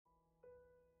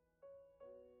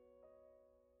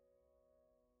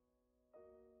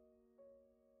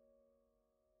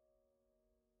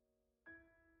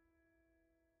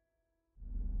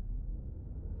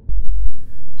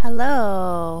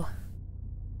Hello.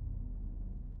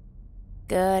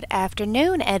 Good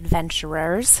afternoon,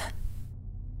 adventurers.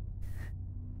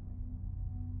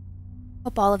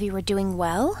 Hope all of you are doing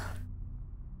well.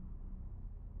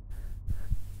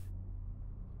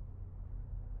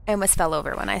 I almost fell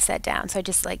over when I sat down, so I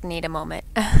just need a moment.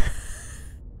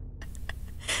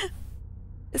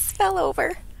 Just fell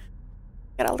over.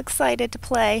 Got all excited to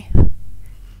play.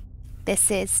 This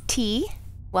is T.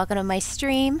 Welcome to my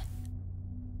stream.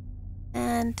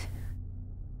 And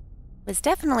was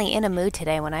definitely in a mood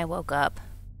today when I woke up.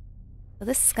 So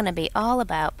this is going to be all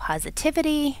about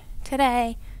positivity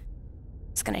today.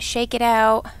 Just going to shake it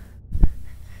out,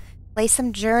 play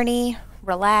some Journey,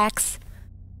 relax.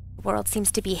 The world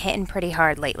seems to be hitting pretty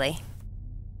hard lately.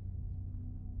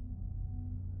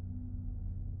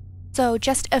 So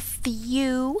just a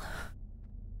few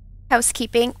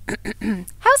housekeeping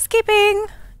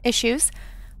issues.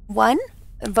 One,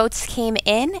 votes came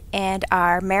in, and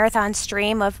our marathon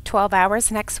stream of 12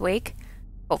 hours next week,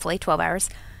 hopefully 12 hours,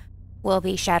 will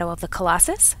be Shadow of the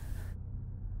Colossus.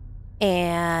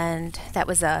 And that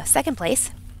was second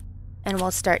place. And we'll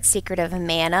start Secret of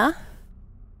Mana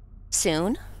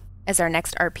soon as our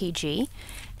next RPG,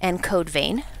 and Code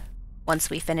Vein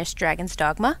once we finish Dragon's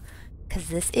Dogma, because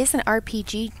this is an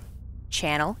RPG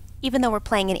channel, even though we're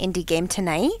playing an indie game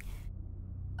tonight.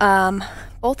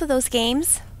 Both of those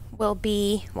games will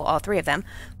be, well, all three of them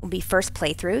will be first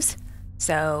playthroughs.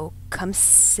 So come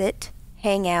sit,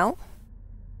 hang out,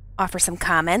 offer some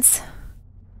comments,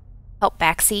 help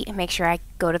backseat, make sure I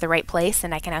go to the right place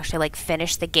and I can actually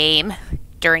finish the game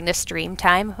during the stream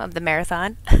time of the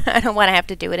marathon. I don't want to have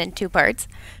to do it in two parts.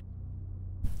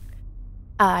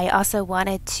 I also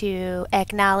wanted to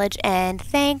acknowledge and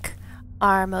thank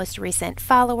our most recent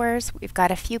followers. We've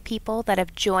got a few people that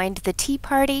have joined the Tea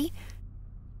Party.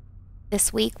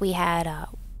 This week we had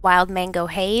Wild Mango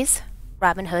Haze,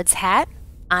 Robin Hood's Hat,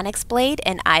 Onyx Blade,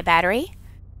 and iBattery.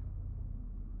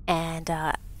 And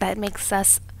that makes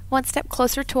us one step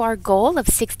closer to our goal of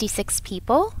 66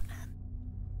 people.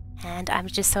 And I'm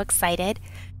just so excited.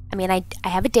 I mean, I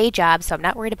have a day job, so I'm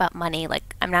not worried about money.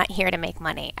 I'm not here to make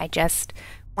money. I just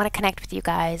want to connect with you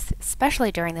guys,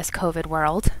 especially during this COVID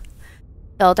world.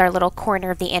 Build our little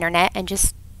corner of the internet and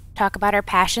just talk about our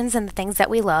passions and the things that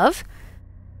we love.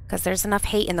 Because there's enough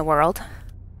hate in the world.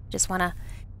 Just want to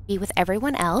be with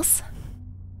everyone else.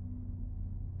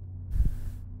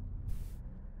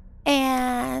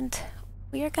 And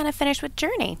we are going to finish with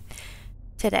Journey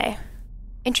today.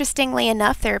 Interestingly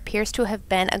enough, there appears to have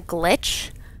been a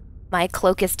glitch. My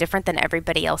cloak is different than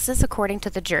everybody else's according to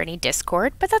the Journey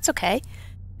Discord, but that's okay.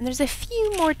 And there's a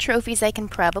few more trophies I can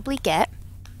probably get.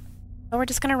 So we're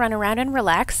just going to run around and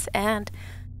relax, and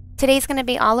today's going to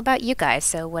be all about you guys,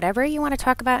 so whatever you want to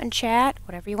talk about in chat,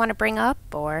 whatever you want to bring up,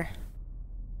 or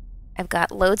I've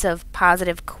got loads of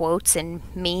positive quotes and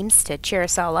memes to cheer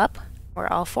us all up. We're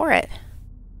all for it.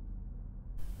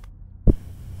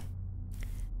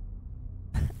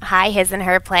 Hi, His and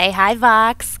Her Play. Hi,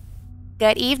 Vox.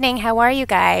 Good evening. How are you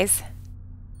guys?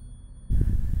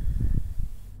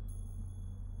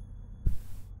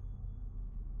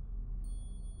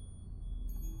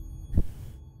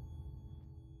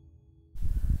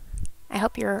 I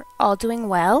hope you're all doing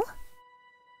well.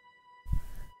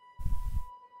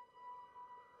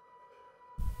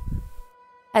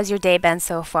 How's your day been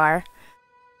so far?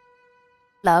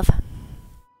 Love.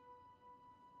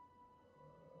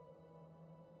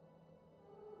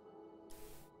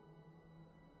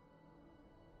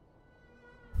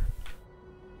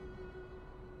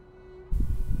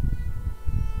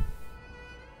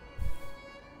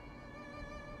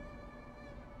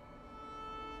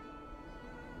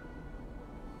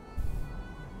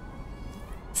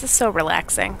 This is so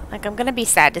relaxing. I'm gonna be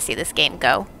sad to see this game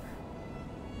go.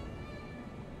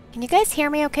 Can you guys hear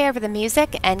me okay over the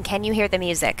music? And can you hear the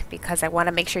music? Because I want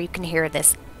to make sure you can hear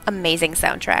this amazing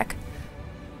soundtrack.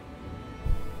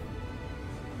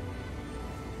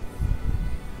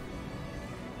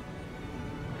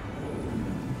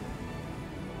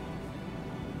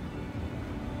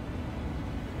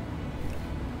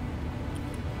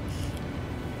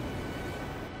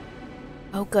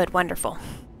 Oh, good. Wonderful.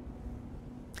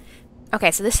 Okay,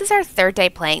 so this is our third day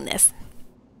playing this.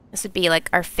 This would be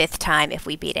our fifth time if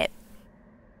we beat it.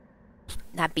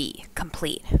 Not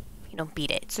complete. You don't beat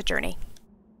it. It's a journey.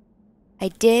 I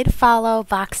did follow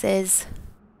Vox's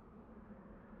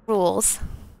rules,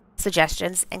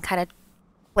 suggestions, and kind of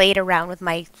played around with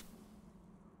my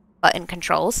button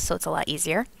controls, so it's a lot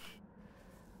easier.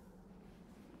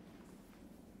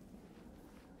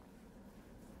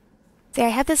 See, I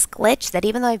have this glitch that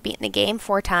even though I've beaten the game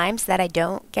 4 times, that I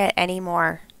don't get any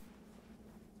more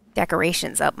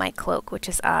decorations up my cloak, which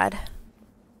is odd.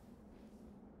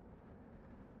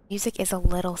 Music is a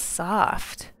little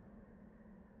soft.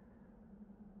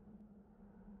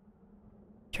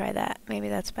 Try that. Maybe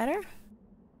that's better.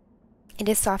 It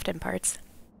is soft in parts.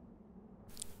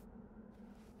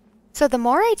 So the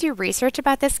more I do research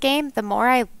about this game, the more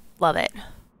I love it.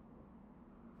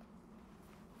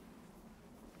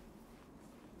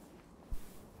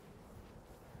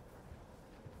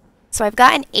 So I've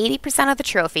gotten 80% of the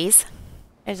trophies.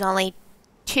 There's only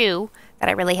 2 that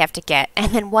I really have to get.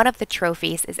 And then one of the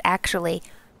trophies is actually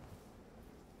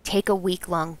take a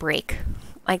week-long break.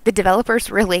 Like, the developers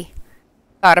really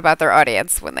thought about their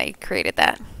audience when they created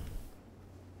that.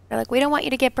 They're like, we don't want you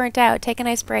to get burnt out. Take a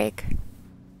nice break.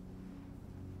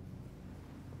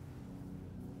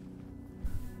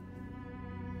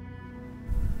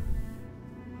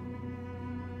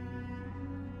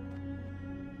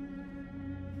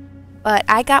 But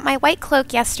I got my white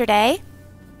cloak yesterday.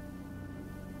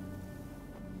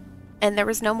 And there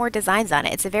was no more designs on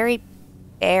it. It's a very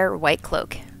bare white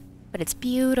cloak. But it's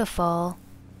beautiful.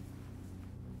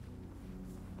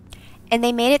 And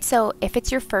they made it so if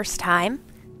it's your first time,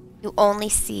 you only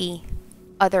see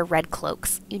other red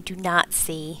cloaks. You do not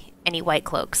see any white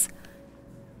cloaks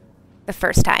the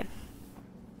first time.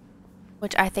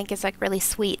 Which I think is like really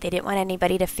sweet. They didn't want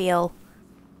anybody to feel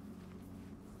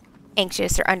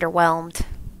anxious or underwhelmed,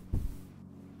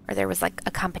 or there was like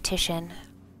a competition.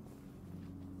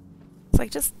 So I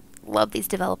just love these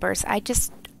developers. I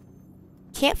just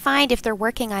can't find if they're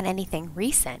working on anything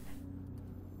recent.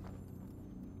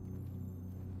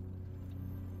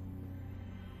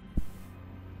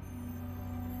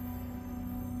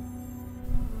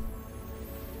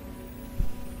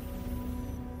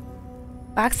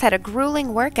 Box had a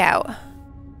grueling workout.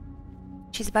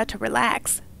 She's about to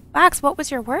relax. Box, what was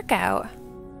your workout?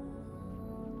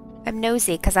 I'm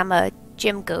nosy because I'm a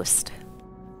gym ghost.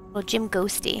 A little gym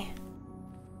ghosty.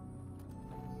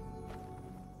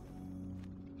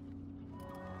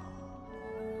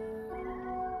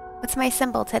 What's my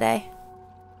symbol today?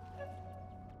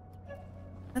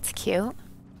 That's cute.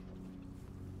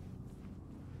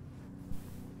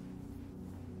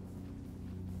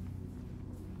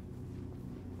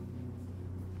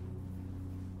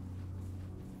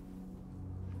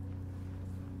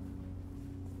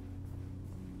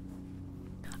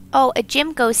 Oh, a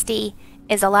gym ghosty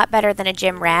is a lot better than a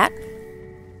gym rat.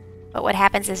 But what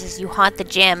happens is you haunt the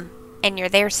gym and you're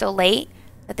there so late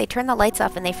that they turn the lights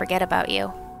off and they forget about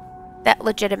you. That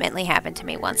legitimately happened to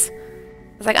me once.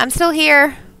 I was like, I'm still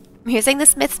here. I'm using the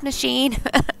Smith's machine.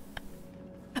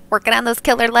 Working on those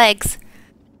killer legs.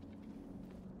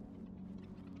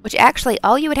 Which actually,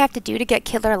 all you would have to do to get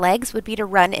killer legs would be to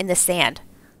run in the sand.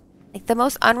 Like, the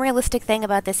most unrealistic thing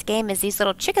about this game is these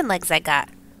little chicken legs I got.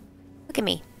 Look at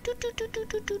me. Do, do, do, do,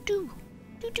 do, do, do.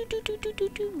 Do, do, do, do, do, do,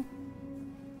 do.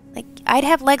 Like, I'd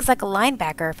have legs like a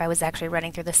linebacker if I was actually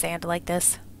running through the sand like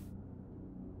this.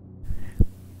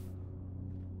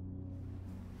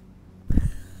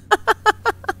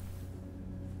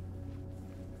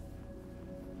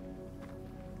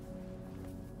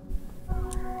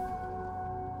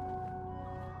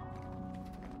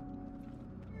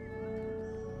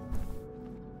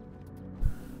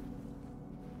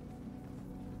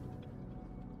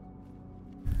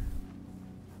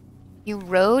 You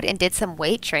rode and did some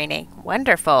weight training.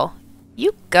 Wonderful.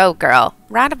 You go, girl.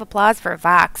 Round of applause for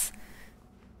Vox.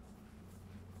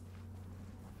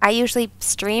 I usually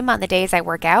stream on the days I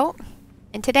work out,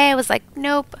 and today I was like,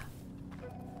 nope.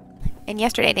 And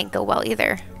yesterday didn't go well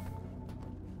either.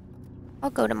 I'll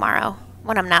go tomorrow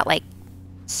when I'm not, like,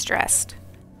 stressed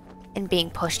and being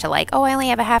pushed to, like, oh, I only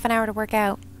have a half an hour to work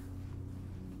out.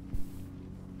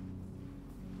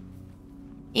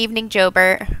 Evening,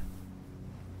 Jobert.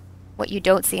 What you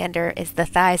don't see under is the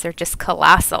thighs are just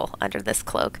colossal under this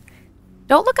cloak.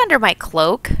 Don't look under my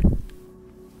cloak.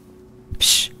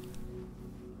 Psh.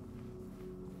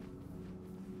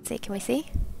 See, can we see?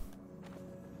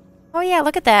 Oh yeah,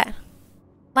 look at that.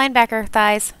 Linebacker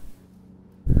thighs.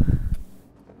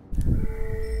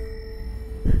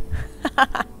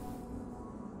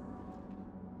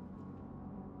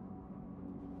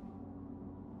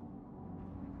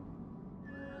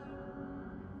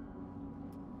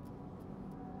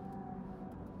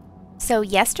 So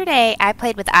yesterday I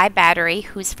played with iBattery,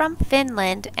 who's from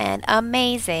Finland and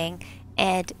amazing,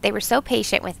 and they were so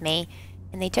patient with me,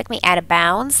 and they took me out of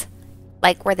bounds,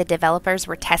 like where the developers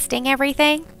were testing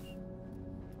everything.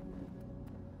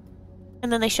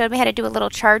 And then they showed me how to do a little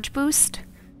charge boost.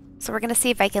 So we're going to see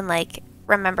if I can, like,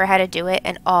 remember how to do it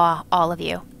and awe all of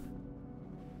you.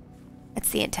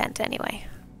 That's the intent anyway.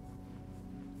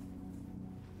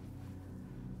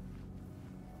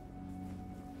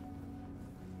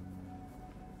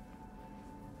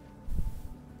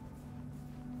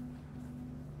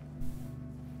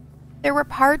 There were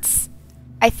parts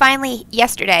I finally,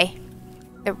 yesterday,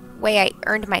 the way I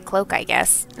earned my cloak, I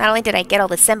guess, not only did I get all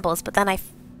the symbols, but then I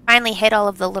finally hit all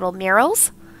of the little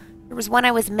murals. There was one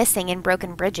I was missing in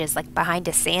Broken Bridges, like behind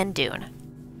a sand dune.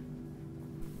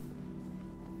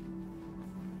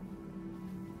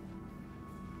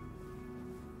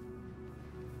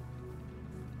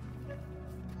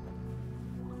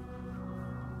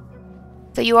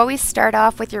 So you always start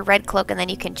off with your red cloak and then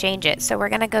you can change it. So we're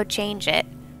gonna go change it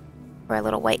for a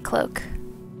little white cloak.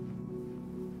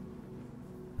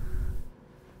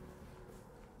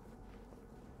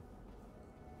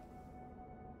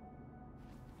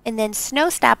 And then Snow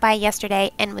stopped by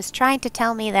yesterday and was trying to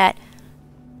tell me that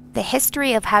the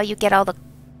history of how you get all the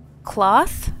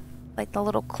cloth, like the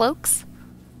little cloaks,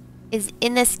 is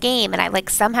in this game, and I like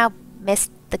somehow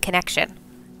missed the connection.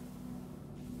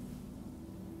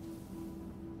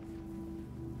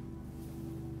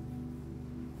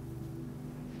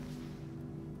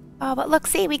 Oh, but look,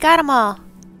 see, we got them all.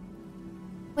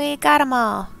 We got them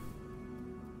all.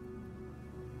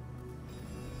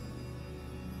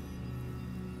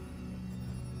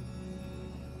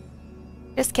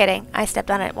 Just kidding. I stepped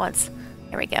on it once.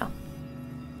 Here we go.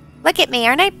 Look at me.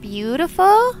 Aren't I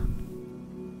beautiful?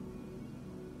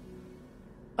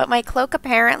 But my cloak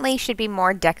apparently should be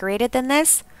more decorated than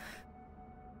this.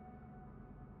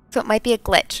 So it might be a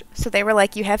glitch. So they were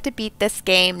like, you have to beat this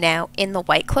game now in the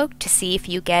white cloak to see if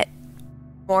you get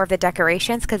more of the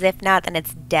decorations, because if not, then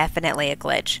it's definitely a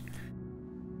glitch.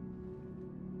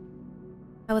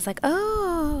 I was like,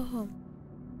 oh.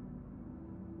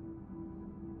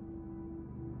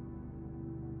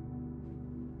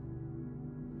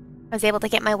 I was able to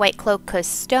get my white cloak because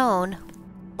Stone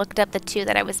looked up the two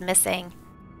that I was missing.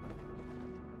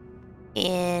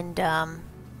 And,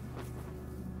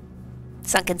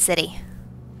 Sunken City.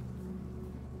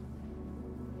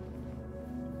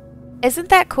 Isn't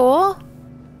that cool?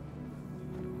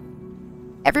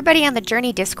 Everybody on the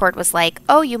Journey Discord was like,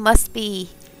 oh, you must be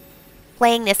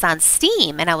playing this on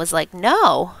Steam. And I was like,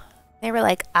 no. They were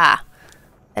like, ah,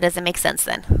 that doesn't make sense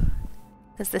then.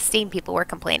 Because the Steam people were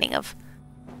complaining of.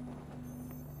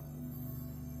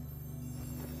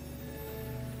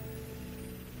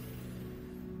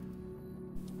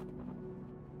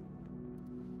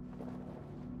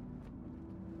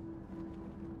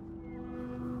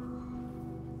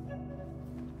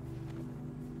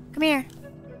 Come here.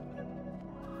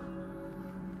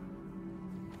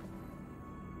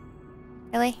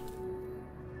 Really?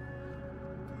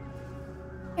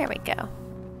 There we go.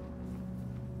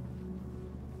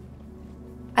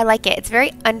 I like it. It's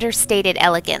very understated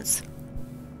elegance.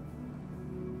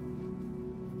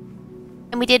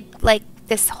 And we did, like,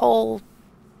 this whole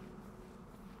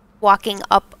walking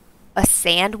up a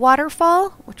sand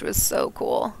waterfall, which was so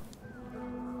cool.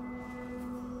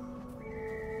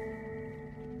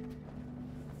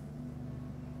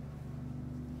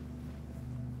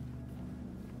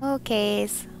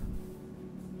 Okays.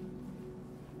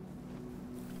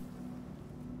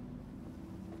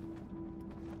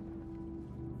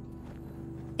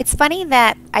 It's funny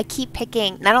that I keep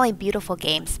picking not only beautiful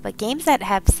games, but games that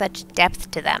have such depth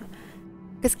to them.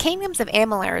 Because Kingdoms of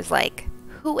Amalur is like,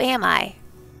 who am I?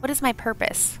 What is my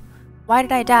purpose? Why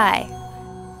did I die?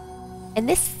 And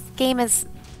this game is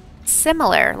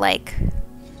similar, like,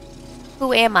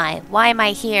 who am I? Why am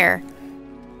I here?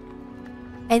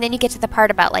 And then you get to the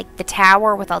part about, like, the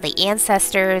tower with all the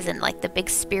ancestors and, like, the big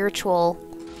spiritual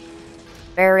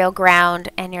burial ground.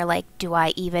 And you're like, do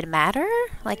I even matter?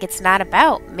 Like, it's not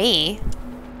about me.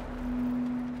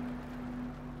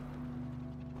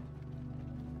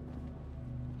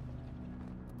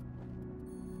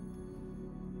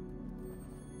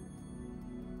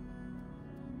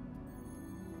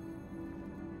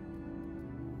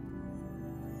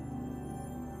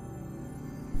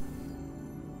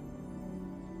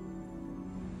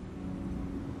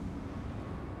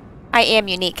 I am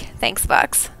unique. Thanks,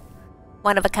 Vox.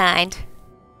 One of a kind.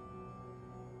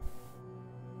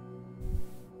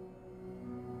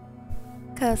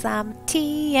 Cause I'm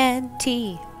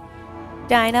TNT.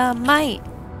 Dynamite.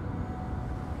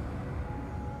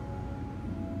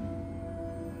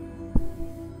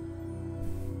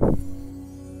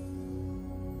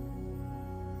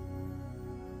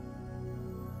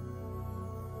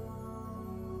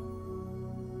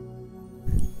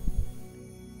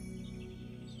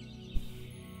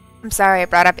 I'm sorry I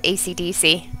brought up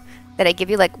AC/DC. Did I give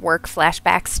you, like, work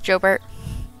flashbacks, Jobert?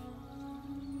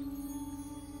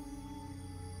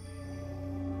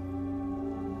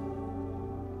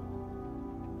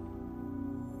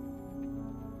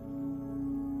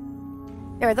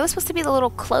 Are those supposed to be the little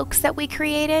cloaks that we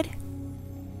created?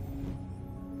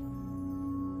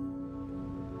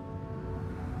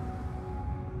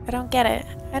 don't get it.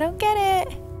 I don't get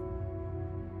it.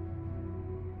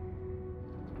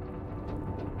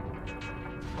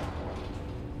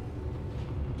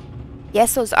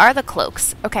 Yes, those are the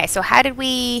cloaks. Okay, so how did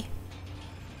we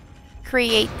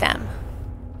create them?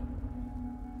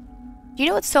 Do you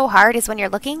know what's so hard is when you're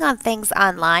looking on things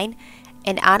online,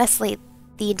 and honestly,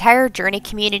 the entire Journey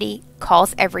community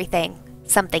calls everything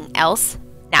something else,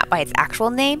 not by its actual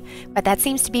name, but that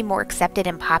seems to be more accepted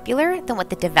and popular than what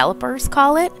the developers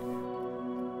call it.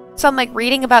 So I'm like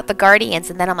reading about the Guardians,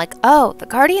 and then I'm like, oh, the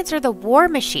Guardians are the war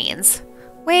machines.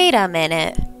 Wait a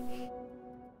minute.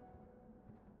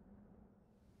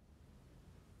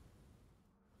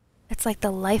 It's like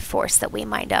the life force that we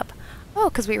mined up. Oh,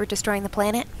 because we were destroying the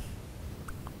planet?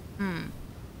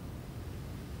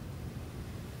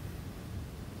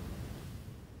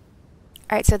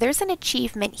 Alright, so there's an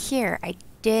achievement here I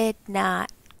did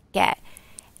not get.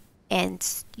 And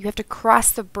you have to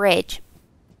cross the bridge,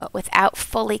 but without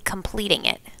fully completing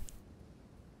it.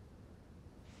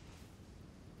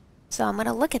 So I'm going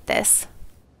to look at this.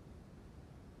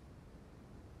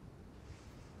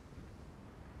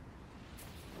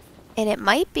 And it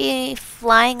might be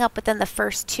flying up within the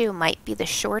first two might be the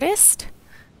shortest.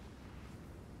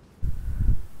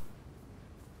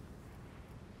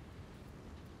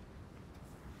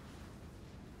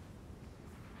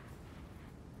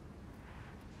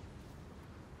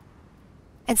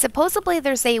 And supposedly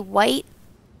there's a white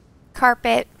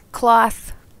carpet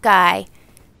cloth guy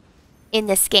in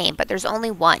this game, but there's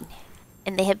only one.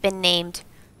 And they have been named...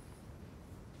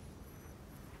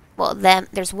 Well,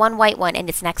 there's one white one and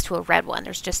it's next to a red one.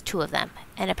 There's just two of them.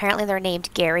 And apparently they're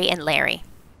named Gary and Larry.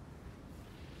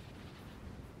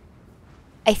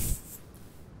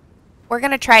 We're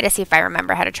going to try to see if I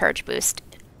remember how to charge boost.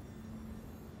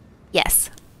 Yes.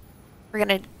 We're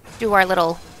going to do our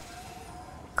little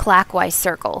clockwise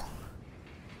circle.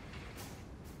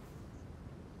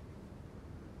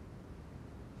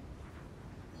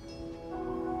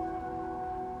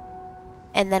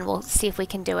 And then we'll see if we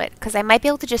can do it. Because I might be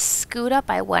able to just scoot up,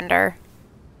 I wonder,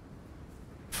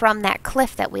 from that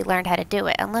cliff that we learned how to do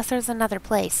it. Unless there's another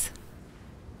place.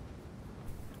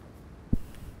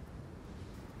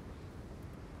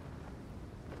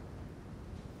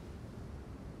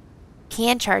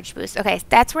 Can charge boost. Okay,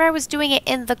 that's where I was doing it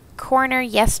in the corner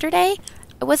yesterday.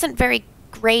 I wasn't very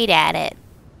great at it.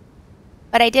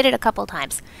 But I did it a couple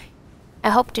times. I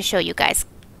hope to show you guys.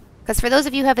 Because for those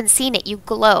of you who haven't seen it, you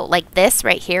glow like this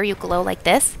right here. You glow like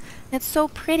this. It's so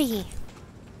pretty.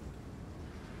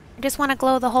 I just want to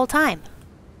glow the whole time.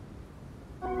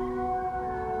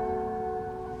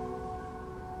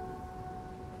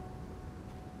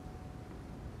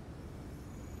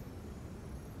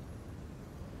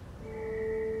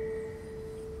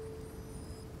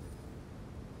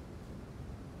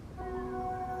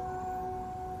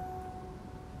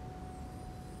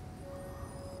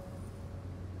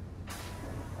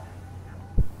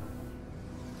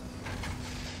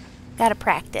 Gotta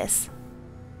practice.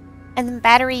 And then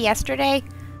Battery yesterday,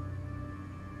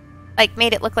 like,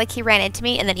 made it look like he ran into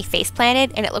me and then he face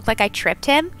planted and it looked like I tripped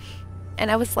him. And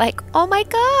I was like, oh my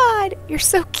god, you're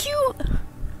so cute.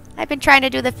 I've been trying to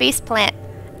do the face plant.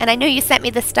 And I know you sent me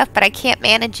this stuff, but I can't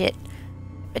manage it.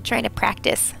 I've been trying to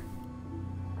practice.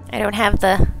 I don't have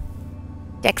the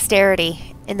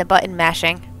dexterity in the button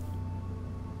mashing.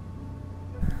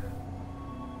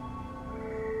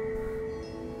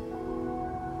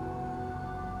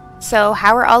 So,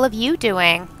 how are all of you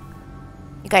doing?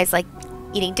 You guys like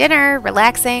eating dinner,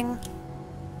 relaxing?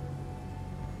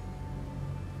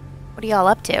 What are y'all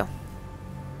up to?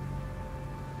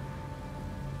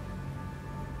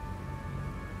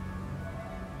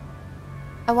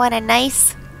 I want a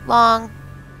nice, long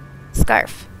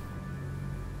scarf.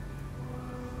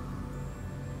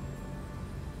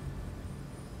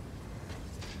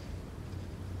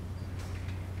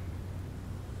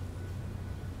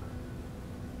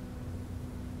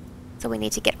 So we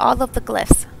need to get all of the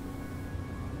glyphs.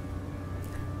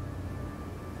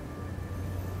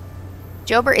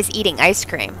 Jobert is eating ice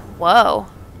cream. Whoa.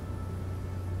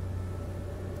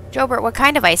 Jobert, what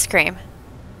kind of ice cream?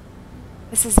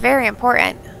 This is very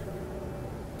important.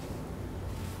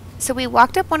 So we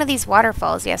walked up one of these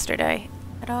waterfalls yesterday.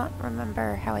 I don't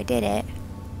remember how I did it.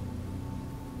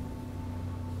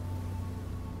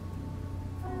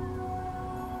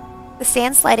 The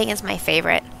sand sliding is my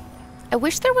favorite. I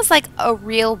wish there was like a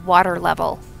real water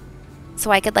level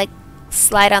so I could like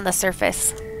slide on the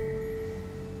surface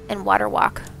and water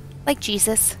walk like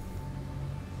Jesus.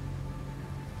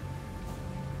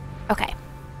 Okay.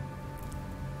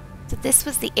 So this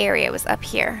was the area, it was up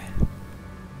here.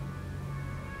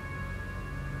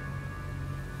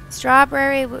 Let's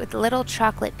Strawberry with little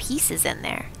chocolate pieces in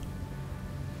there.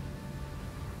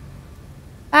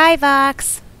 Bye,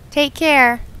 Vox. Take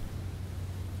care.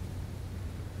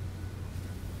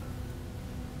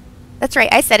 That's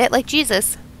right, I said it like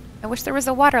Jesus. I wish there was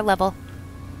a water level.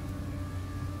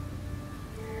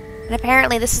 And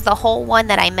apparently this is the whole one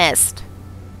that I missed.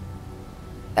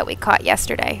 That we caught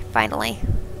yesterday, finally.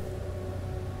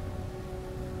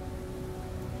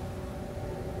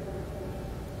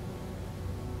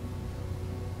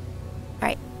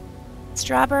 Alright.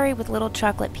 Strawberry with little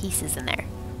chocolate pieces in there.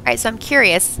 Alright, so I'm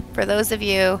curious, for those of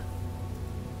you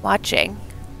watching,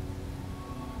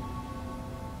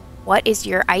 what is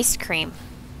your ice cream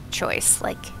choice?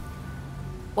 Like,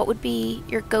 what would be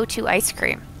your go-to ice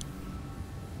cream?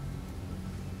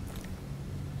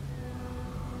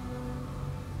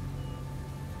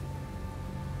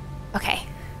 Okay.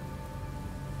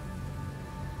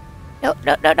 No,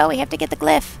 no, no, no, we have to get the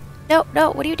glyph. No, no,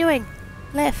 what are you doing?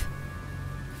 Glyph.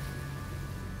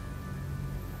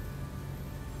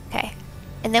 Okay.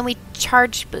 And then we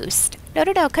charge boost. No,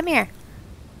 no, no, come here.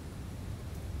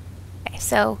 Okay,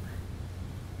 so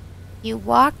you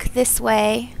walk this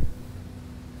way.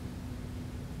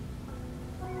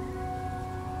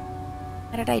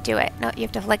 How did I do it? No, you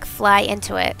have to like fly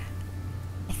into it,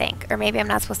 I think. Or maybe I'm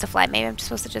not supposed to fly. Maybe I'm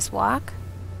supposed to just walk.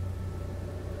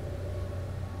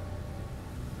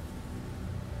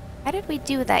 How did we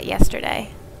do that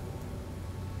yesterday?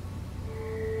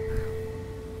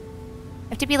 I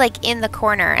have to be like in the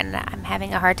corner and I'm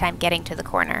having a hard time getting to the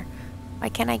corner. Why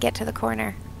can't I get to the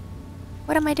corner?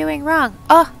 What am I doing wrong?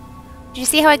 Oh! Did you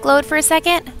see how I glowed for a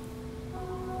second?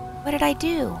 What did I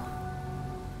do?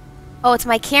 Oh, it's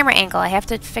my camera angle. I have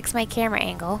to fix my camera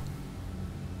angle.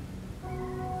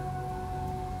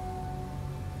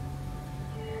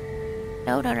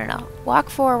 No, no, no, no. Walk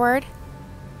forward.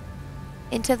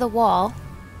 Into the wall.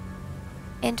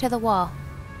 Into the wall.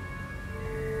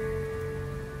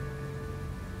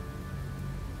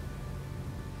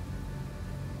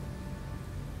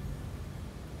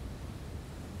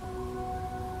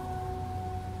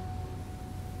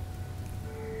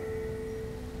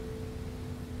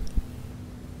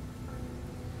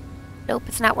 Nope,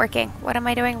 it's not working. What am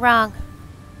I doing wrong?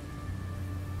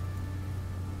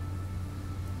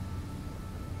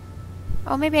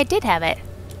 Oh, maybe I did have it.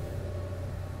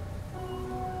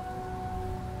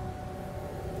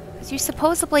 Because you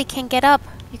supposedly can get up.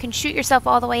 You can shoot yourself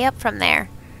all the way up from there.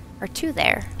 Or to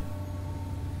there.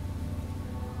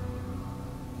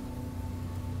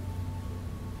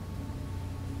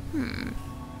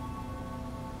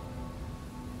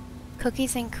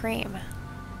 Cookies and cream.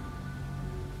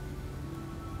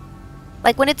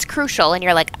 Like when it's crucial and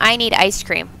you're like, I need ice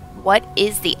cream. What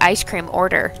is the ice cream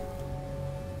order?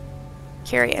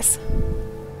 Curious.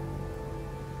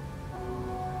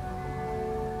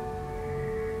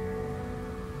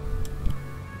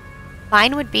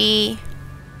 Mine would be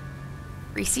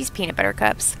Reese's Peanut Butter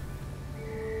Cups.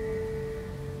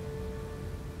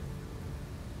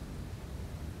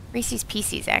 Reese's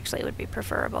Pieces actually would be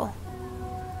preferable.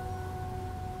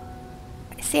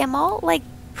 See, I'm all like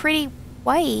pretty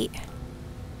white.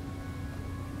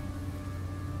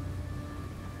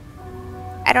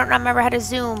 I don't remember how to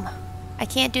zoom. I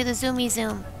can't do the zoomy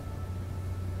zoom.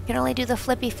 I can only do the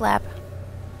flippy flap.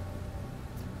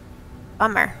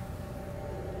 Bummer.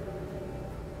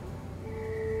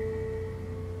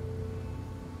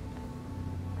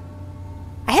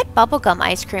 I had bubblegum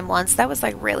ice cream once. That was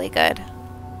like really good.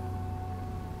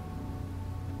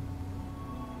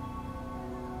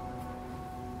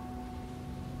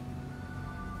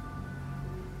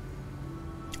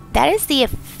 That is the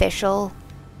official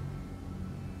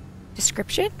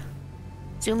description?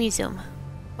 Zoomy zoom.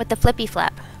 With the flippy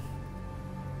flap.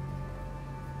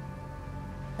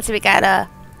 Let's see, we got a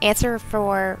answer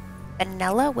for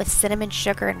vanilla with cinnamon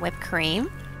sugar and whipped cream.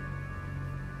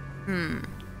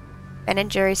 Ben &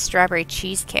 Jerry's strawberry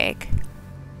cheesecake.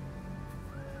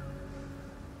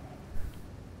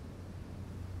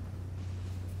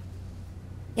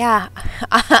 Yeah,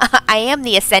 I am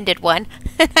the ascended one.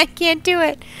 I can't do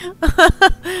it.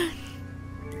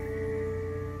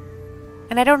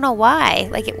 And I don't know why.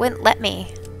 Like, it wouldn't let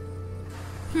me.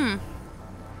 We'll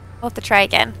have to try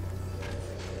again.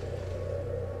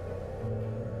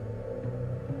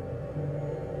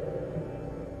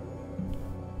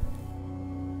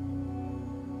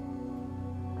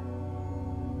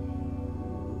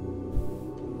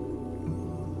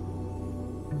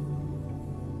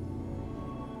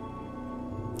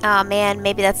 Oh man,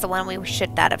 maybe that's the one we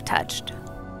should not have touched.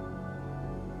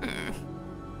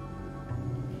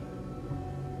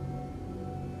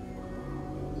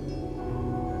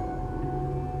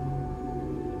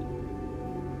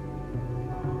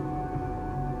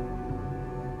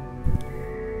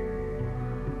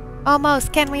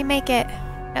 Almost. Can we make it?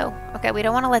 No. Okay, we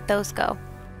don't want to let those go.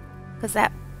 Because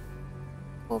that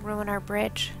will ruin our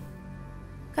bridge.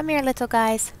 Come here, little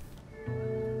guys.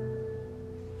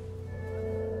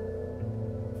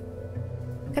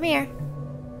 Come here.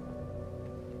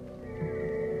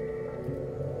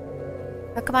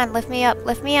 Oh, come on, lift me up,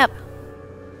 lift me up.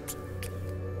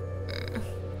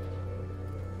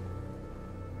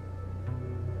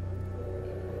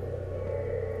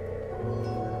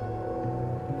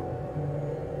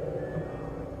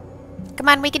 Come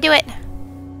on, we can do it.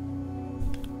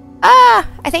 Ah,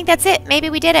 I think that's it. Maybe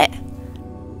we did it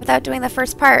without doing the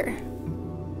first part.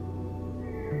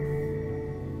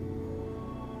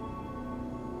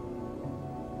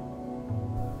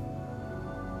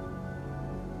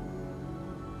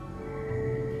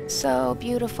 So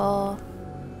beautiful.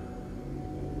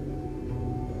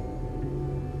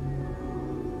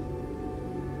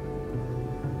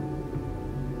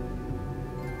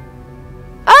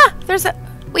 Ah,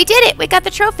 we did it. We got the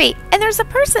trophy. And there's a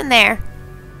person there.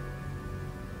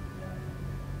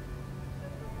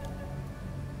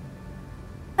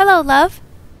 Hello, love.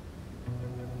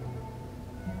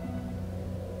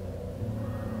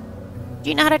 Do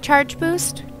you know how to charge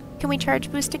boost? Can we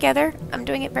charge boost together? I'm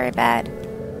doing it very bad.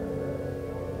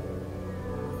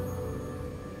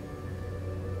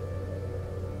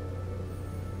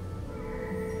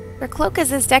 Your cloak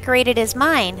is as decorated as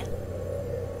mine.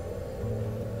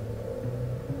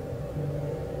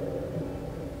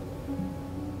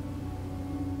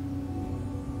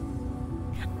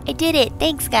 I did it.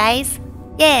 Thanks, guys.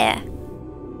 Yeah.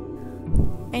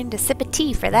 And a sip of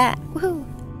tea for that. Woohoo.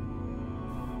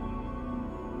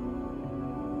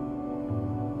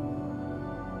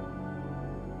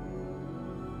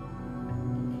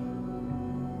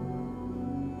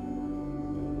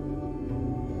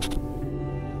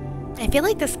 I feel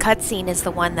like this cutscene is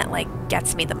the one that, like,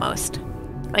 gets me the most.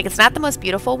 Like, it's not the most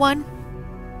beautiful one.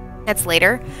 That's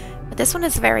later. But this one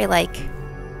is very, like,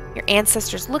 your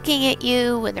ancestors looking at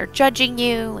you, and they're judging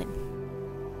you, and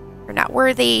you're not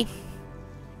worthy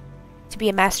to be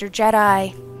a Master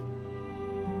Jedi.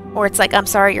 Or it's like, I'm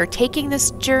sorry, you're taking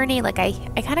this journey. Like, I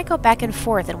kind of go back and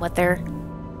forth in what they're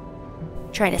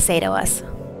trying to say to us.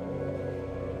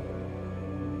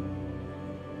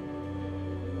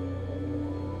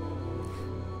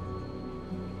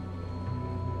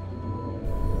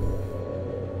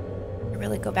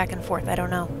 Really go back and forth, I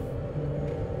don't know.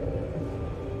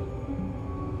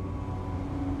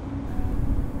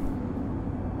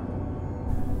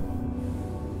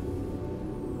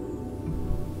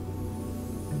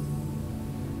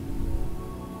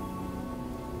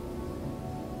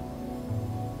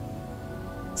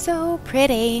 So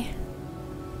pretty.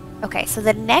 Okay, so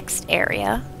the next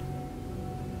area.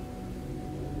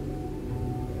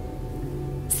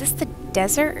 Is this the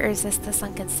desert or is this the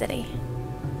sunken city?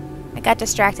 I got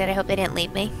distracted. I hope they didn't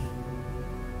leave me.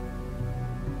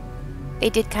 They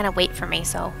did kind of wait for me,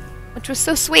 so... Which was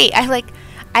so sweet.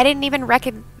 I didn't even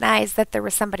recognize that there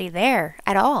was somebody there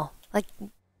at all. Like,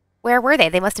 where were they?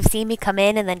 They must have seen me come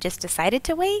in and then just decided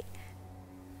to wait?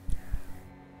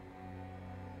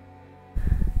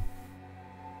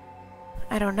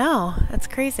 I don't know. That's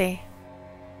crazy.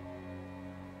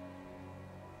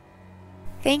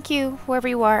 Thank you, whoever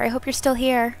you are. I hope you're still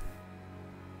here.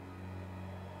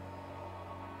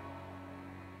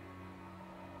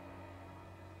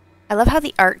 I love how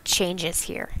the art changes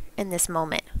here in this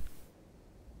moment.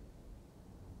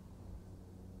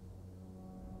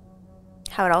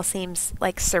 How it all seems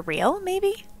like surreal,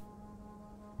 maybe?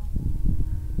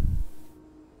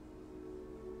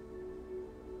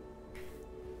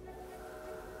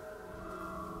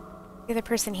 The other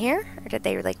person here? Or did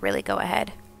they like really go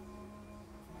ahead?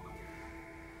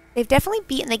 They've definitely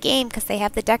beaten the game because they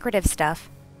have the decorative stuff.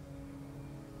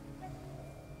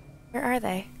 Where are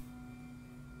they?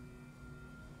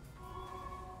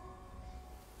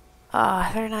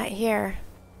 Oh, they're not here.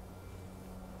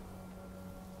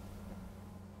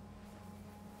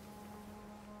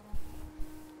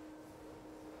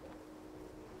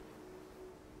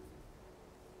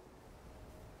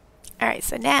 Alright,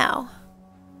 so now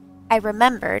I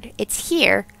remembered it's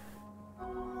here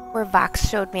where Vox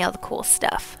showed me all the cool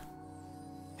stuff.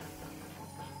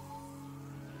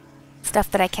 Stuff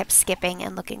that I kept skipping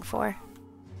and looking for.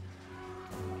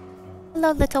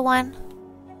 Hello, little one.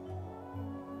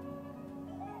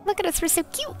 Look at us, we're so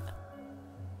cute.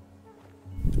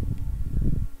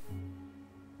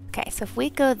 Okay, so if we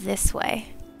go this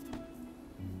way,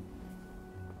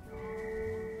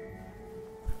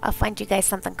 I'll find you guys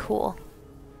something cool.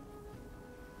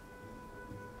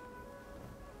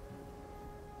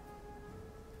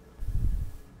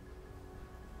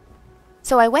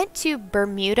 So I went to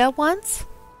Bermuda once,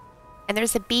 and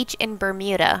there's a beach in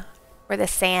Bermuda where the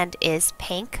sand is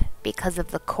pink because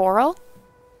of the coral.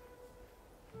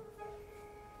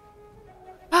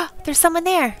 Ah, there's someone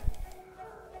there.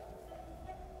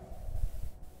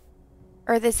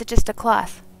 Or is it just a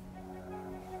cloth?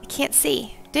 I can't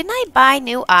see. Didn't I buy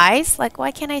new eyes? Like,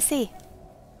 why can't I see?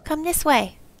 Come this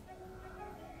way.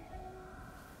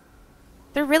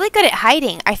 They're really good at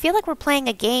hiding. I feel like we're playing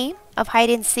a game of hide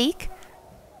and seek.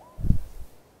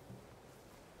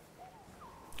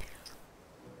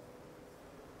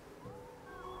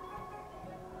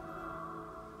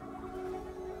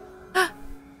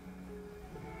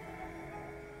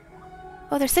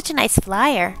 Oh, they're such a nice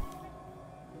flyer.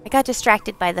 I got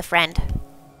distracted by the friend.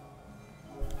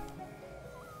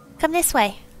 Come this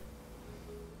way.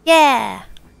 Yeah!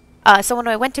 So when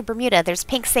I went to Bermuda, there's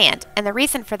pink sand. And the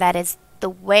reason for that is the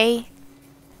way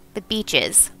the beach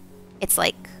is. It's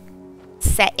like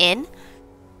set in.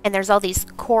 And there's all these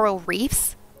coral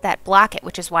reefs that block it,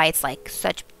 which is why it's like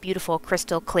such beautiful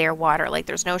crystal clear water. Like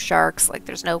there's no sharks, like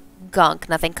there's no gunk,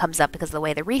 nothing comes up because of the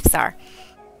way the reefs are.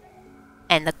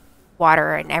 And the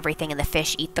water and everything and the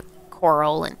fish eat the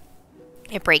coral and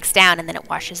it breaks down and then it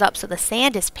washes up. So the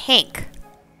sand is pink.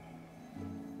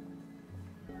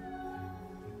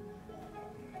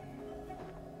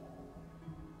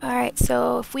 Alright,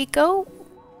 so if we go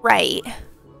right...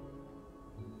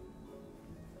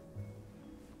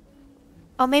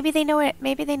 Oh, maybe they know it.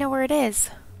 Maybe they know where it is.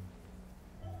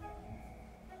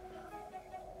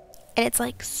 And it's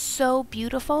like so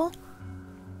beautiful.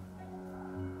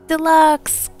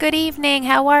 Deluxe, good evening.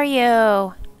 How are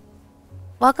you?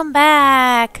 Welcome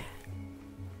back.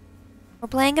 We're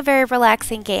playing a very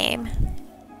relaxing game.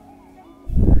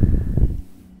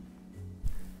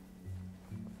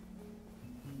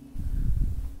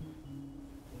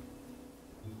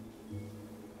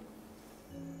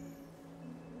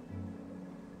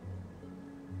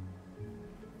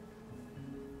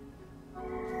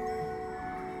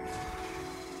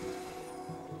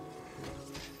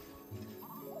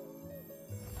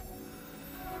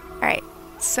 Alright,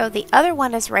 so the other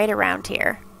one is right around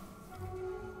here.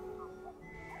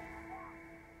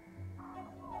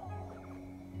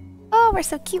 Oh, we're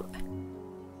so cute.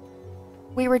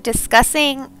 We were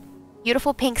discussing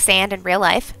beautiful pink sand in real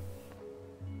life.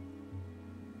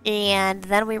 And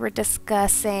then we were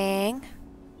discussing...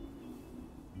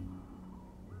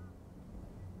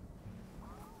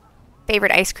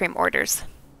 favorite ice cream orders.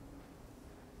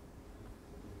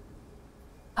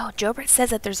 Oh, Jobert says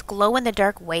that there's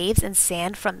glow-in-the-dark waves and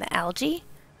sand from the algae.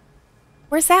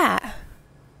 Where's that?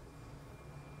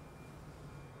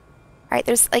 Alright,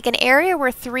 there's like an area where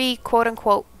 3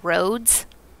 quote-unquote roads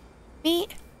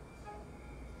meet.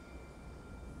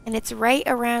 And it's right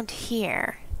around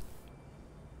here.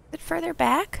 Is it further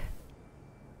back?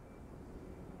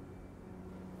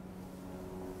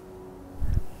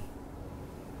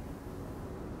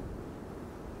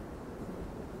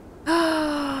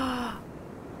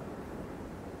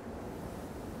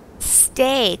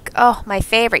 Steak. Oh, my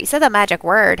favorite. You said the magic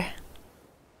word.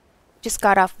 Just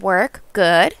got off work.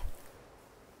 Good.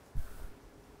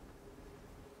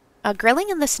 Grilling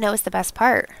in the snow is the best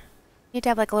part. You need to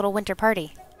have like a little winter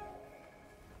party.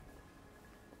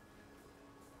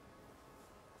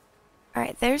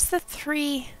 Alright, there's the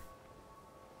 3...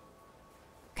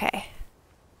 Okay.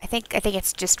 I think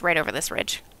it's just right over this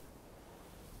ridge.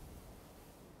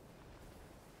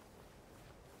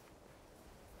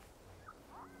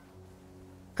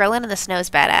 Grilling in the snow is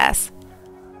badass.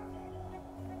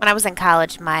 When I was in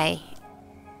college, my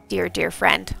dear, dear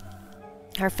friend,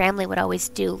 her family would always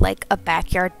do like a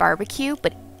backyard barbecue,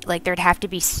 but like there'd have to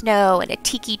be snow and a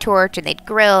tiki torch and they'd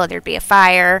grill and there'd be a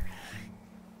fire.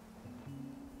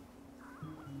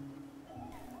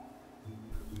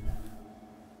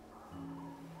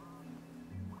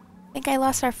 I think I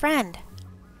lost our friend.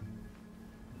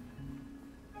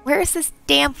 Where is this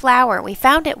damn flower? We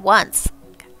found it once.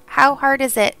 How hard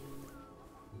is it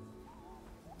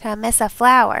to miss a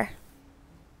flower?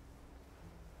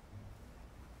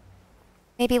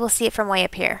 Maybe we'll see it from way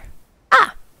up here.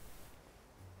 Ah!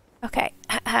 Okay.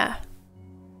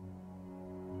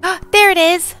 There it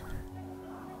is!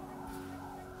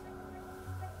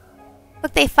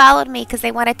 Look, they followed me because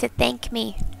they wanted to thank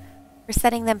me for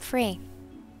setting them free.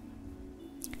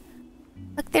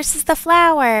 Look, this is the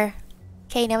flower.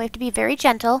 Okay, now we have to be very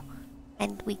gentle.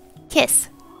 And we kiss.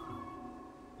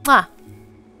 Mwah.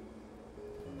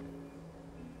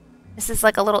 This is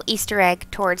like a little Easter egg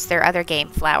towards their other game,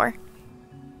 Flower.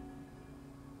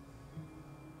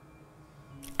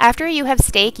 After you have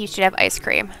steak, you should have ice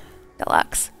cream.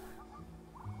 Deluxe.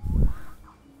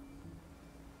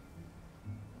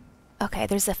 Okay,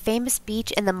 there's a famous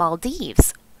beach in the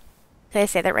Maldives. Did I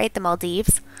say that right? The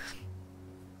Maldives?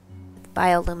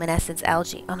 Bioluminescence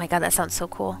algae. Oh my god, that sounds so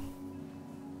cool.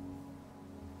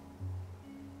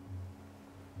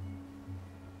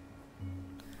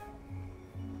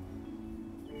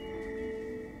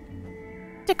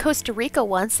 To Costa Rica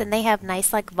once and they have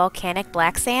nice like volcanic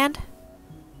black sand.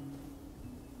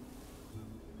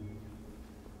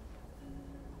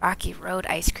 Rocky Road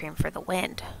ice cream for the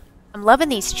wind. I'm loving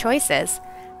these choices.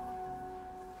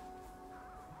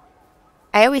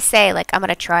 I always say like I'm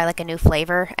gonna try like a new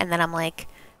flavor and then I'm like,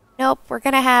 nope, we're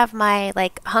gonna have my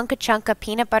like Hunka Chunka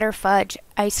peanut butter fudge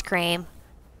ice cream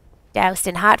doused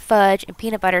in hot fudge and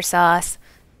peanut butter sauce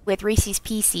with Reese's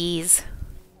Pieces,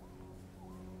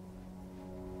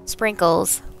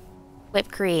 sprinkles,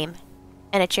 whipped cream,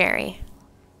 and a cherry.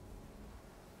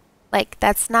 Like,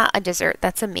 that's not a dessert,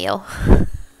 that's a meal.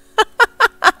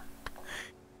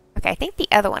 Okay, I think the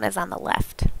other one is on the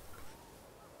left.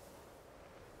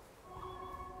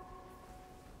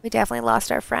 We definitely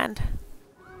lost our friend.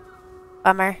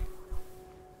 Bummer.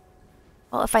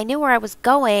 Well, if I knew where I was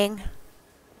going...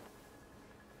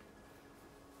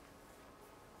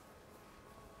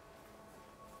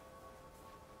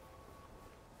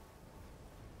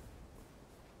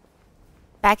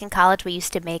 Back in college, we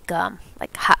used to make,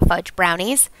 like, hot fudge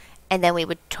brownies, and then we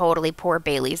would totally pour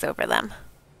Baileys over them.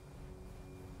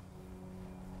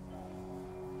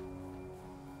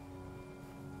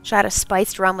 Shot of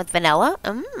spiced rum with vanilla.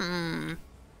 Mmm.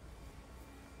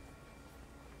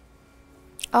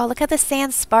 Oh, look how the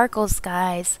sand sparkles,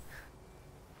 guys.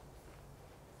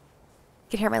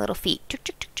 You can hear my little feet.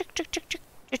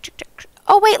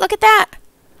 Oh, wait, look at that.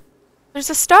 There's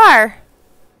a star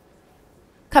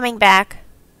coming back.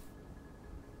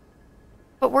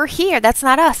 But we're here. That's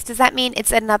not us. Does that mean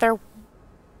it's another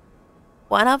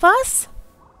one of us?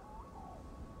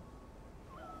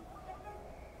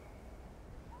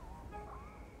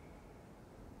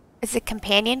 Is a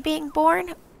companion being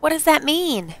born? What does that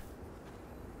mean?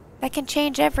 That can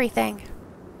change everything.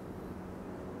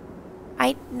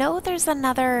 I know there's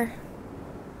another...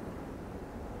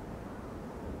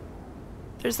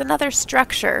 There's another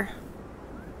structure.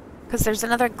 Because there's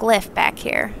another glyph back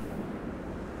here.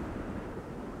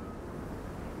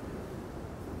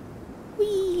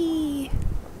 Whee!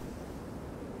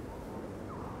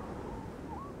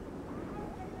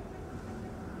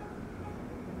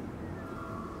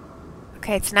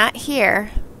 Okay, it's not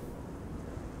here.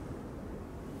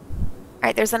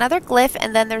 Alright, there's another glyph,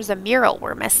 and then there's a mural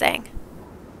we're missing.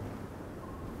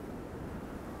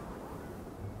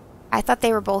 I thought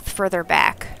they were both further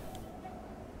back.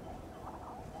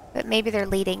 But maybe they're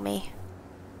leading me.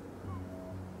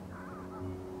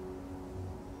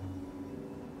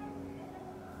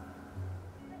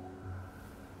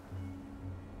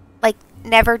 Like,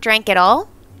 never drank at all,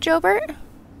 Jobert?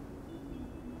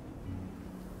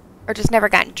 Or just never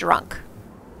gotten drunk?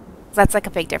 That's like a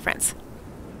big difference.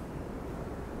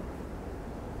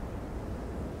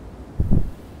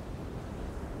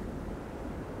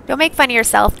 Don't make fun of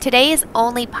yourself. Today is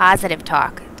only positive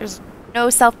talk. There's no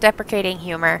self-deprecating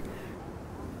humor.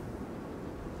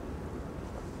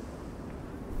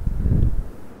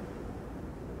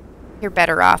 You're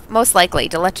better off. Most likely.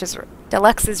 Deluxe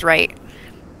is right.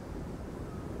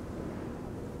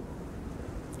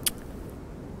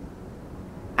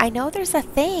 I know there's a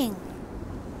thing.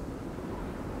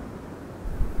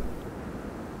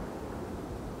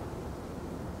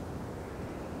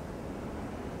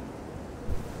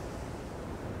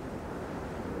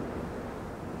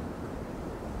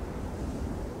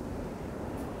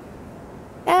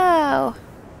 No.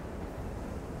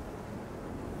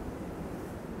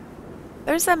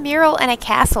 There's a mural and a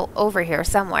castle over here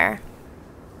somewhere.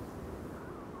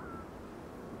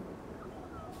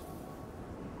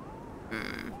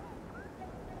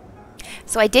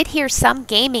 So I did hear some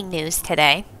gaming news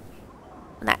today.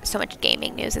 Not so much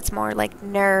gaming news, it's more like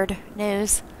nerd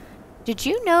news. Did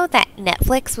you know that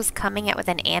Netflix was coming out with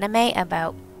an anime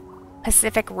about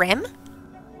Pacific Rim?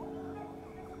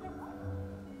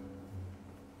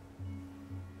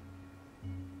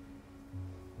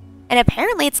 And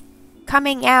apparently it's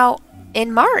coming out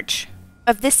in March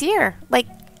of this year, like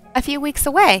a few weeks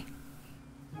away.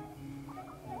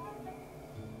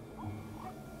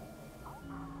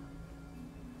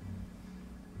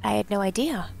 I had no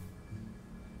idea.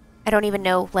 I don't even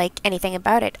know, like, anything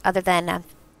about it other than,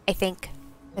 I think,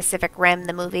 Pacific Rim,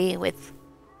 the movie with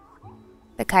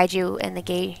the kaiju and the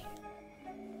gay...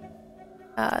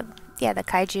 yeah, the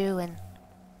kaiju and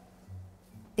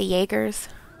the Jaegers.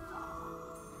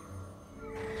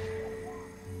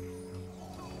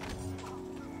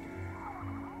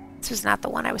 It's was not the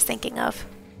one I was thinking of.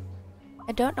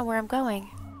 I don't know where I'm going.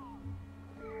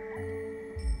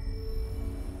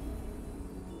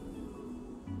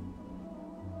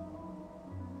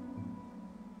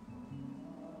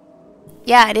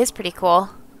 Yeah, it is pretty cool.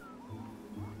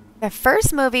 The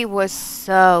first movie was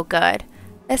so good.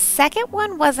 The second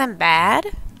one wasn't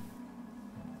bad.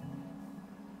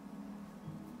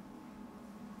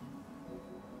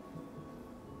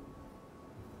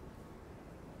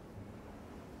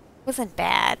 Wasn't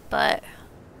bad, but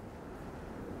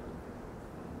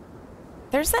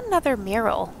there's another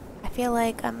mural. I feel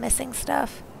like I'm missing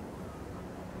stuff.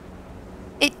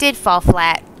 It did fall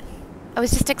flat. I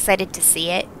was just excited to see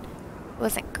it. It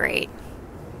wasn't great.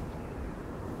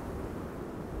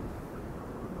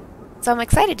 So I'm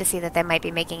excited to see that they might be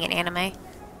making an anime.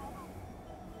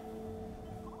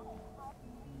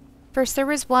 First there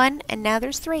was 1, and now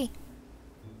there's 3.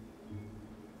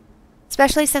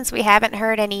 Especially since we haven't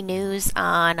heard any news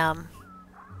on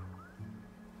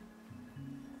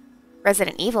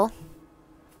Resident Evil.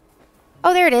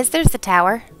 Oh, there it is. There's the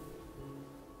tower.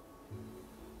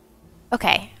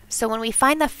 Okay, so when we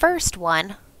find the first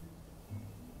one,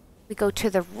 we go to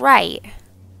the right.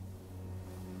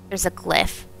 There's a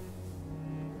glyph.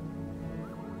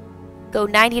 Go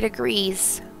 90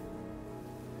 degrees.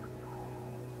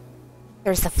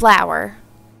 There's the flower.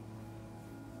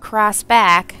 Cross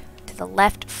back to the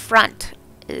left front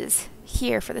is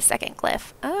here for the second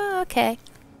glyph. Oh, okay.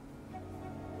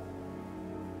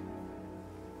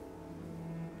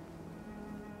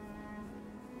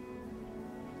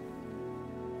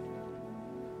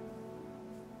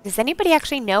 Does anybody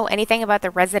actually know anything about the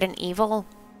Resident Evil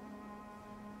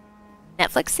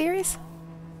Netflix series?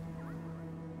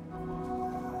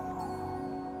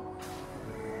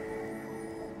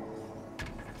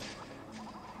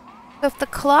 So if the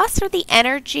cloths are the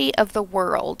energy of the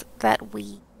world that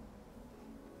we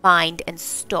mined and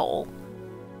stole,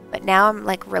 but now I'm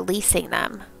like releasing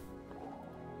them,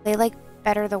 they like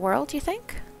better the world, you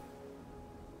think?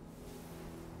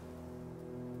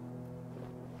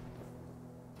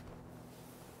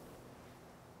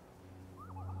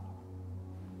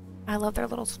 I love their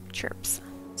little chirps.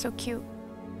 So cute.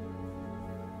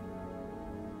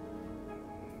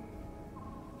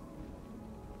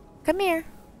 Come here.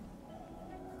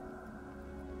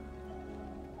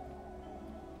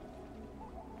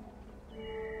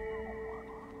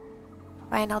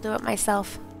 Fine, I'll do it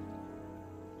myself.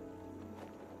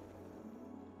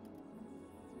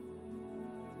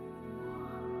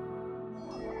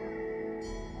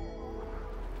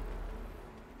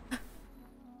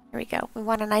 There we go. We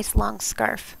want a nice long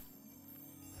scarf.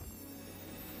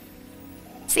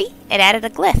 See? It added a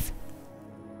glyph.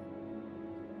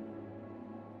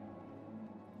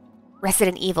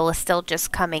 Resident Evil is still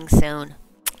just coming soon.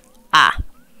 Ah.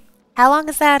 How long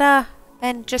has that,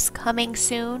 been just coming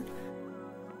soon?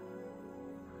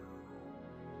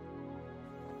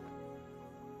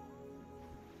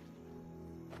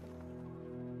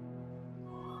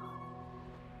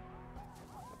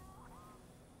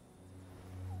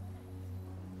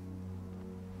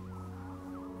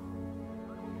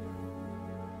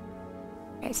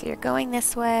 Okay, so you're going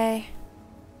this way.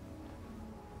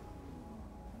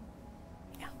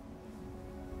 Yeah.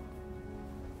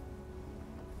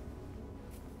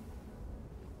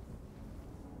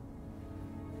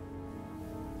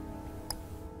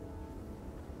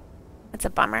 That's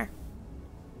a bummer.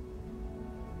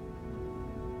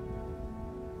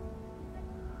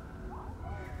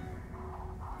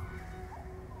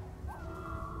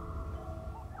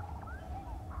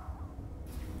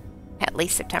 At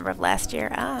least September of last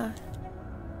year. Ah.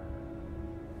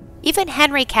 Even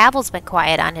Henry Cavill's been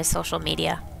quiet on his social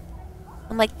media.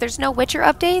 I'm like, there's no Witcher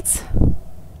updates?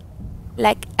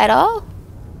 Like, at all?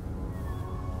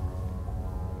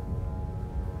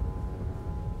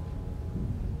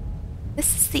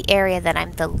 This is the area that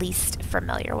I'm the least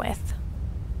familiar with.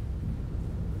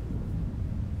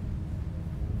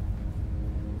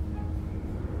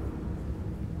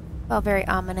 Oh, very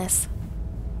ominous.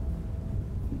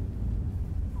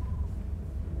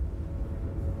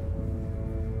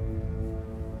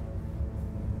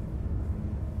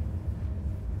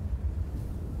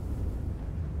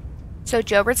 So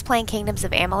Jobert's playing Kingdoms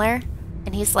of Amalur,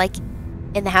 and he's like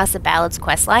in the House of Ballads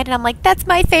questline, and I'm like, that's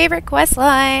my favorite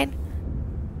questline!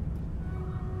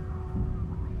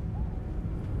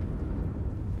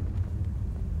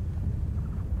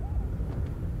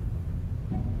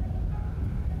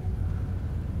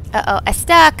 Uh-oh, I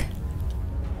stuck!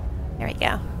 There we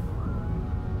go.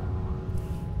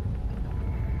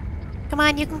 Come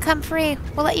on, you can come free.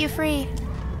 We'll let you free.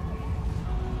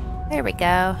 There we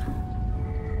go.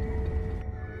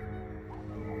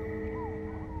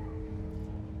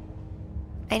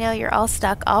 I know you're all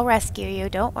stuck. I'll rescue you.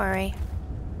 Don't worry.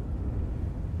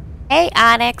 Hey,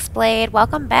 Onyx Blade.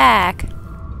 Welcome back.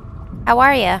 How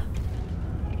are you?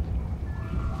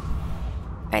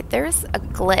 Alright, there's a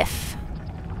glyph.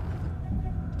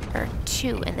 Or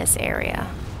two in this area.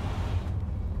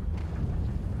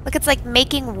 Look, it's like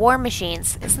making war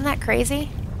machines. Isn't that crazy?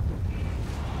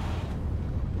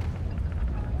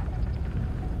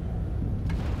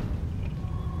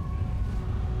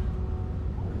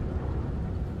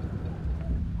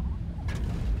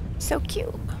 So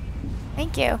cute.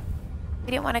 Thank you.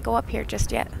 We didn't want to go up here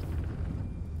just yet.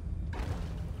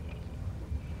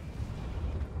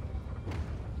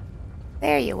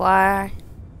 There you are.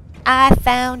 I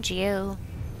found you.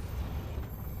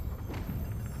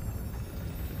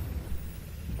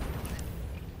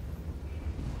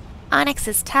 Onyx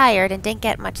is tired and didn't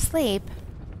get much sleep.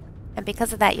 And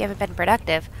because of that, you haven't been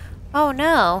productive. Oh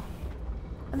no.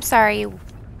 I'm sorry you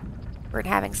weren't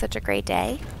having such a great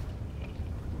day.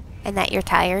 And that you're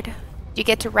tired. Do you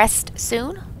get to rest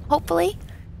soon? Hopefully?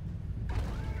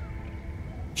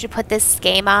 You should put this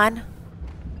game on.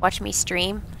 Watch me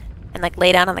stream. And like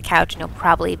lay down on the couch and you'll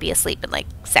probably be asleep in like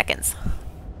seconds.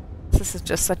 This is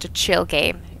just such a chill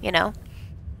game, you know?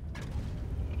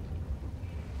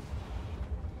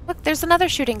 Look, there's another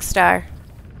shooting star.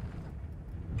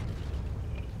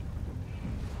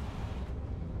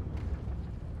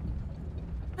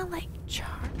 I like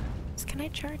charge. Can I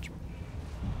charge?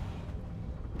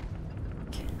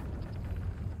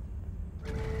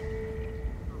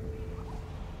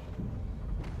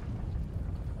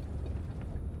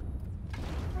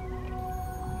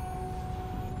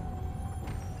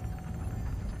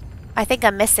 I think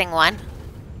I'm missing one.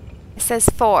 It says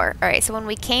 4. Alright, so when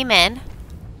we came in,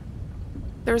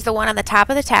 there was the one on the top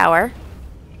of the tower.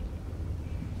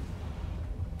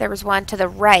 There was one to the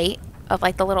right of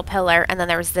like the little pillar, and then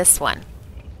there was this one.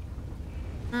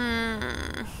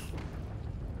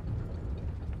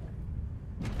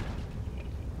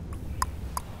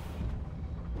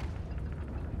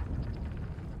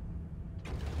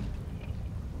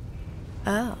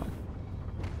 Oh.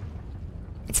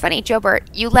 It's funny, Jobert,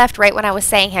 you left right when I was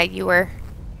saying how you were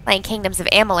playing Kingdoms of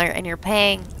Amalur and you're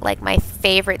playing like my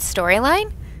favorite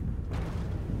storyline.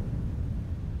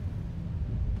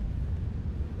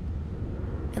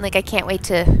 And like I can't wait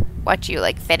to watch you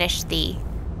like finish the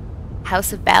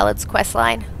House of Ballads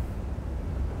questline.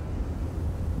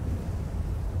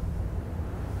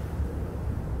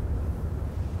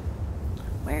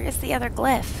 Where is the other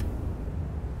glyph?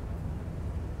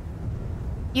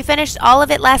 You finished all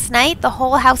of it last night? The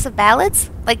whole House of Ballads?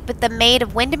 Like with the Maid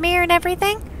of Windermere and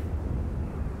everything?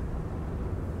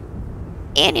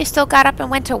 And you still got up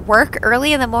and went to work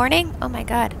early in the morning? Oh my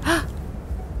god.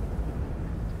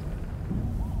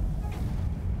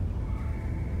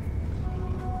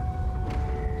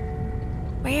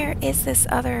 Where is this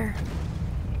other...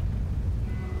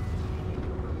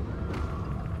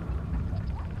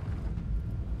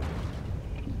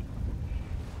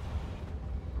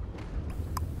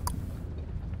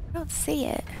 I don't see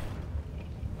it.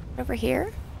 Over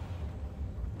here?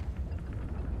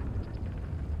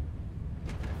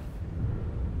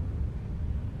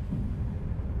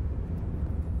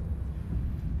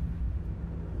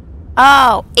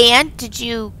 Oh, and did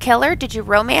you kill her? Did you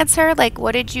romance her? Like,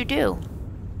 what did you do?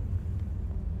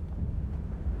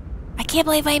 I can't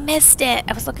believe I missed it.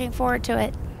 I was looking forward to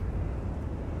it.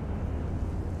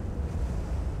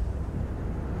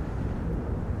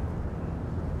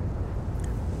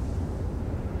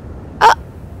 Oh,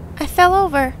 I fell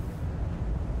over.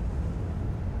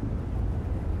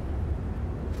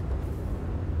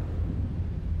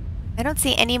 I don't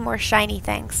see any more shiny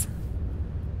things.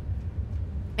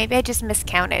 Maybe I just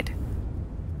miscounted.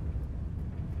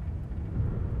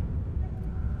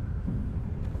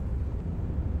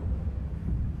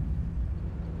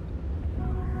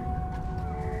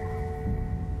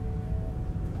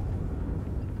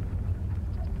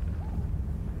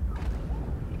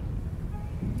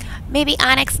 Maybe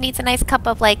Onyx needs a nice cup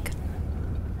of, like,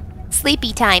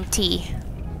 sleepy time tea.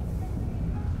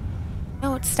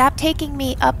 No, stop taking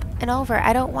me up and over.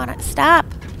 I don't want to. Stop!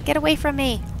 Get away from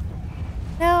me.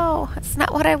 No, that's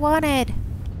not what I wanted.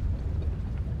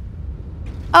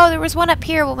 Oh, there was one up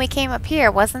here when we came up here,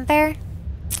 wasn't there?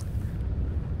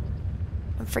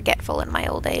 I'm forgetful in my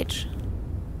old age.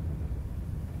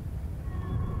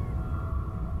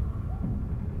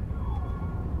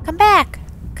 Come back!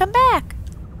 Come back!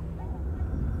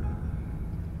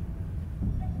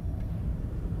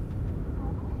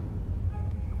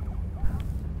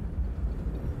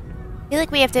 I feel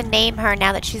like we have to name her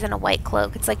now that she's in a white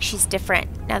cloak. It's like she's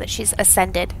different now that she's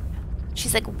ascended.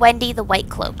 She's like Wendy the White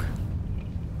Cloak.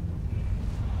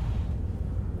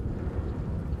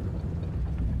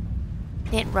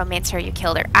 Didn't romance her, you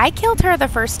killed her. I killed her the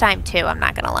first time too, I'm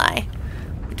not gonna lie.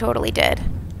 I totally did.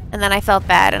 And then I felt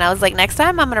bad and I was like, next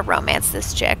time I'm gonna romance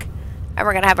this chick. And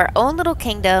we're gonna have our own little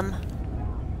kingdom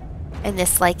in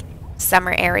this like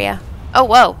summer area. Oh,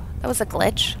 whoa, that was a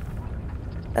glitch.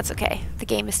 That's okay. The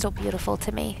game is still beautiful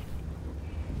to me.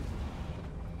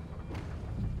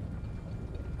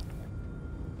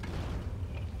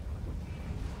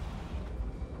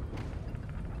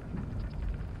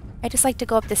 I just like to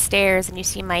go up the stairs and you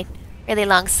see my really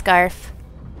long scarf.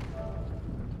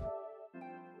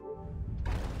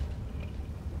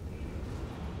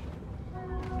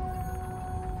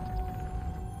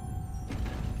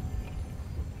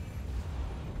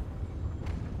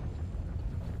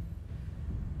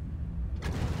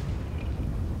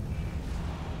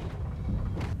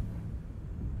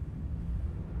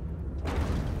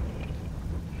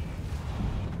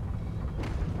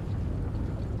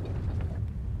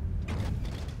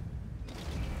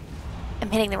 I'm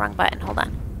hitting the wrong button. Hold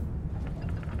on.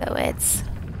 So it's...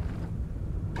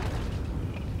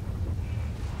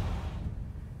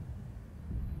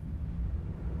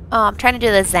 Oh, I'm trying to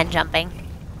do the Zen jumping.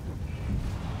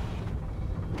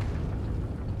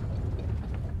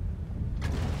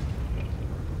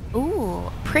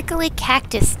 Ooh, prickly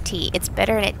cactus tea. It's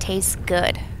bitter and it tastes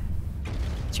good.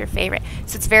 It's your favorite.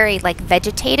 So it's very, like,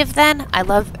 vegetative then. I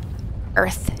love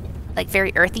earth, like,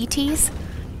 very earthy teas.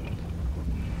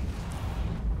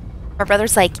 My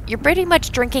brother's like, you're pretty much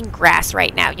drinking grass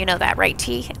right now. You know that, right,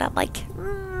 T? And I'm like,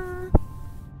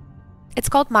 It's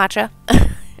called matcha.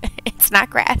 It's not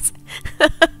grass.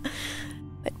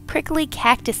 But prickly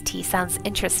cactus tea sounds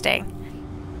interesting.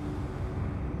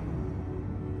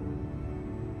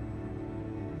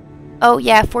 Oh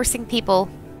yeah, forcing people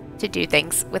to do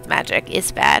things with magic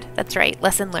is bad. That's right,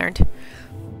 lesson learned.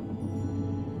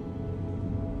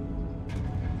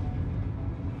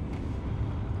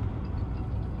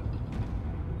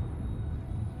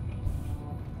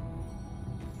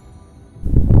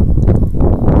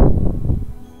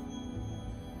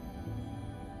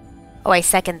 Oh, I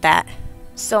second that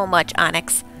so much,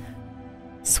 Onyx.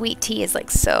 Sweet tea is like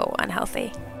so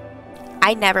unhealthy.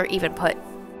 I never even put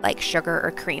like sugar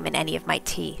or cream in any of my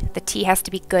tea. The tea has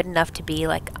to be good enough to be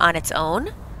like on its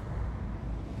own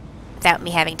without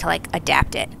me having to like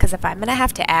adapt it. Because if I'm gonna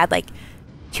have to add like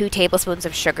 2 tablespoons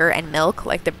of sugar and milk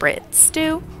like the Brits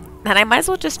do, then I might as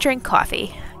well just drink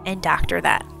coffee and doctor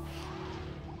that.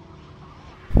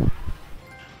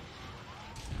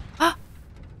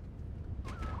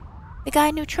 We got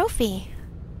a new trophy.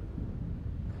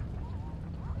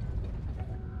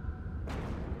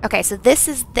 Okay, so this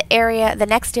is the area, the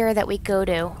next area that we go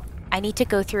to. I need to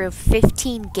go through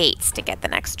 15 gates to get the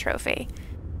next trophy.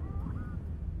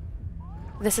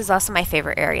 This is also my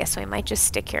favorite area, so I might just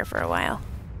stick here for a while.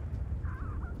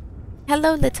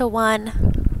 Hello, little one.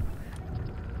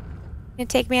 Gonna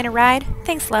take me on a ride?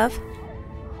 Thanks, love.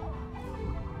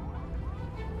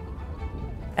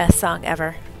 Best song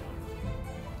ever.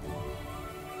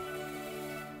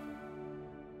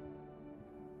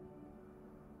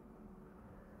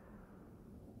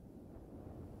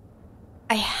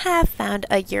 I have found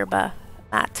a yerba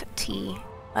mate tea,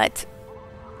 but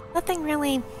nothing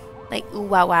really like ooh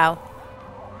wow wow.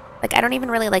 Like I don't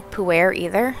even really like pu'er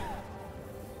either.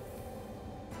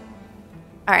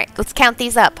 Alright, let's count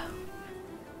these up.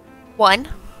 1.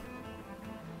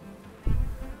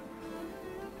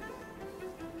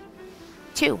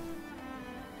 2.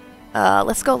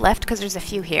 Let's go left because there's a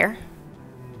few here.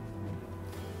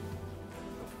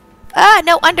 Ah,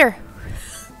 no, under.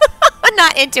 I'm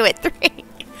not into it. 3,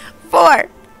 4,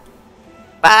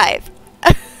 5.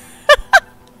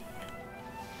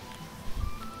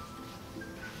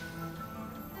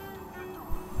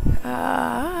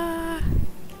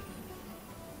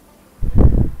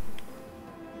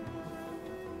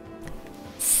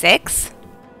 6.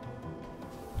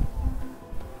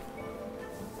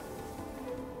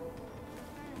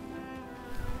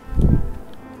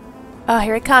 Oh,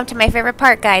 here we come to my favorite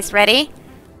part, guys. Ready?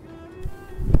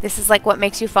 This is like what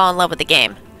makes you fall in love with the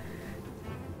game.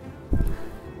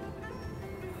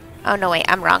 Oh, no, wait.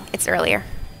 I'm wrong. It's earlier.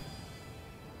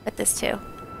 But this too.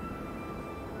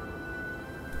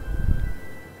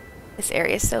 This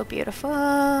area is so beautiful.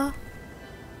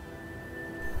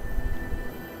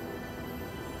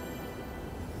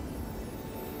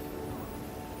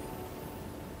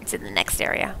 It's in the next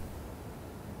area.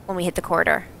 When we hit the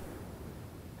corridor.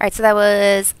 Alright, so that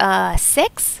was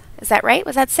 6? Is that right?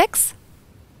 Was that 6?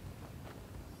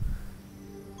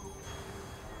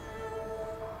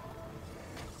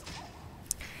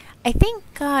 I think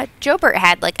Jobert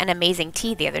had like an amazing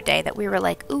tea the other day that we were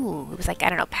like, ooh, it was like, I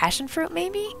don't know, passion fruit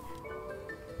maybe?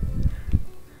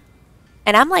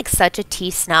 And I'm like such a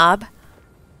tea snob.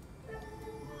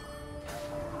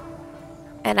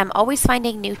 And I'm always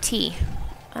finding new tea.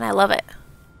 And I love it.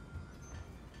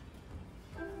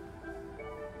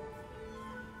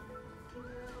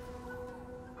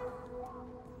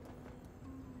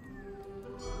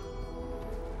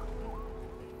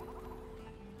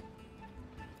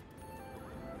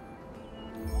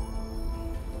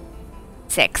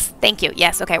 Six. Thank you.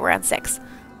 Yes, okay, we're on 6.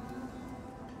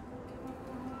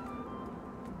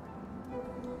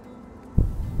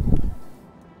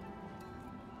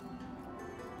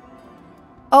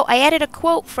 Oh, I added a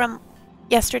quote from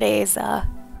yesterday's one.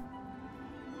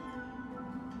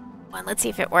 Let's see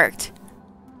if it worked.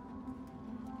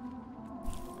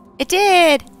 It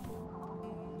did!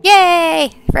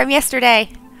 Yay! From yesterday.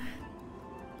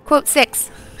 Quote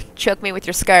 6. Choke me with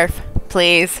your scarf,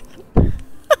 please.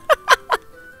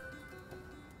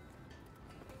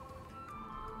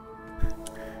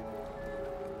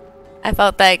 I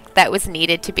felt like that was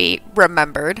needed to be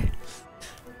remembered.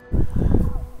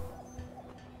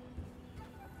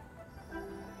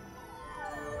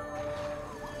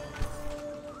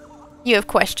 You have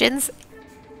questions?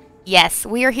 Yes,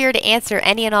 we are here to answer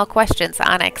any and all questions,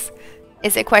 Onyx.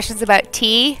 Is it questions about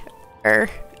tea or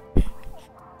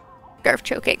scarf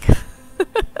choking?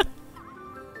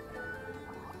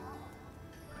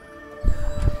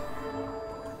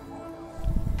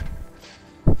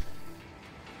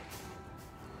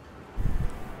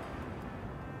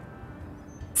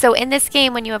 So in this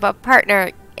game, when you have a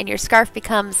partner and your scarf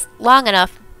becomes long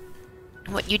enough,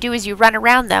 what you do is you run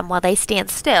around them while they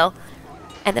stand still,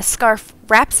 and the scarf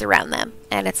wraps around them,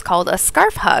 and it's called a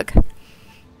scarf hug.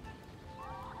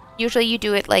 Usually you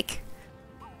do it like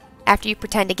after you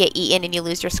pretend to get eaten and you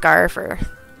lose your scarf, or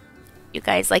you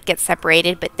guys like get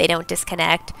separated but they don't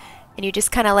disconnect, and you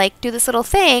just kind of like do this little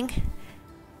thing,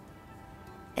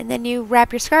 and then you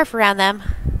wrap your scarf around them.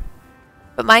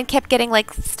 But mine kept getting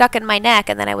like stuck in my neck,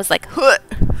 and then I was like, huh.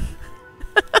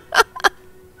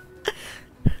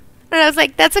 And I was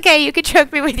like, that's okay, you can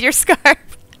choke me with your scarf.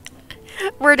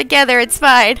 We're together, it's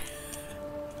fine.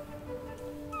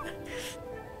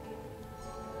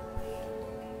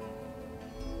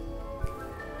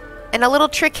 And a little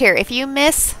trick here, if you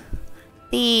miss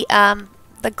the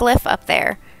glyph up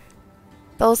there,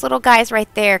 those little guys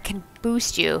right there can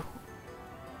boost you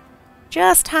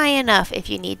just high enough if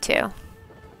you need to.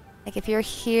 Like if you're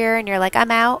here and you're like,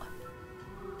 I'm out,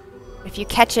 if you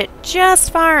catch it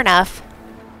just far enough,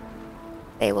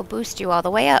 they will boost you all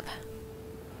the way up.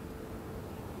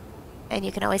 And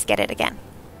you can always get it again.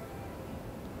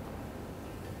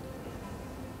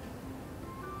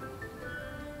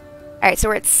 Alright, so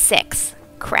we're at 6.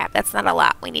 Crap, that's not a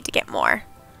lot. We need to get more.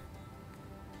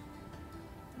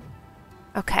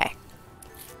 Okay.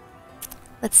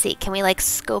 Let's see, can we like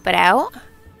scope it out?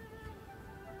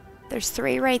 There's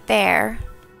 3 right there.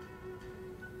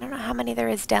 I don't know how many there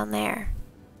is down there.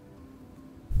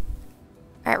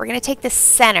 Alright, we're going to take the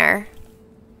center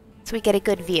so we get a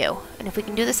good view. And if we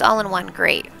can do this all in one,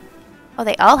 great. Oh,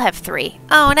 they all have 3.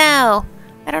 Oh no!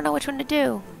 I don't know which one to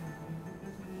do.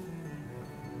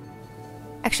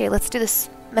 Actually, let's do this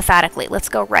methodically. Let's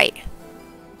go right.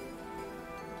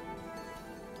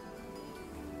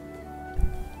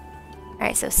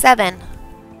 Alright, so 7,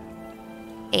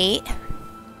 8,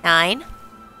 9.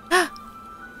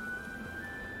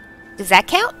 Does that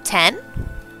count? 10?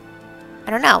 I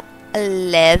don't know.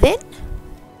 11?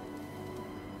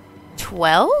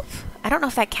 12? I don't know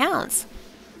if that counts.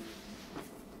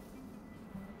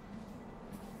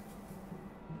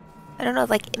 I don't know,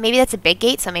 like, maybe that's a big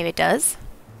gate, so maybe it does.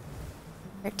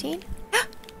 13?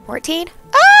 14?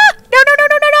 Ah! No, no, no,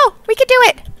 no, no, no! We can do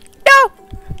it!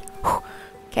 No!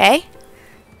 Okay.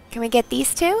 Can we get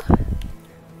these 2?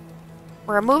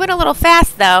 We're moving a little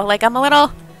fast, though. Like, I'm a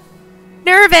little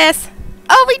nervous.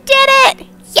 Oh, we did it!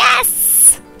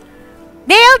 Yes!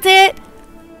 Nailed it!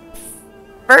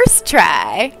 First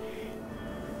try.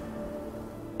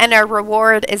 And our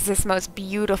reward is this most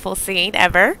beautiful scene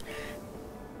ever.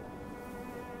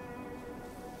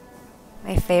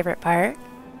 My favorite part.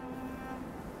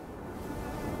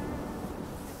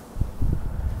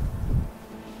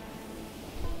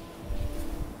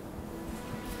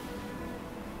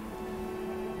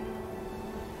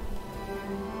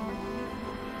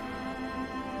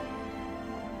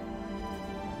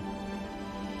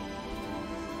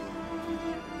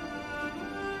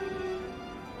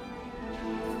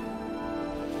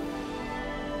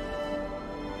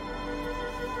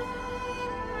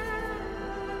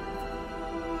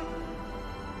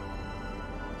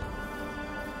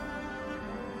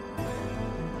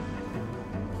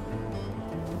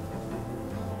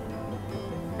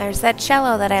 There's that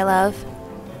cello that I love.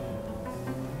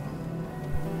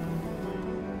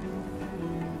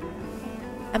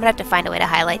 I'm gonna have to find a way to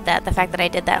highlight that. The fact that I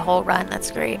did that whole run, that's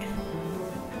great.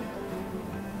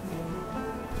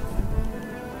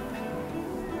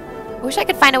 I wish I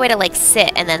could find a way to, like,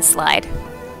 sit and then slide.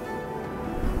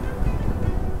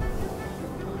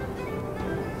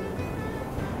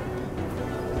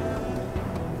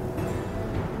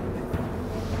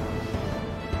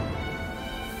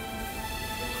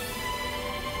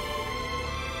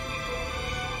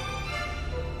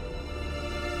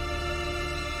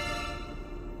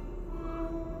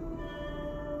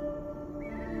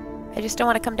 I just don't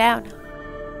want to come down.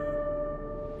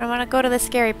 I want to go to the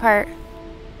scary part.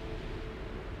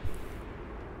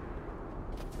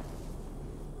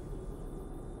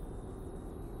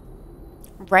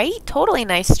 Right? Totally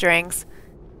nice strings.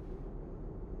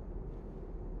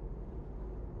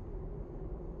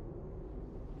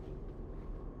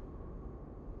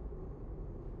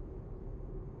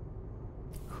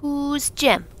 Who's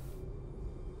Jim?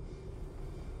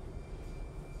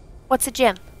 What's a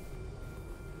Jim?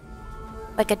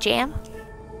 Like a jam?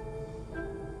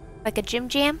 Like a Jim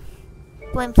Jam?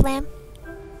 Flim Flam?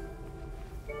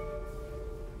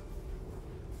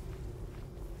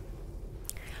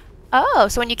 Oh,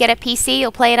 so when you get a PC,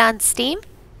 you'll play it on Steam?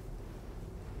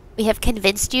 We have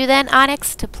convinced you then,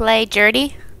 Onyx, to play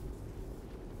Journey?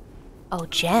 Oh,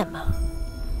 gem.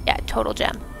 Yeah, total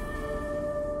gem.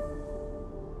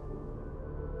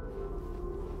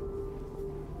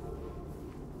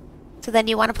 So then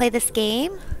you want to play this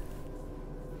game?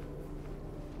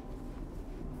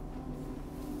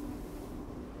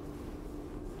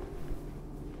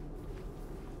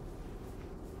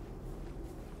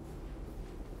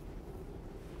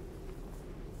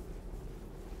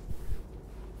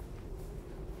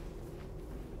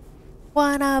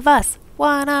 One of us,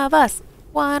 one of us,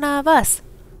 one of us.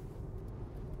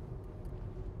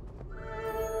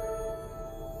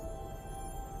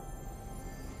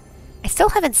 I still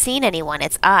haven't seen anyone,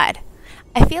 it's odd.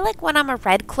 I feel like when I'm a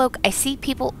red cloak, I see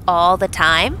people all the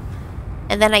time,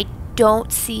 and then I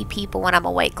don't see people when I'm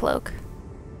a white cloak.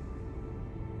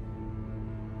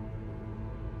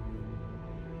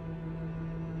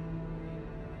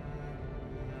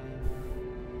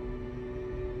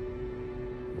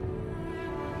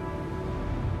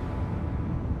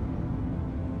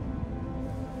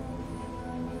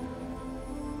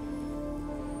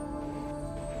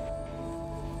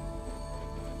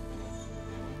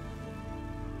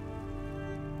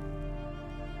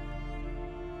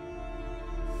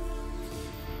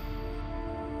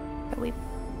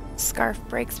 Scarf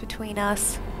breaks between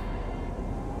us.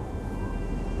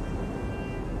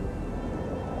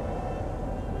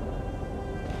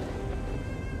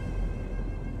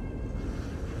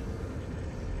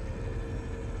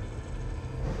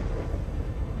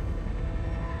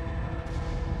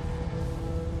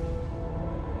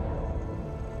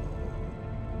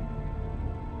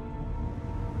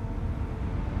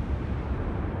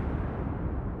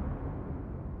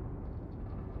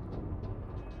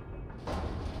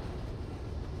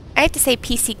 I have to say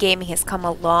PC gaming has come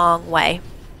a long way.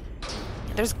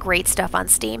 There's great stuff on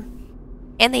Steam.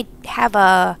 And they have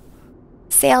a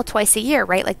sale twice a year,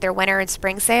 right? Like their winter and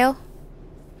spring sale.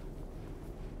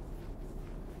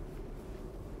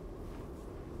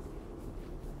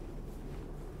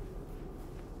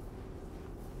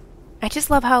 I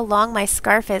just love how long my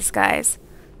scarf is, guys.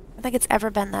 I don't think it's ever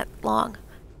been that long.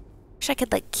 Wish I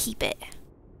could, like, keep it.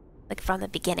 Like, from the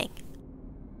beginning.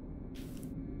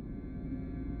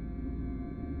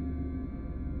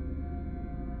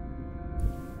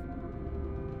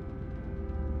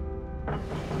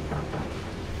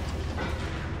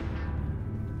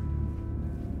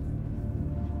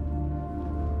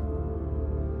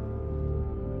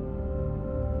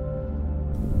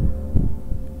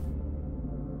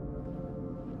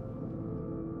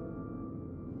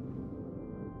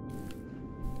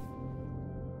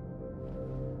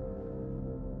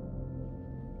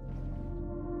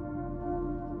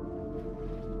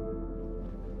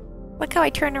 Look how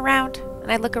I turn around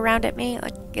and I look around at me,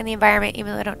 like in the environment,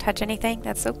 even though I don't touch anything.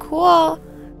 That's so cool.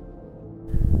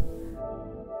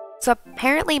 So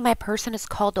apparently my person is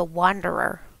called a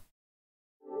wanderer.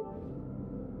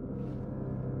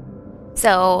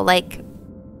 So, like,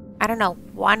 I don't know,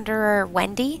 Wanderer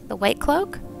Wendy, the white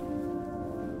cloak?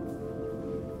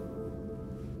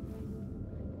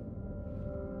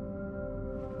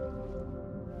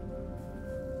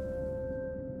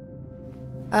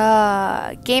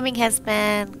 Gaming has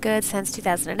been good since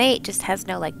 2008, just has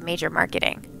no, like, major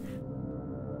marketing.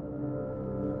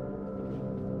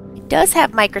 It does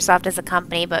have Microsoft as a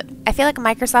company, but I feel like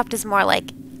Microsoft is more like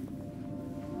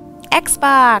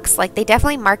Xbox. Like, they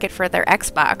definitely market for their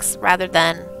Xbox rather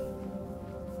than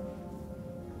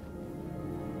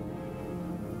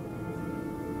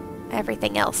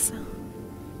everything else.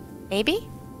 Maybe?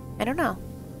 I don't know.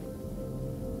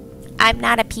 I'm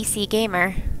not a PC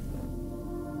gamer.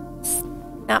 It's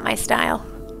not my style.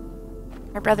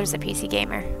 My brother's a PC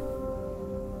gamer.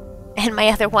 And my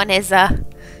other one is an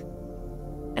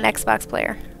Xbox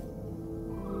player.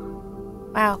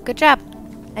 Wow, good job.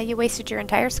 Now you wasted your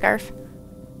entire scarf.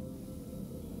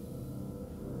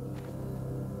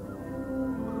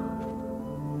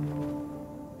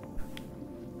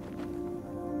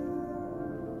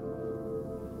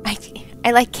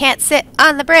 I like can't sit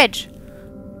on the bridge.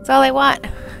 That's all I want.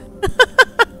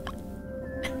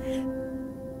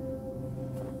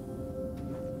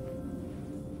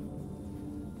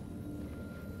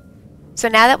 So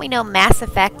now that we know Mass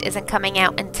Effect isn't coming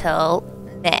out until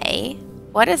May,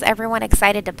 what is everyone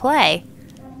excited to play?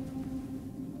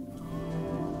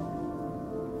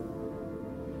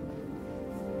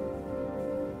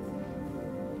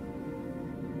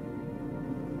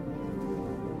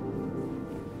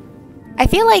 I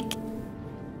feel like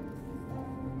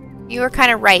you were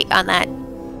kind of right on that,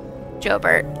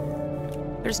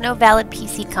 Jobert. There's no valid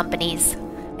PC companies.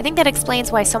 I think that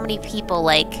explains why so many people,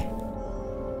 like,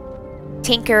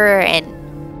 tinker and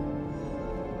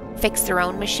fix their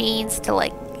own machines to,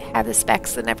 like, have the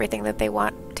specs and everything that they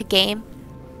want to game.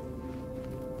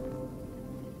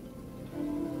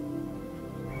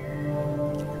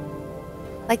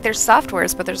 Like, there's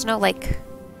softwares, but there's no, like,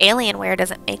 Alienware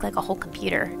doesn't make, like, a whole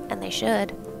computer, and they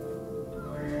should.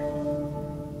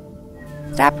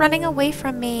 Stop running away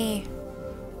from me.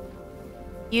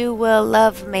 You will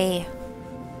love me.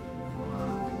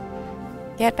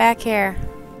 Get back here.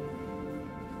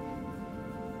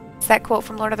 Is that quote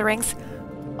from Lord of the Rings?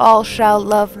 All shall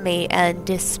love me and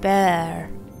despair.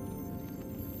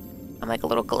 I'm like a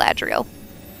little Galadriel.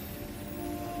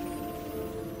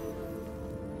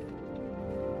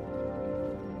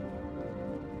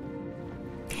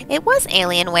 It was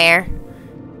Alienware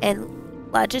and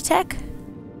Logitech.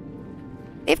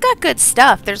 They've got good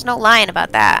stuff. There's no lying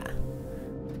about that.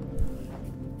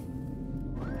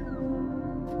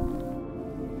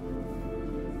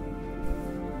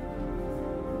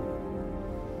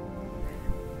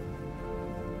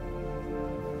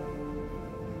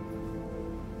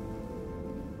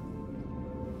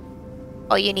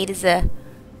 All you need is a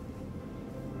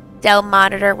Dell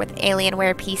monitor with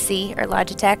Alienware PC or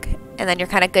Logitech, and then you're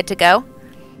kind of good to go.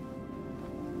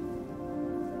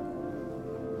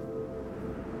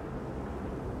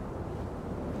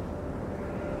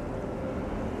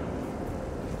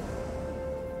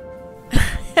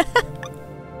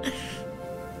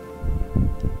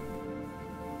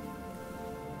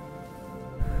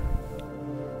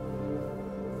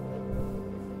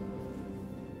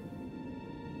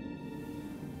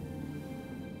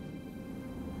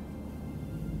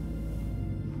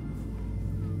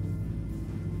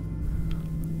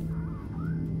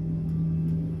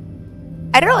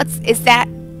 I don't know, is that...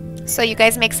 So you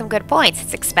guys make some good points.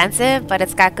 It's expensive, but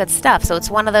it's got good stuff. So it's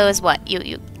one of those, what,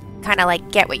 you kind of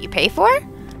like get what you pay for?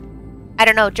 I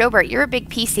don't know, Jobert, you're a big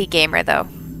PC gamer though.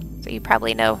 So you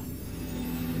probably know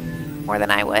more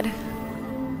than I would.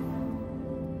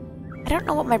 I don't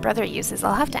know what my brother uses.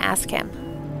 I'll have to ask him.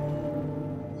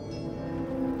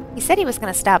 He said he was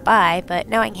going to stop by, but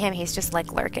knowing him, he's just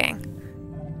like lurking.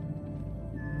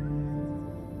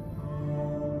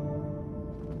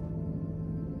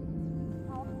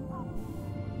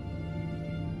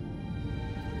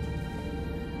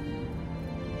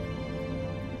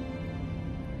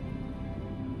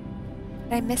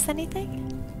 Did I miss anything?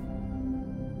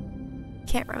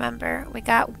 Can't remember. We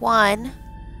got 1,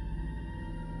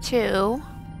 2.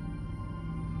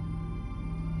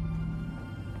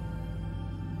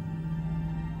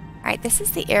 Alright, this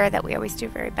is the area that we always do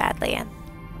very badly in.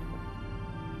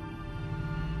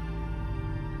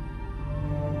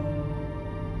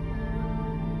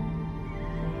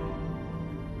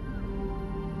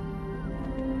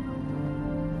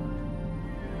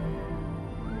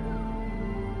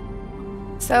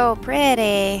 So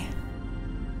pretty.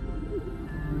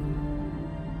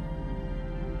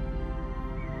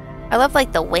 I love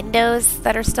like the windows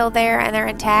that are still there and they're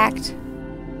intact.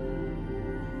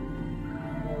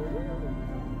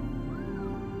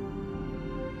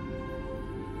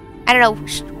 I don't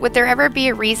know, would there ever be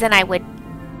a reason I would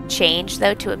change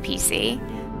though to a PC?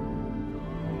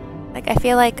 Like I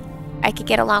feel like I could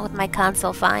get along with my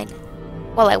console fine.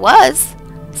 Well, I was.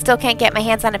 Still can't get my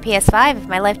hands on a PS5 if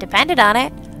my life depended on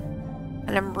it. And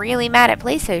And I'm really mad at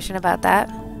PlayStation about that.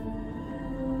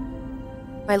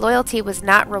 My loyalty was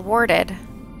not rewarded.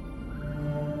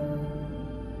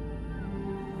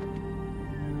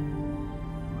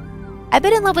 I've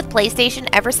been in love with PlayStation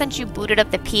ever since you booted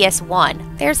up the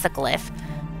PS1. There's the glyph.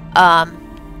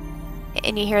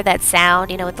 And you hear that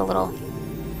sound, you know, with the little...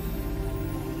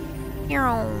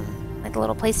 like the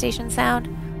little PlayStation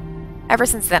sound. Ever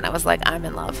since then, I was like, I'm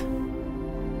in love.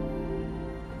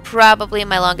 Probably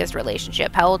my longest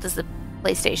relationship. How old is the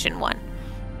PlayStation 1?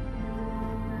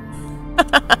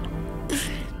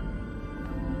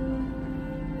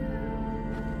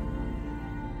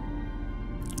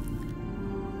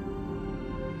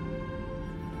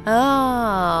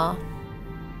 Oh.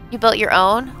 You built your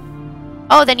own?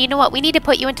 Oh, then you know what? We need to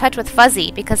put you in touch with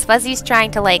Fuzzy, because Fuzzy's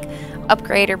trying to, like,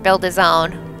 upgrade or build his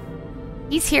own.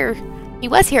 He's here. He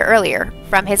was here earlier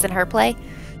from his and her play.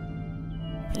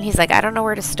 And he's like, I don't know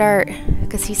where to start,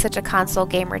 because he's such a console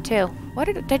gamer, too. What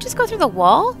did I just go through the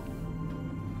wall?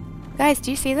 Guys,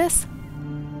 do you see this?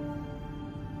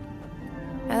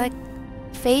 I, like,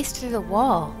 phased through the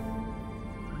wall.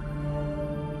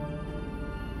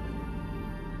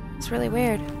 It's really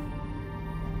weird.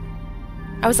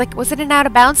 I was like, was it an out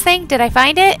of bounds thing? Did I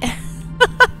find it?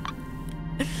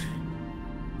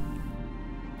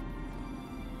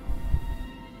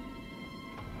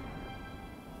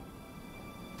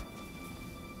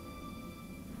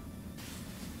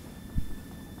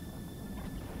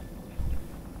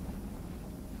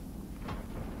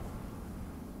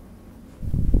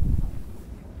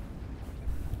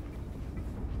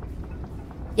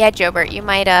 Yeah, Jobert, you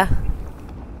might have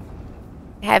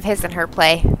his and her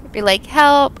play. Be like,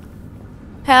 help!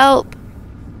 Help!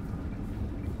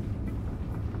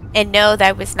 And no, that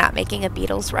I was not making a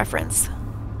Beatles reference.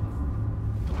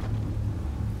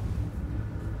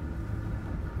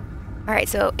 Alright,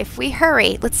 so if we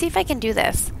hurry, let's see if I can do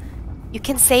this. You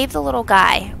can save the little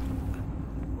guy.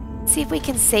 Let's see if we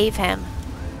can save him.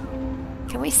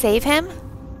 Can we save him?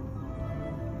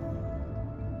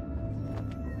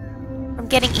 From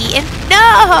getting eaten?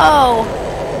 No!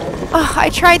 Oh, I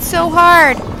tried so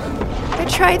hard. I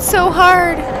tried so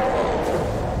hard.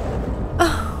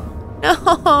 Oh,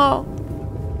 no.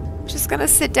 I'm just gonna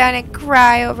sit down and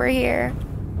cry over here.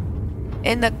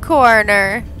 In the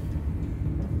corner.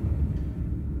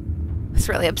 It's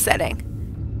really upsetting.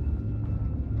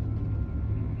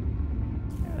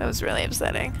 That was really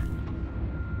upsetting.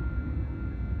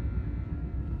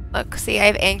 Look, see, I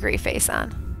have angry face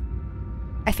on.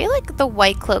 I feel like the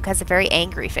white cloak has a very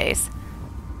angry face.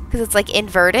 Because it's like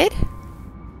inverted.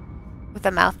 With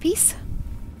a mouthpiece.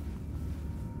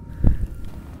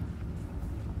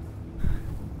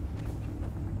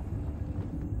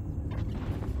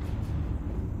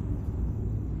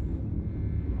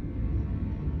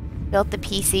 Built the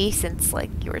PC since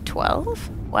like you were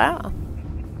 12? Wow.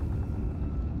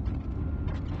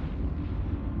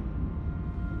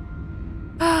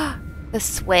 The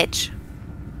Switch.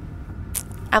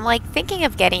 I'm like thinking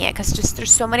of getting it because just there's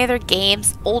so many other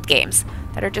games, old games,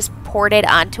 that are just ported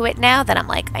onto it now that I'm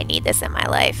like, I need this in my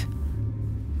life.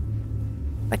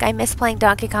 Like I miss playing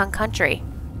Donkey Kong Country.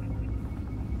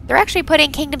 They're actually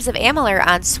putting Kingdoms of Amalur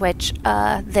on Switch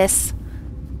this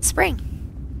spring.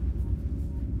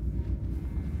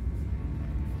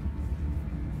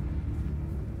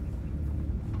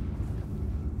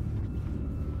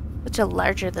 Such a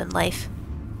larger than life.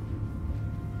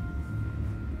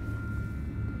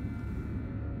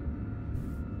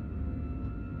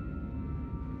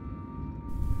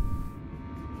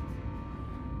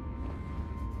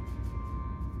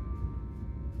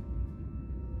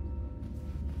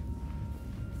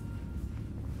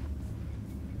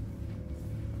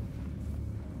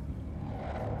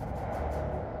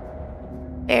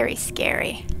 Very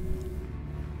scary.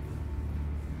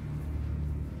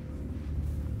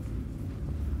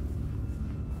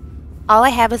 All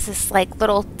I have is this like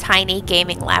little tiny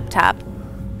gaming laptop.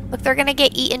 Look, they're gonna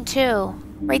get eaten too.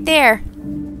 Right there.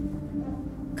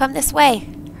 Come this way.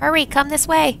 Hurry, come this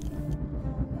way.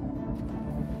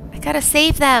 I gotta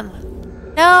save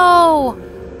them. No!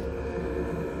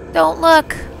 Don't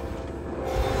look.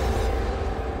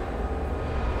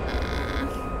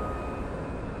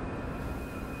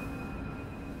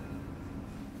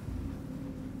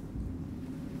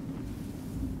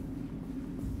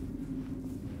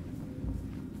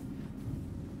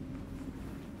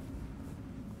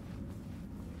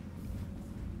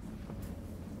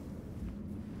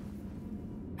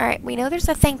 Alright, we know there's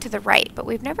a thing to the right, but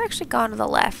we've never actually gone to the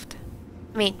left.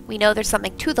 I mean, we know there's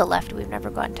something to the left, we've never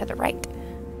gone to the right.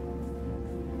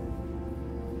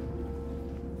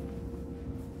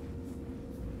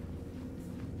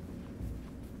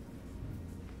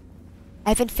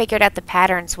 haven't figured out the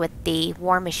patterns with the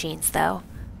war machines, though.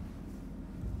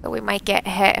 So we might get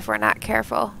hit if we're not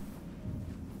careful.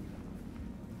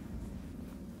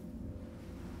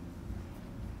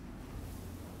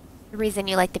 The reason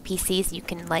you like the PCs, you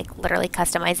can, like, literally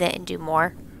customize it and do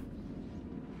more.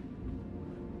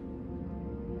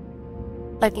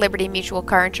 Like Liberty Mutual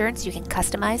car insurance, you can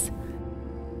customize.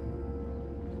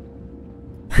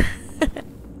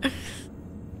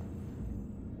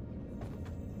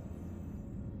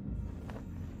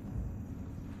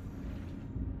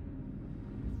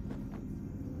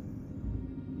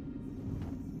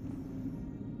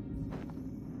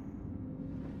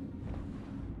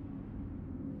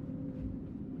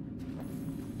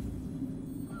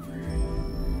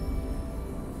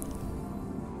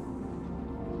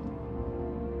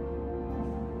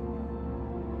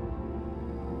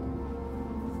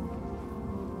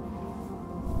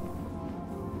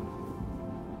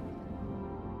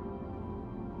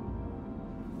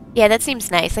 Yeah, that seems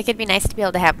nice. Like, it'd be nice to be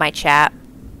able to have my chat.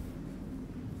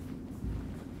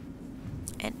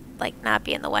 And, like, not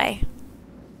be in the way.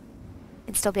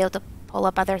 And still be able to pull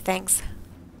up other things.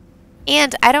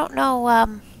 And I don't know,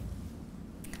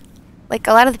 like,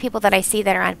 a lot of the people that I see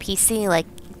that are on PC, like,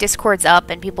 Discord's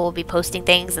up and people will be posting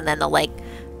things and then they'll, like,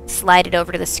 slide it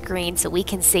over to the screen so we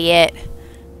can see it.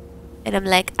 And I'm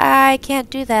like, I can't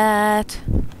do that.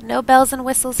 No bells and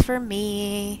whistles for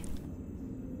me.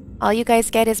 All you guys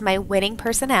get is my winning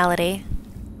personality.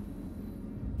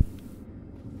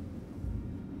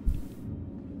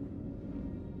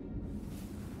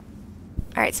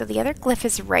 Alright, so the other glyph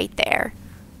is right there.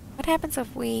 What happens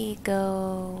if we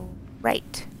go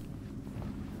right?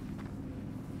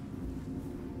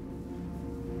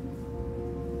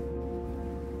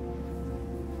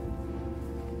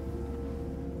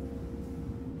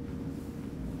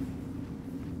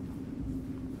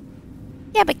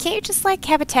 Yeah, but can't you just, like,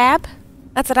 have a tab?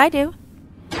 That's what I do.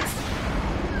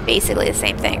 Basically the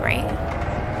same thing, right?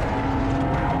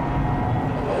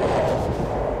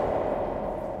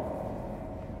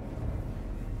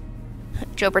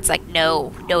 Jobert's like,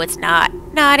 no, no it's not.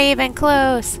 Not even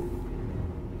close.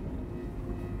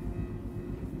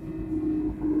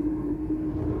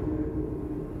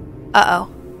 Uh-oh.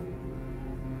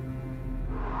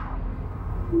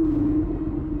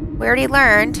 We already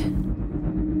learned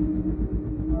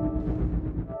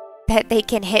that they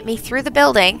can hit me through the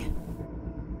building.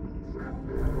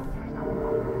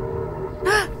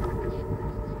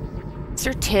 Is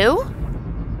there two?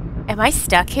 Am I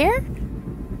stuck here?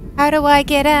 How do I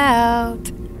get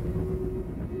out?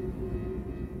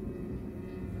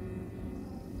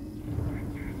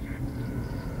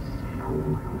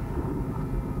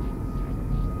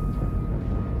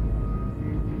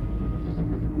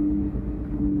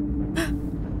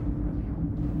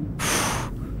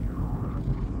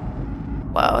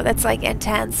 Whoa, that's like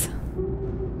intense.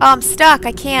 Oh, I'm stuck.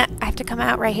 I can't. I have to come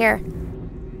out right here.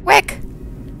 Quick!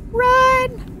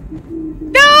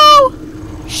 Run! No!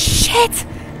 Shit!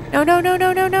 No, no, no,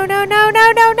 no, no, no, no, no,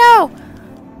 no, no, no!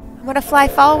 I'm gonna fly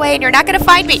far away and you're not gonna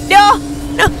find me. No!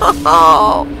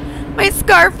 No! My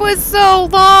scarf was so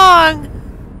long!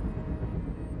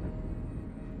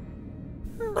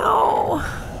 No.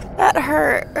 That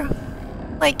hurt.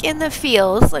 Like in the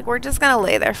feels. Like we're just gonna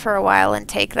lay there for a while and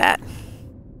take that.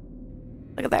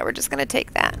 Look at that, we're just gonna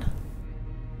take that.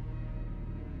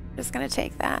 Just gonna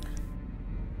take that.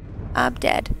 I'm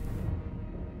dead.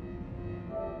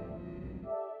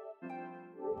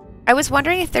 I was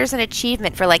wondering if there's an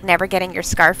achievement for like never getting your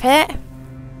scarf hit.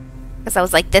 Because I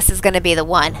was like, this is gonna be the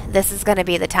one. This is gonna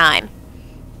be the time.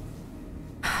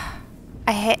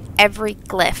 I hit every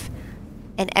glyph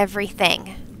and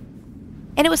everything.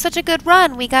 And it was such a good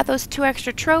run. We got those 2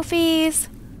 extra trophies.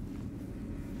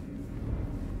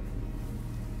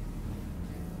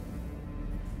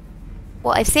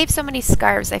 Well, I've saved so many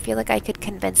scarves, I feel like I could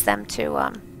convince them to,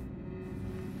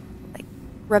 like,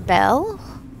 rebel?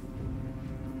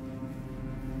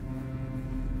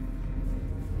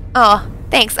 Oh,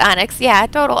 thanks, Onyx. Yeah,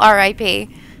 total RIP.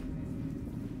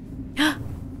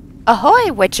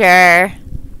 Ahoy, Witcher!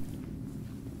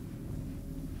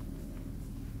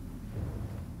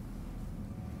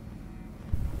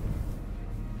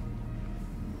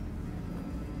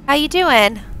 How you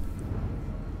doing?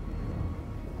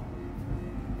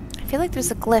 I feel like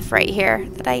there's a glyph right here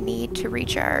that I need to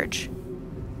recharge.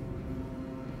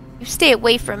 You stay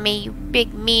away from me, you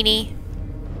big meanie.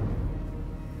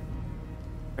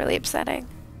 Really upsetting.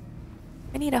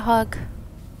 I need a hug.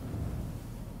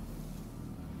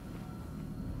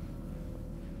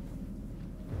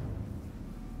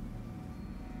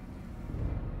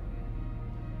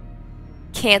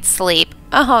 Can't sleep.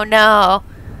 Oh no.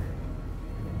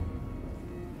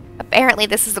 Apparently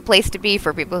this is the place to be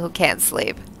for people who can't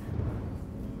sleep.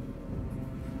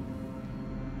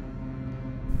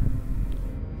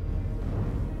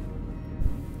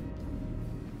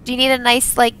 Do you need a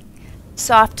nice, like,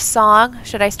 soft song?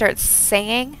 Should I start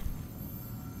singing?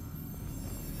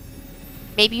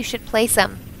 Maybe you should play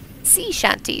some sea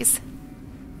shanties.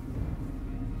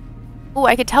 Oh,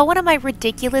 I could tell one of my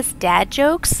ridiculous dad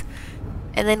jokes,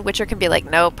 and then Witcher can be like,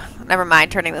 nope, never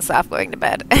mind, turning this off, going to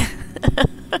bed.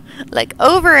 Like,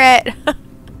 over it!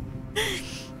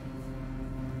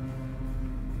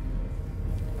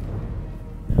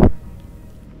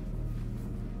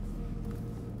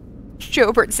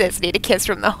 Jobert says need a kiss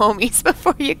from the homies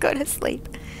before you go to sleep.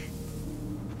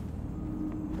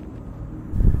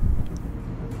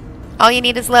 All you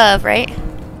need is love, right?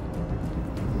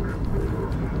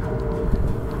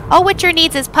 All Witcher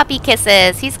needs is puppy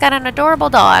kisses. He's got an adorable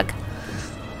dog.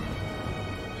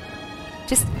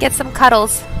 Just get some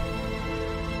cuddles.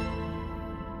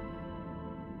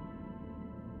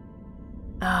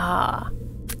 Ah.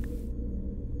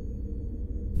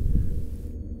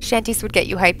 Shanties would get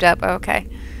you hyped up. Oh, okay.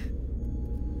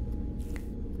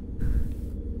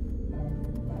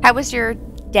 How was your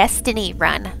Destiny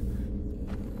run?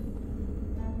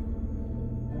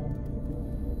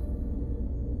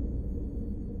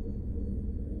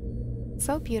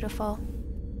 So beautiful.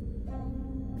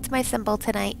 What's my symbol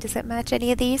tonight? Does it match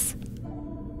any of these?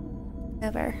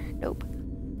 Never. Nope.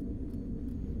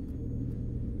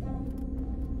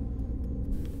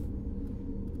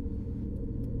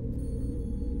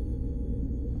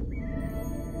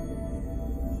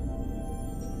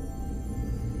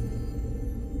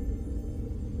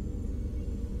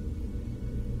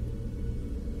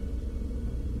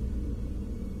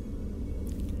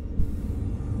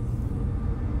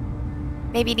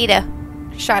 Maybe you need a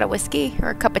shot of whiskey or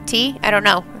a cup of tea. I don't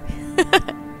know.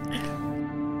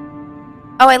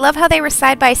 Oh, I love how they were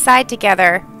side by side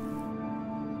together.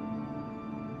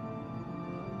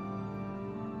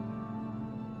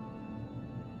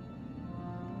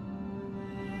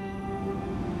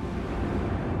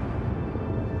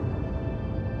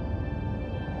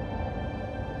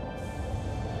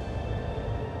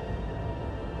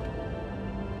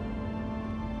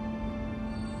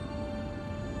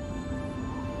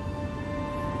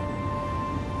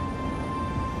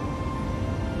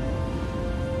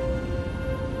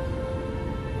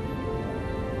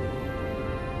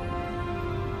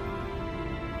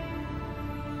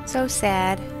 So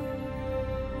sad.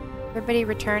 Everybody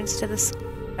returns to the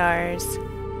stars.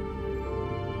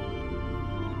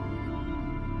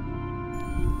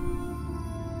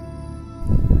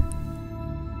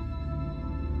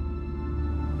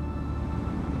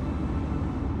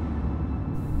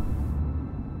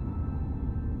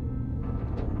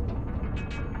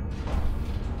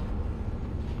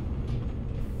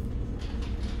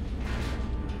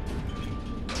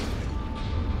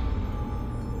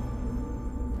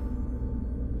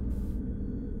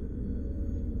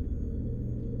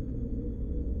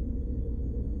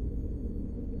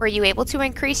 Were you able to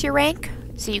increase your rank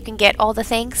so you can get all the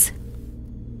things?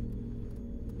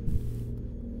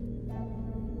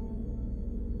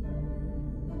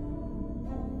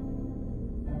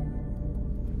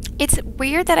 It's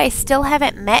weird that I still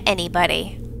haven't met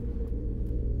anybody.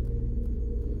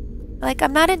 Like,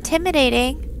 I'm not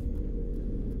intimidating.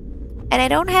 And I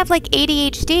don't have, like,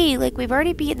 ADHD. Like, we've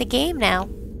already beaten the game now.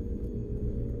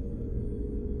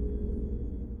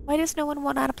 Why does no one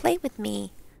want to play with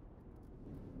me?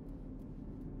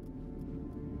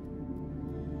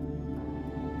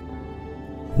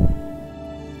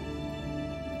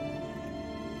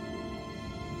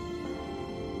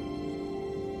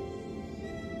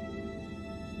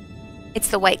 It's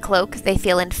the white cloak. They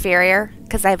feel inferior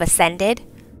because I've ascended.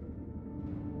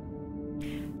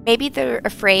 Maybe they're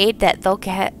afraid that they'll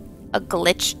get a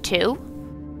glitch too,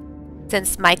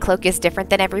 since my cloak is different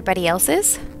than everybody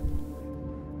else's.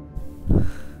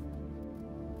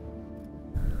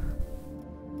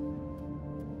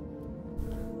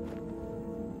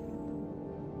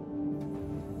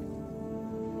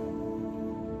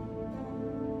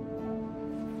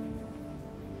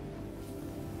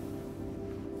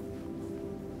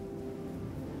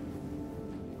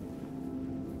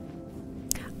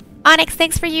 Onyx,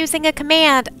 thanks for using a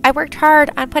command. I worked hard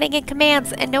on putting in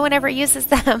commands and no one ever uses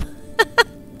them.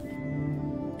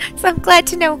 So I'm glad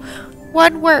to know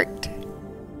one worked.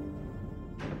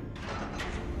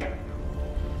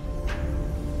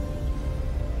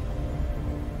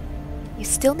 You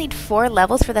still need 4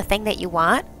 levels for the thing that you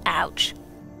want? Ouch.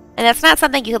 And that's not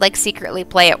something you could like secretly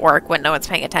play at work when no one's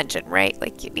paying attention, right?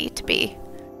 Like you need to be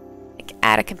like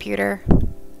at a computer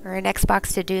or an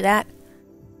Xbox to do that.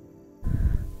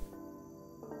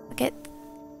 Look at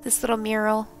this little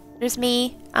mural. There's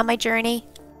me on my journey.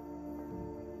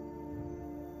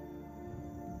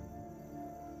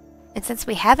 And since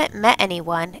we haven't met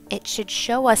anyone, it should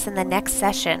show us in the next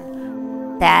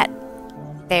session that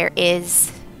there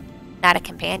is not a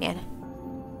companion.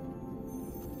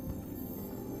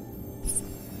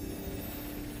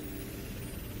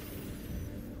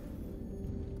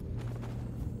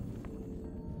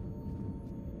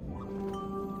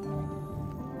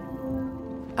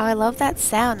 Oh, I love that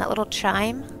sound, that little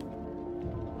chime.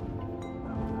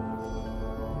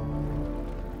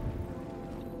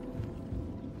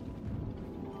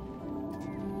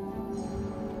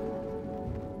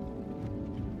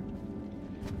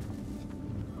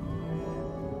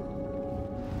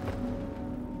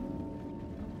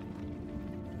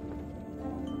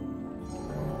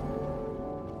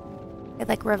 It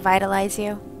like revitalize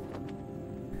you.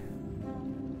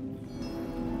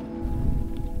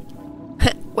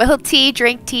 Will T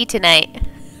drink tea tonight?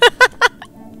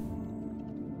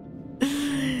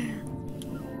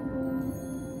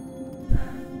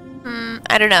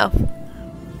 I don't know.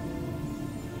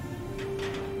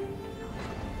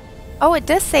 Oh, it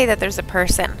does say that there's a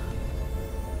person.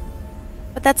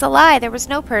 But that's a lie. There was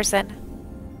no person.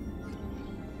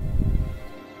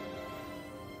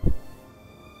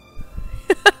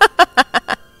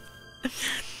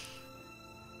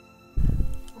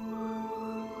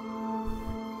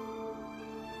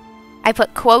 I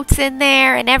put quotes in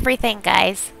there and everything,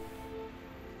 guys.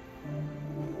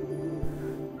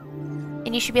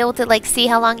 And you should be able to like see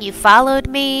how long you followed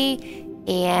me,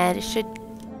 and it should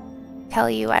tell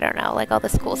you, I don't know, like all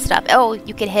this cool stuff. Oh,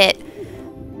 you could hit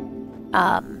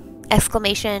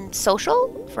exclamation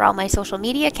social for all my social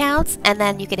media accounts, and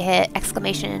then you could hit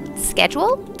exclamation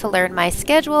schedule to learn my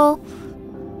schedule.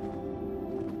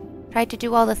 Tried to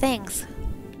do all the things.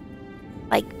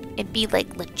 Like, and be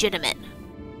like legitimate.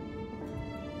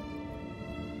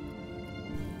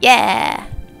 Yeah!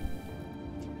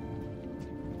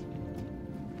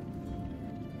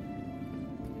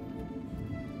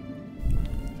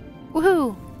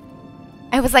 Woohoo!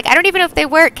 I was like, I don't even know if they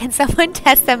work. Can someone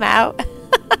test them out?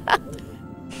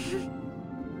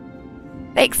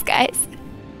 Thanks, guys.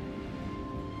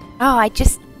 Oh,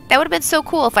 that would have been so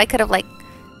cool if I could have, like,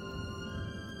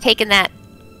 taken that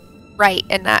right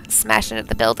and not smashed into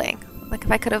the building. Like,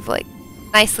 if I could have, like,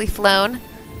 nicely flown.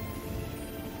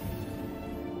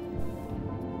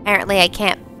 Apparently I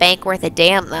can't bank worth a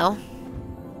damn, though.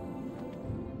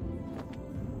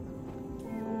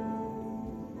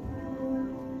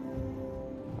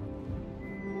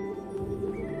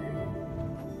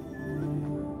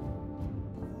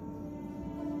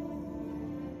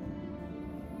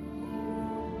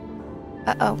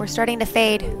 Uh-oh, we're starting to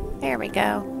fade. There we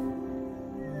go.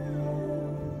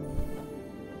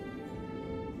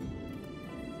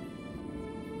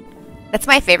 That's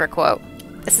my favorite quote.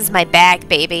 This is my bag,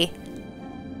 baby.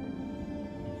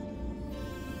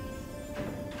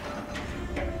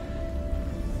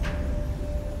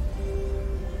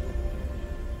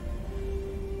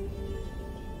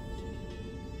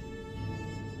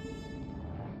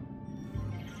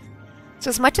 So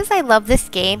as much as I love this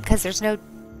game, because there's no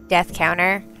death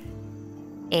counter,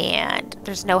 and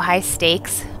there's no high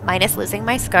stakes, minus losing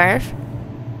my scarf,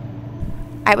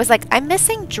 I was like, I'm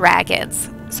missing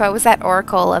dragons. So I was at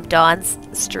Oracle of Dawn's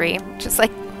stream, just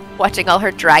like watching all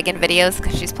her dragon videos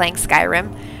because she's playing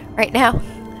Skyrim right now.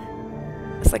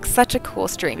 It's like such a cool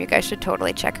stream. You guys should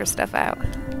totally check her stuff out.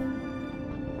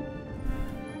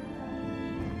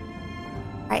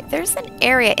 Alright, there's an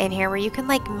area in here where you can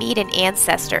like meet an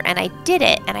ancestor, and I did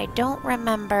it, and I don't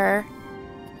remember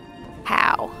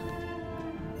how.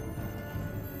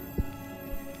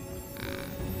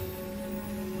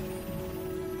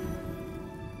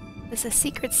 It's a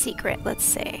secret. Let's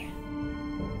see.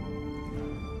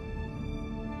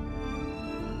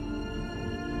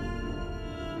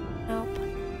 Nope.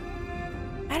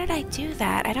 How did I do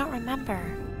that? I don't remember.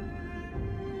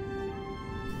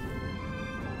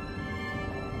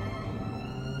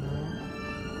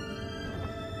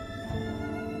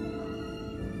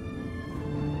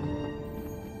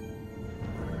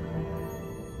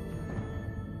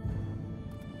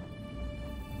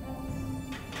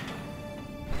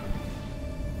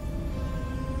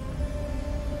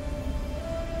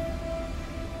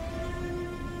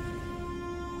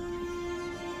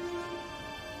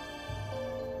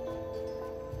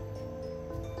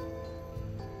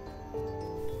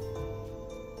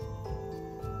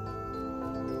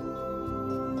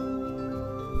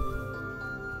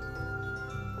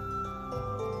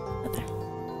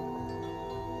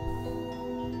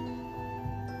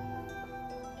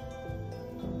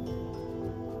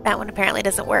 That one apparently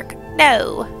doesn't work.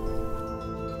 No!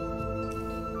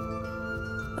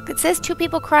 Look, it says 2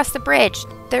 people crossed the bridge.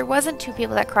 There wasn't 2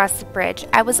 people that crossed the bridge.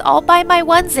 I was all by my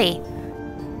onesie.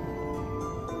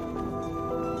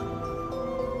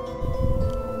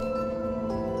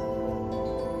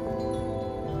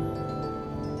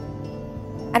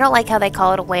 I don't like how they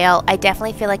call it a whale. I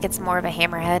definitely feel like it's more of a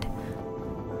hammerhead.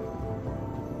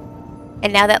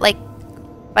 And now that, like,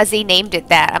 Fuzzy named it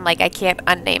that, I'm like, I can't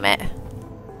unname it.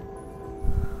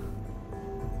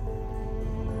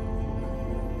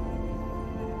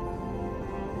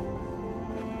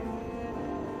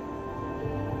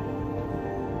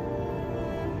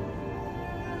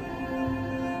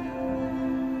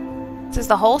 This is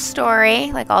the whole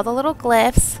story, like all the little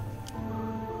glyphs.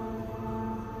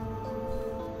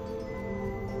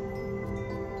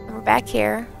 And we're back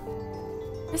here.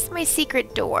 This is my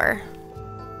secret door.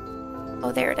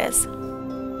 Oh, there it is.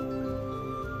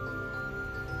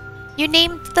 You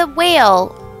named the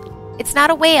whale. It's not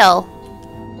a whale.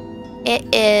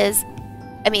 It is...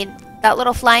 I mean, that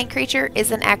little flying creature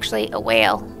isn't actually a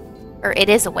whale. Or it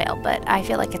is a whale, but I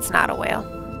feel like it's not a whale.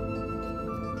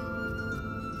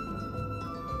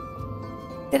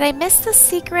 Did I miss the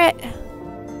secret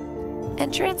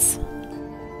entrance?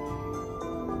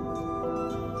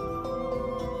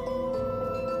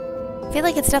 I feel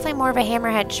like it's definitely more of a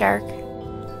hammerhead shark.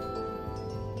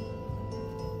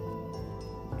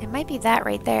 It might be that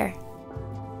right there.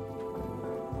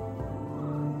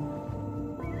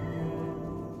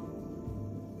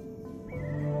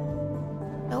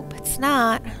 Nope, it's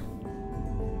not.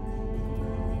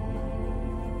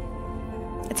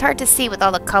 It's hard to see with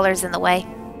all the colors in the way.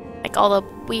 Like all the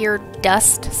weird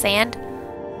dust, sand.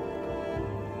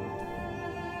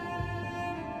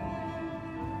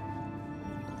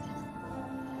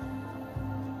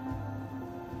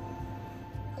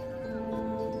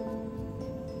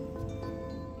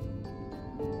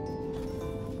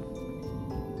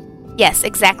 Yes,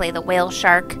 exactly. The whale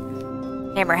shark,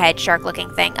 hammerhead shark looking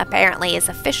thing apparently is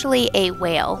officially a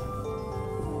whale.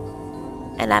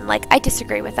 And I'm like, I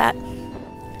disagree with that.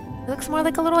 It looks more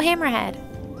like a little hammerhead.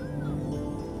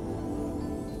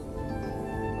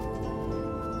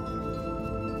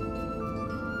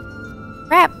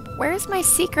 Crap, where's my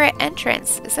secret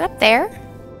entrance? Is it up there?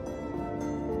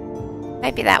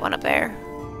 Might be that one up there.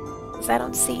 Because I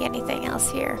don't see anything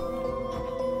else here.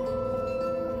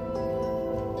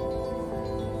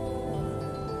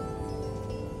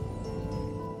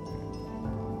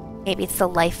 Maybe it's the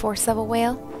life force of a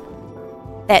whale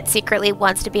that secretly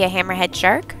wants to be a hammerhead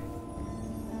shark?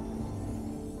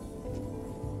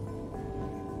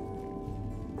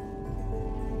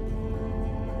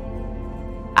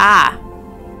 Ah.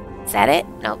 Is that it?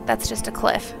 Nope, that's just a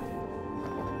cliff.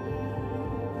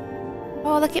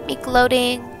 Oh, look at me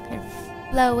gloating and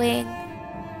flowing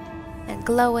and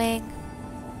glowing.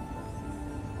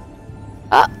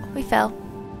 Oh, we fell.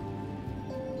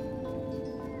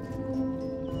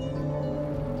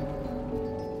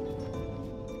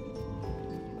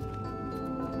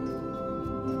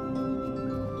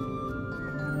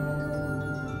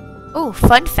 Oh,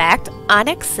 fun fact,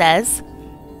 Onyx says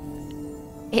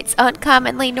it's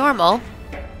uncommonly normal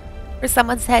for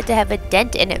someone's head to have a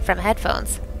dent in it from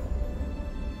headphones.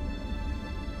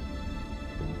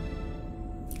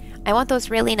 I want those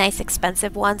really nice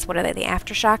expensive ones. What are they, the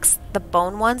Aftershocks? The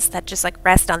bone ones that just like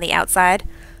rest on the outside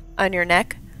on your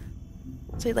neck.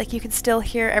 So like you can still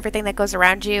hear everything that goes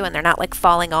around you and they're not like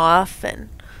falling off and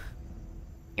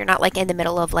you're not like in the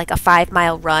middle of like a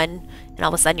 5-mile run and all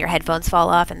of a sudden your headphones fall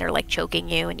off and they're like choking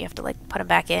you and you have to like put them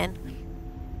back in.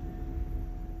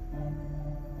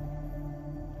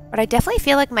 But I definitely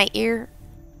feel like my ear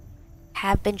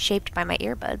have been shaped by my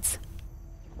earbuds.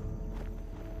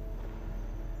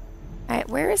 Alright,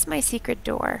 where is my secret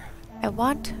door? I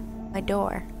want my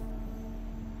door.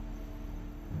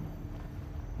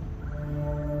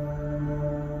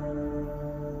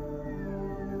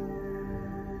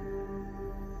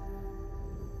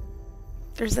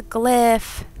 There's a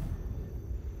glyph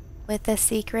with a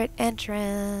secret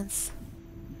entrance.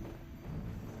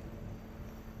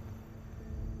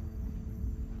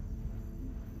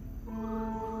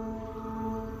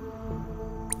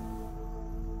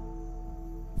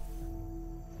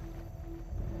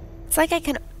 It's like I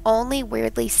can only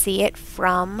weirdly see it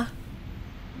from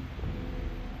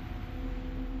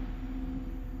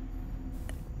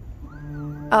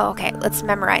oh, okay, let's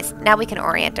memorize. Now we can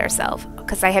orient ourselves,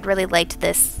 because I had really liked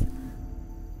this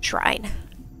shrine.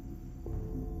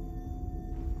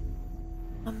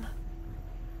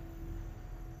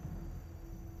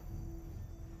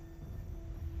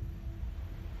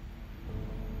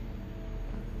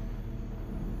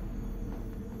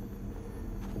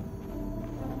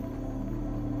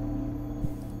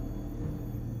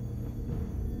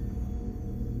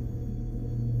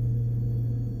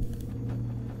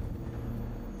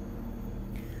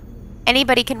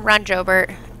 Anybody can run,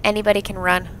 Jobert. Anybody can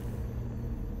run.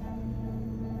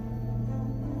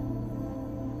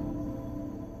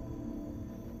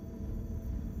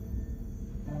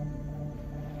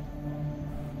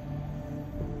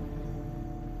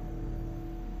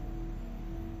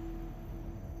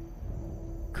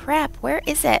 Crap, where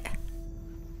is it?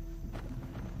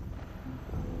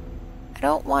 I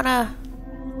don't wanna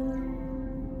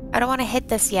hit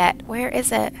this yet. Where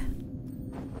is it?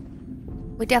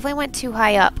 We definitely went too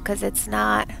high up because it's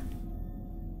not...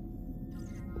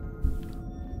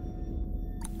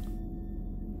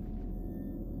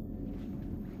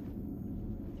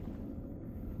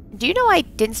 Do you know I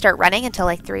didn't start running until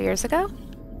like 3 years ago?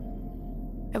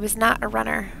 I was not a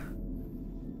runner.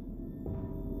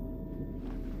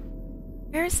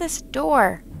 Where's this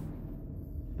door?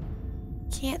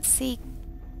 Can't see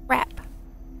crap.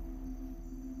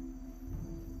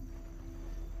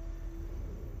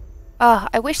 Oh,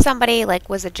 I wish somebody like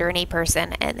was a journey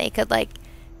person and they could like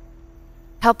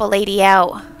help a lady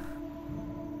out.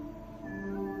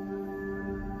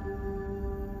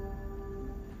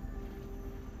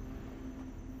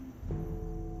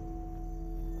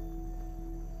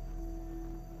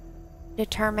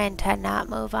 Determined to not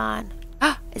move on.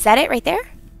 Ah, is that it right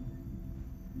there?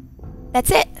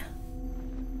 That's it.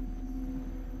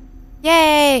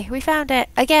 Yay, we found it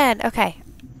again. Okay,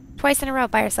 twice in a row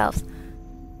by ourselves.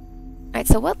 Alright,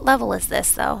 so what level is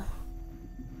this, though?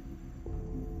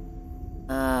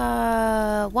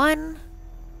 1,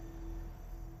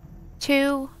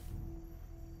 2,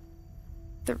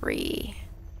 3.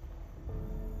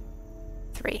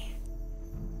 3.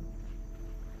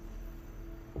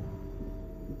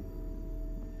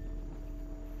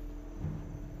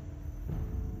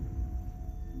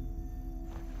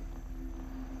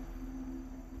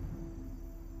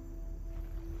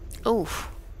 Oof.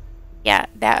 Yeah,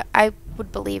 that I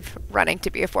would believe running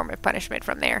to be a form of punishment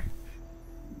from there.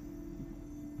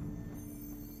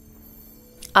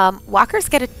 Walkers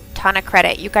get a ton of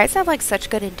credit. You guys have like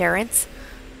such good endurance.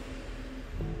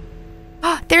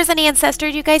 Oh, there's an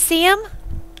ancestor. Do you guys see him?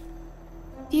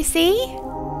 Do you see?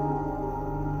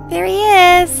 There he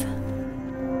is.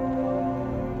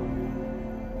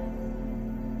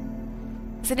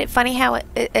 Isn't it funny how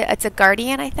it's a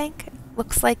guardian, I think?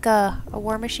 Looks like a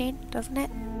war machine, doesn't it?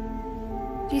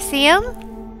 Do you see him?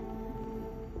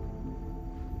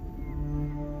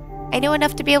 I know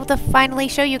enough to be able to finally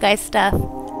show you guys stuff.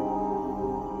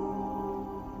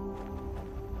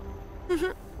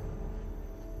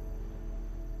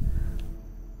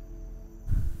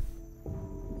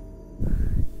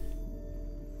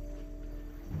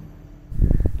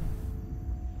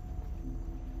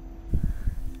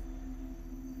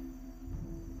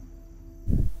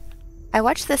 I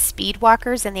watch the speed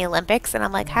walkers in the Olympics and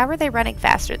I'm like, how are they running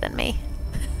faster than me?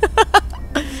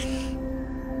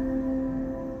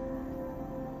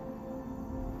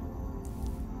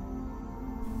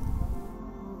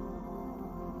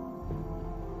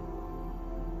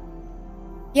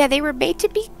 Yeah, they were made to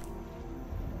be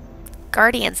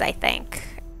guardians, I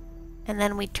think. And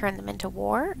then we turned them into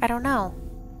war? I don't know.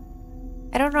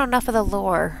 I don't know enough of the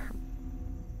lore.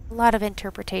 A lot of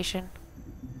interpretation.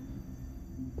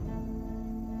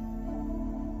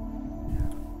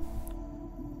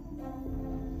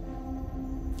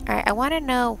 Alright, I want to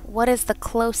know what is the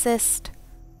closest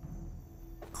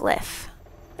glyph.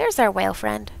 There's our whale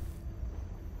friend.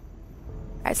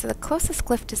 Alright, so the closest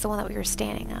glyph is the one that we were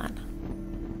standing on.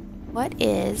 What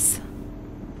is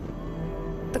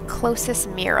the closest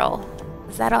mural?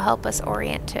 Because that'll help us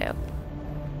orient too.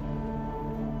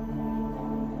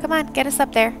 Come on, get us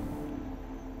up there.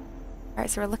 Alright,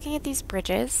 so we're looking at these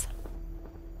bridges.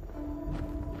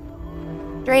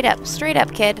 Straight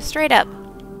up, kid, straight up.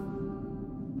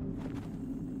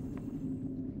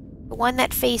 The one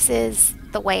that faces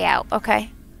the way out,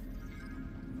 okay.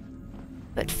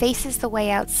 But faces the way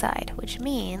outside, which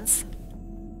means...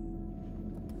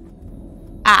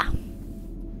 Ah.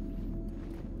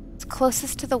 It's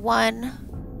closest to the one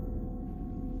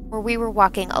where we were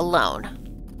walking alone.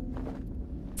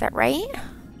 Is that right?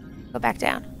 Go back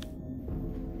down.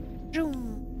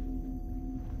 Zoom.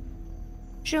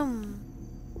 Zoom.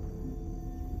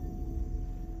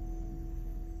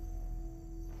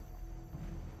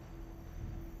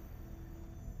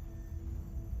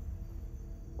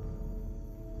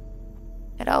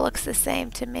 It all looks the same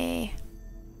to me.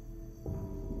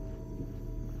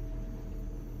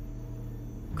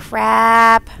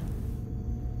 Crap.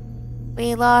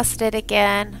 We lost it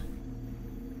again.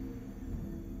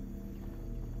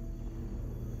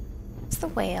 It's the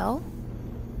whale.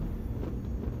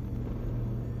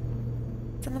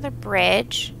 It's another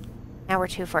bridge. Now we're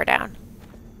too far down.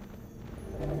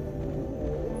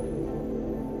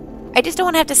 I just don't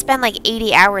want to have to spend like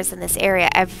 80 hours in this area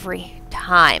every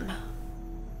time.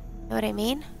 Know what I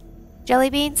mean? Jelly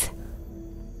beans?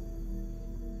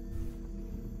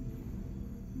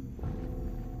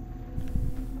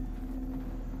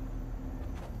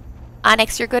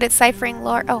 Onyx, you're good at ciphering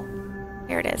lore. Oh,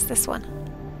 here it is, this one.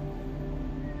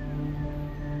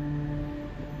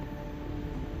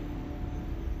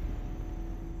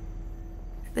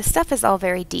 This stuff is all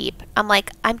very deep.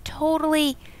 I'm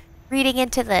totally reading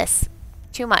into this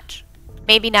too much.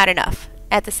 Maybe not enough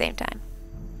at the same time.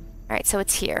 Alright, so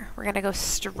it's here. We're gonna go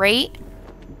straight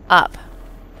up.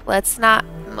 Let's not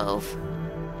move.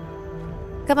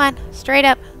 Come on, straight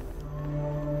up.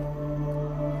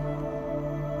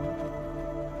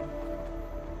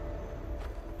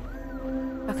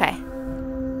 Okay.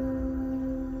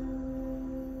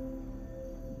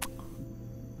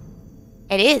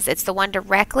 It is. It's the one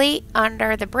directly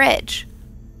under the bridge.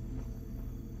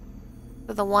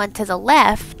 So the one to the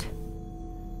left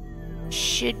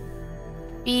should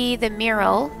be the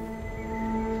mural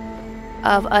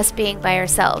of us being by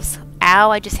ourselves.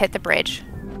 Ow, I just hit the bridge.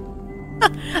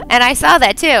 And I saw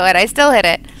that too, and I still hit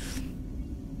it.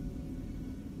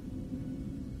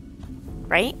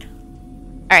 Right?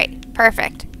 Alright,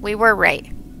 perfect. We were right.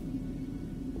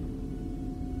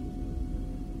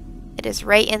 It is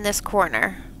right in this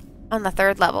corner on the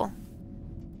 3rd level.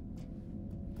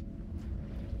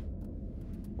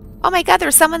 Oh my god,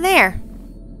 there's someone there!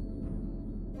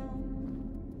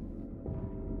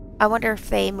 I wonder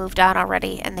if they moved on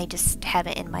already and they just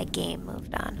haven't in my game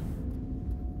moved on.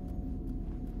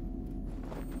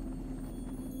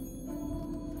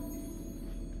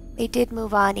 They did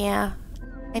move on, yeah.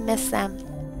 I miss them.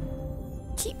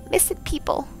 Keep missing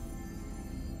people.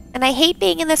 And I hate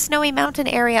being in the snowy mountain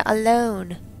area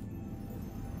alone.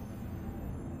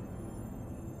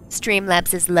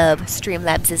 Streamlabs is love.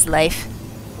 Streamlabs is life.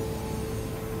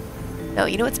 No,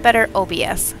 you know what's better?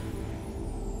 OBS.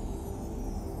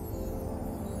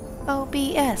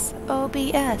 OBS.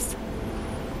 OBS.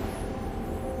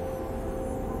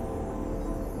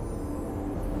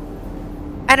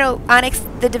 I don't know, Onyx,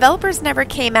 the developers never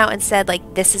came out and said,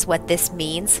 like, this is what this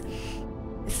means.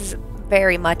 This is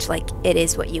very much like it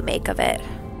is what you make of it.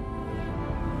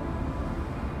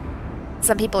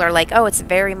 Some people are like, oh, it's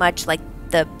very much like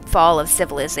the fall of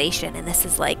civilization, and this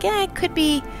is like, yeah, it could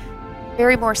be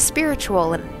very more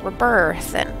spiritual and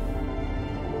rebirth and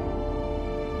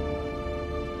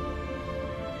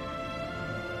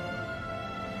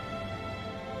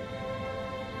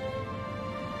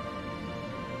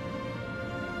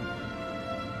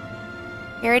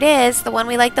here it is, the one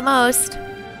we like the most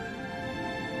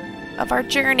of our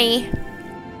journey.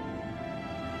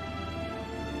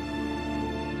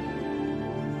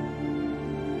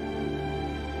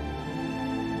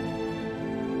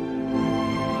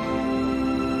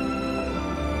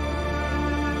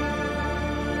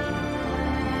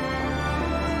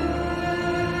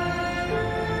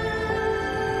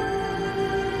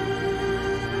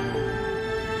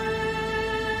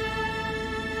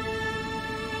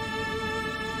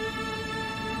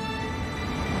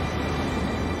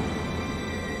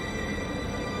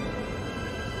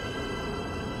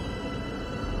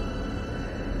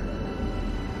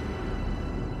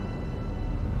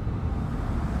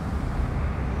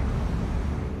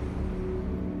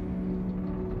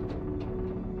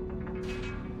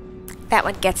 That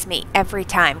one gets me every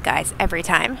time, guys. Every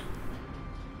time.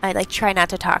 I like try not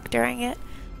to talk during it.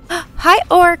 Hi,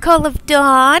 Oracle of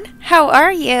Dawn. How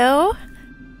are you?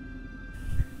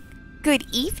 Good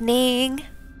evening.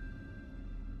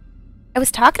 I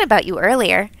was talking about you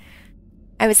earlier.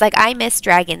 I was like, I miss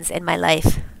dragons in my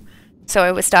life. So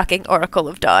I was talking Oracle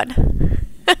of Dawn.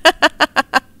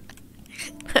 I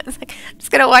was like, I'm just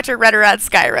gonna watch her run around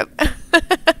Skyrim.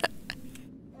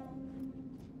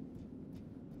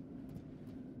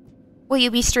 Will you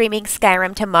be streaming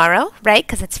Skyrim tomorrow, right?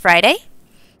 Because it's Friday?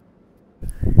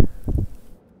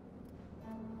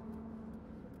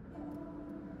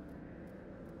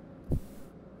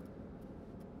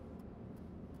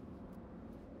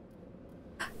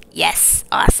 Yes,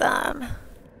 awesome.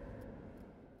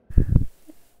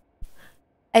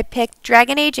 I picked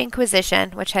Dragon Age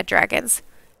Inquisition, which had dragons.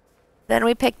 Then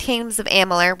we picked Kingdoms of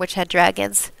Amalur, which had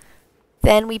dragons.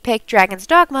 Then we picked Dragon's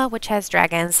Dogma, which has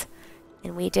dragons.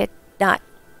 And we did not.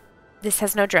 This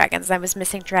has no dragons. I was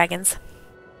missing dragons.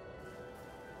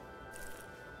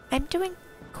 I'm doing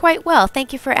quite well.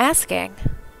 Thank you for asking.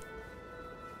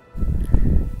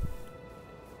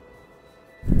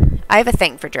 I have a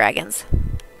thing for dragons.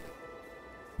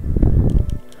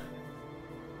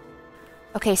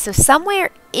 Okay, so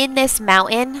somewhere in this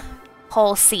mountain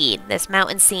whole scene, this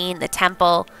mountain scene, the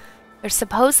temple, there's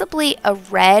supposedly a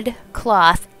red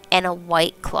cloth and a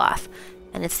white cloth.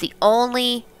 And it's the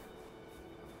only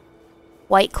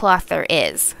white cloth there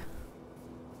is.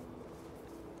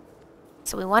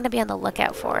 So we want to be on the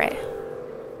lookout for it.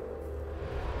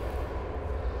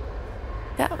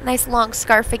 Got a nice long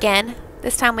scarf again.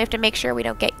 This time we have to make sure we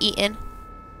don't get eaten.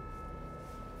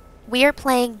 We are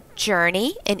playing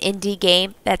Journey, an indie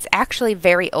game that's actually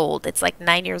very old. It's like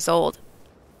 9 years old.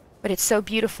 But it's so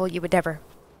beautiful you would never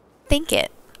think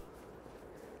it.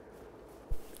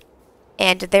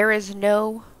 And there is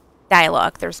no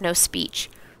dialogue. There's no speech.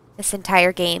 This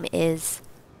entire game is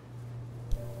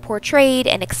portrayed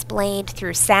and explained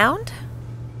through sound.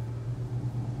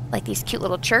 Like these cute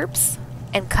little chirps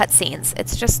and cutscenes.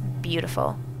 It's just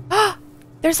beautiful. Oh,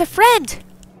 there's a friend!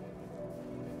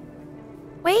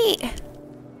 Wait.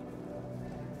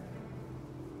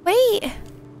 Wait.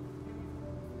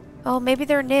 Oh, maybe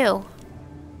they're new.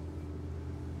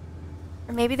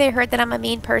 Or maybe they heard that I'm a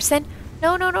mean person.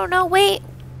 No, no, no, no, wait.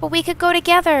 But we could go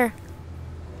together.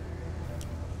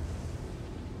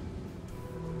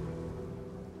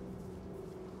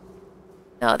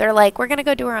 No, they're like, we're gonna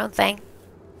go do our own thing.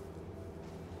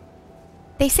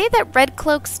 They say that red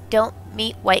cloaks don't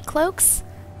meet white cloaks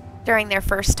during their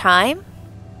first time.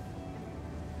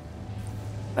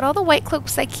 But all the white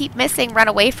cloaks I keep missing run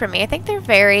away from me. I think they're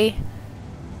very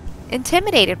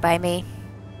intimidated by me.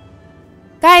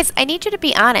 Guys, I need you to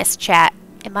be honest, chat.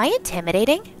 Am I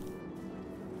intimidating?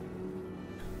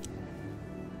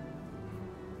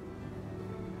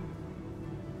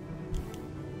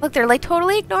 Look, they're like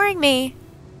totally ignoring me.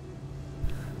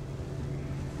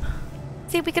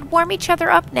 See, we could warm each other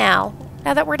up now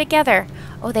that we're together.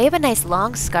 Oh, they have a nice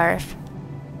long scarf.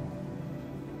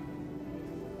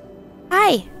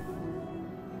 Hi.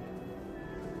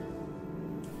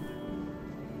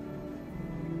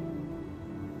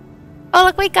 Oh,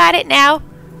 look, we got it now.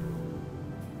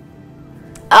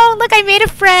 Oh, look, I made a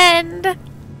friend.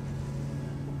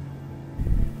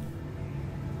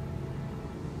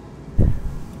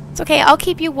 It's okay, I'll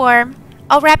keep you warm.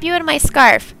 I'll wrap you in my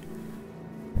scarf.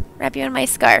 Wrap you in my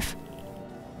scarf.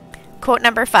 Quote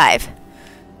number 5.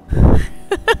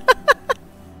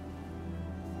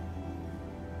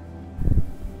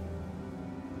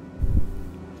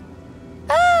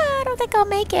 I don't think I'll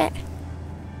make it.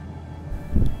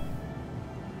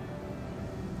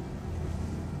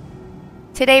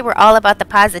 Today we're all about the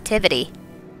positivity.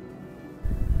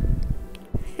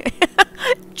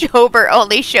 Jober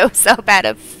only shows up out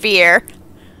of fear.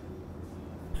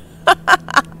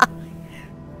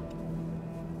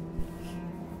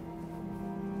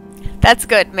 That's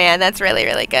good, man. That's really,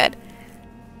 really good.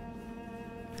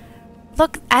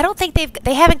 Look, I don't think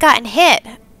they haven't gotten hit.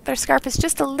 Their scarf is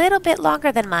just a little bit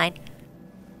longer than mine.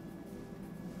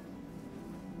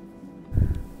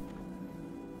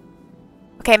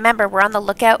 Okay, remember, we're on the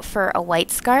lookout for a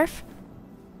white scarf.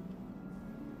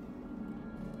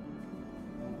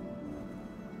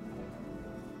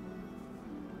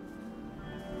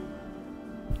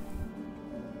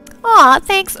 Aw,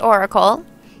 thanks, Oracle.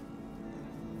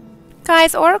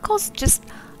 Guys, Oracle's just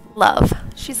love.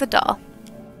 She's a doll.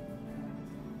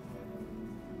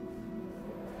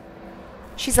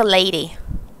 She's a lady.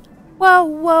 Whoa,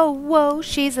 whoa, whoa,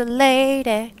 she's a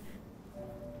lady.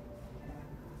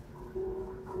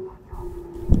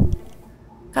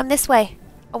 Come this way.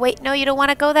 Oh, wait, no, you don't want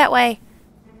to go that way.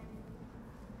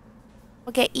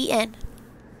 We'll get eaten.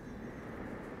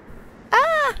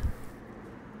 Ah!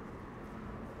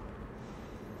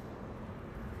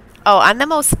 Oh, I'm the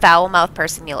most foul-mouthed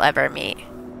person you'll ever meet.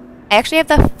 I actually have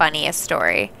the funniest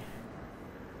story.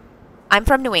 I'm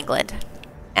from New England,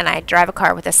 and I drive a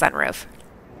car with a sunroof.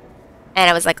 And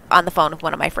I was, like, on the phone with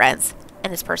one of my friends,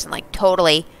 and this person, like,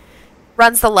 totally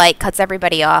runs the light, cuts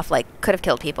everybody off, like, could have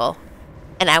killed people.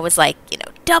 And I was like, you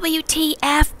know,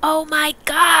 WTF, oh my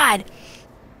God.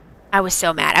 I was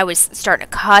so mad. I was starting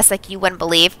to cuss like you wouldn't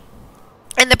believe.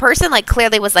 And the person, like,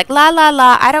 clearly was like, la, la,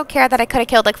 la, I don't care that I could have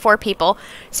killed, like, 4 people.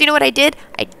 So you know what I did?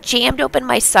 I jammed open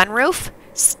my sunroof,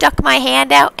 stuck my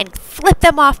hand out, and flipped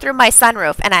them off through my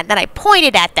sunroof. And then I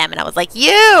pointed at them, and I was like,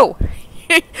 you!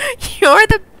 You're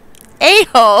the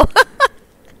a-hole.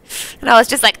 And I was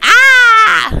just like,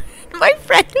 ah! My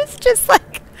friend was just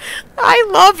like, I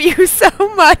love you so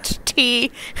much,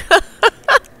 T.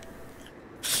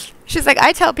 She's like,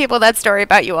 I tell people that story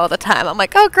about you all the time. I'm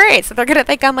like, oh, great. So they're going to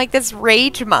think I'm like this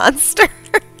rage monster.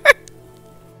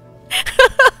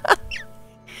 I'm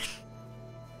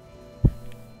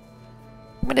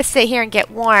going to sit here and get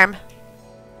warm.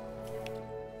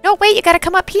 No, wait, you got to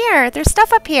come up here. There's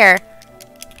stuff up here.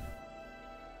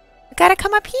 You gotta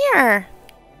come up here.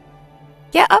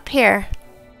 Get up here.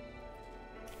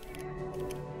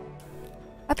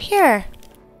 Up here.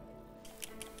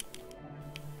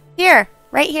 Here.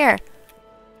 Right here.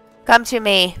 Come to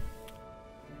me.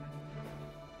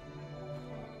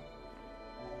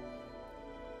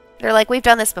 They're like, we've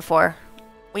done this before.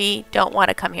 We don't want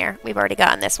to come here. We've already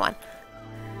gotten this one.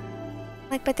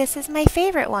 Like, but this is my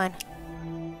favorite one.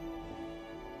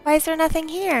 Why is there nothing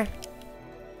here?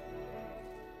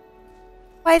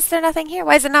 Why is there nothing here?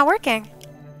 Why is it not working?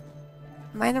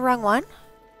 Am I in the wrong one?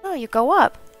 No, you go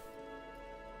up.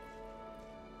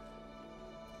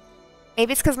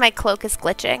 Maybe it's because my cloak is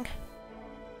glitching.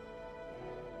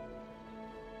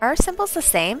 Are our symbols the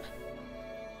same?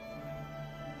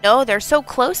 No, they're so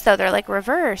close though. They're like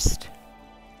reversed.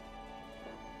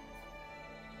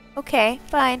 Okay,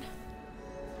 fine.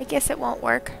 I guess it won't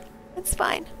work. It's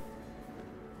fine.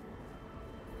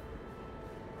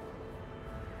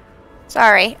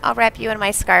 Sorry, I'll wrap you in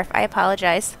my scarf. I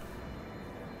apologize.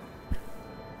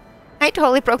 I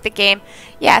totally broke the game.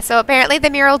 Yeah, so apparently the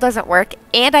mural doesn't work,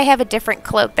 and I have a different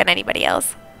cloak than anybody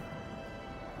else.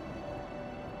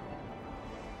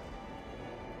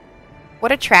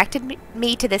 What attracted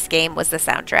me to this game was the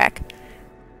soundtrack.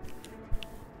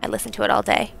 I listened to it all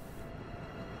day.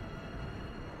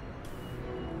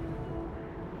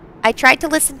 I tried to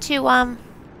listen to,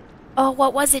 oh,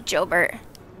 what was it, Jobert?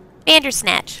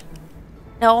 Bandersnatch.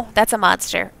 No, that's a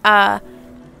monster. Basset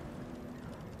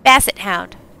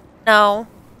Hound. No.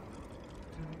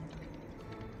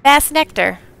 Bass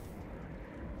Nectar.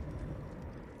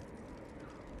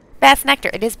 Bass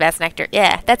Nectar. It is Bass Nectar.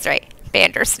 Yeah, that's right.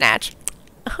 Bandersnatch.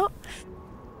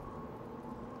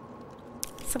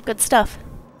 Some good stuff.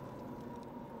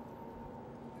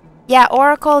 Yeah,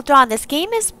 Oracle Dawn. This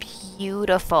game is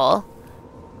beautiful.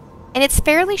 And it's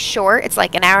fairly short. It's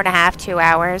like an hour and a half, 2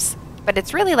 hours. But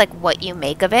it's really like what you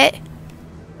make of it.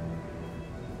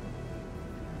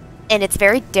 And it's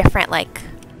very different, like,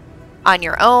 on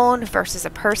your own versus a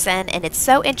person. And it's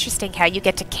so interesting how you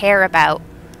get to care about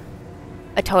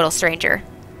a total stranger.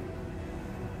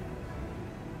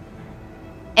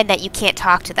 And that you can't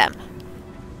talk to them.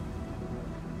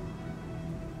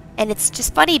 And it's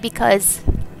just funny because,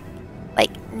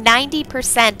 like,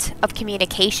 90% of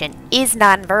communication is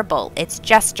nonverbal. It's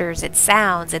gestures, it's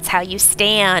sounds, it's how you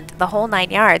stand, the whole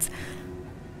 9 yards.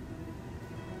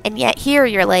 And yet here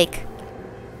you're like,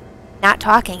 not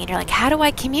talking, and you're like, how do I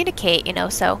communicate, you know?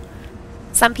 So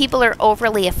some people are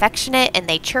overly affectionate and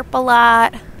they chirp a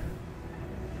lot.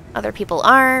 Other people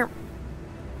aren't.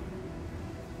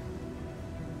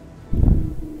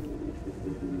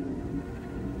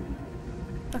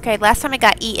 Okay, last time I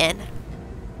got eaten.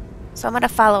 So I'm gonna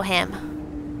follow him.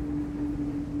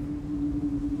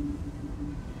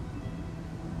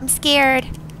 I'm scared.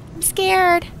 I'm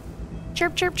scared.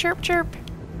 Chirp, chirp, chirp, chirp.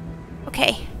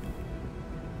 Okay.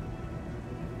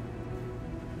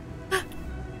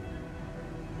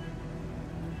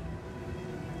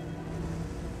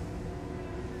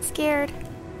 Scared.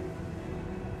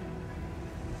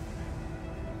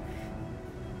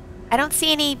 I don't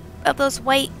see any of those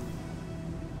white.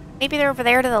 Maybe they're over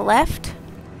there to the left?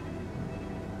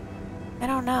 I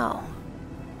don't know.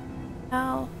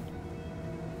 No.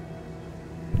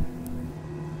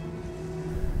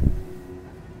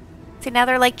 See, now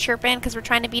they're like chirping because we're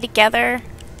trying to be together.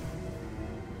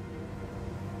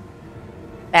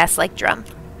 Bass like drum.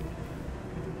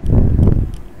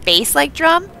 Bass like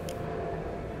drum?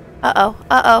 Uh-oh,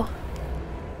 uh-oh.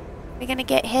 We gonna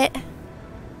get hit?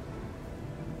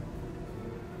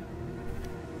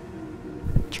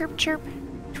 Chirp, chirp.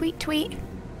 Tweet, tweet.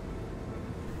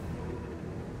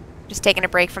 Just taking a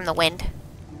break from the wind.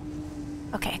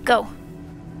 Okay, go.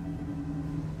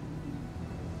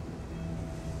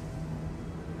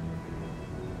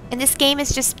 And this game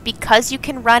is just because you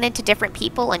can run into different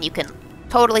people and you can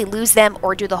totally lose them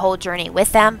or do the whole journey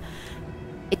with them.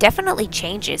 It definitely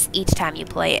changes each time you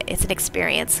play it. It's an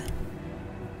experience.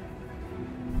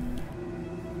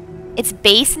 It's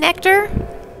Bass Nectar?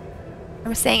 I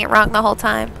was saying it wrong the whole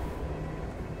time.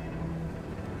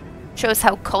 Shows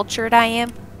how cultured I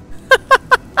am.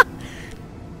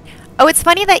 Oh, it's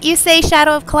funny that you say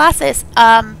Shadow of Colossus.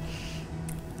 I've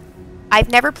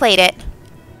never played it,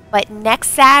 but next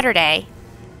Saturday,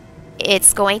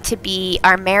 it's going to be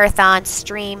our marathon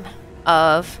stream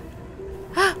of...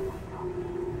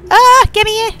 give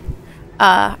me it!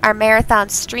 Our marathon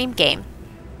stream game.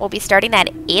 We'll be starting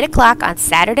at 8 o'clock on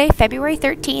Saturday, February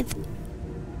 13th.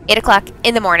 8 o'clock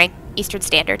in the morning, Eastern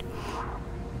Standard.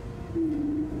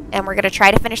 And we're going to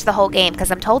try to finish the whole game, because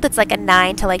I'm told it's like a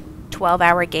 9 to like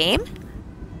 12-hour game.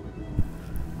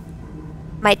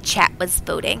 my chat was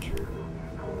voting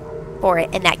for it,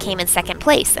 and that came in second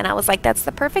place. And I was like, that's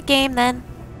the perfect game then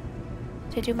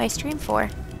to do my stream for.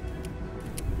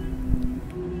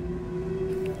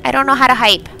 I don't know how to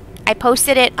hype. I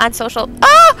posted it on social.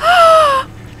 Oh!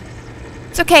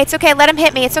 It's okay, it's okay. Let him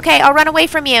hit me. It's okay. I'll run away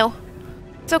from you.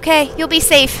 It's okay. You'll be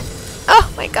safe.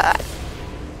 Oh my god.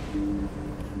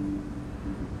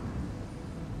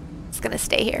 It's gonna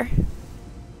stay here.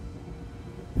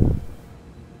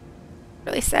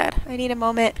 Really sad. I need a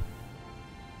moment.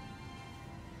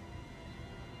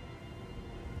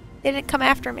 They didn't come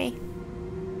after me.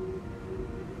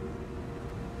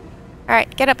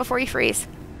 Alright, get up before you freeze.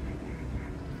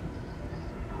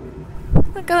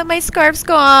 Look at my scarf's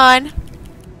gone.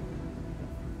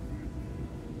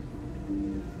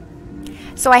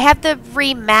 So I have the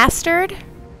remastered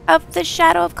of the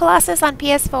Shadow of Colossus on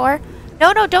PS4.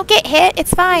 No, no, don't get hit.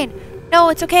 It's fine. No,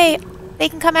 it's okay. They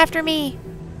can come after me.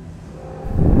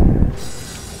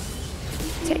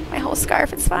 Take my whole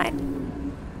scarf. It's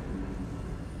fine.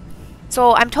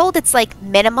 So I'm told it's like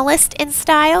minimalist in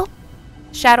style,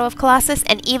 Shadow of Colossus,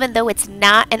 and even though it's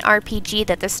not an RPG,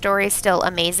 that the story is still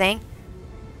amazing.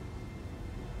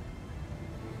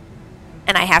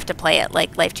 And I have to play it,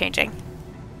 like, life-changing.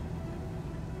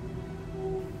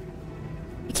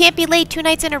 You can't be late 2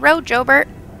 nights in a row, Jobert.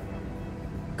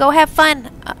 Go have fun.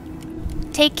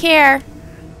 Take care.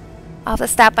 I'll have to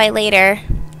stop by later.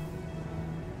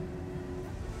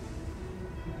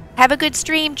 Have a good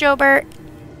stream, Jobert.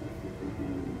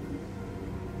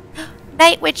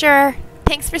 Night Witcher.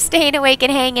 Thanks for staying awake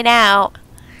and hanging out.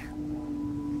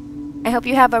 I hope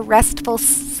you have a restful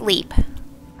sleep.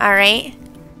 Alright?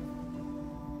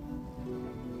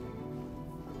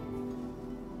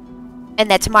 And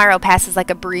that tomorrow passes like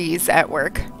a breeze at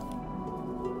work.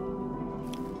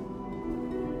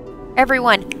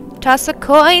 Everyone, toss a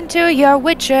coin to your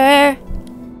Witcher.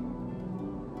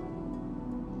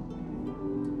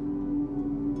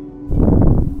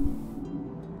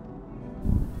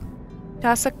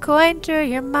 Toss a coin to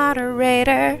your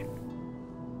moderator.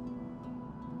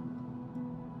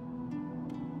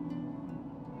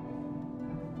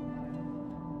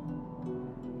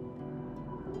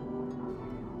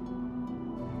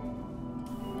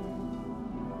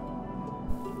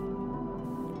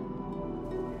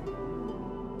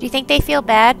 Do you think they feel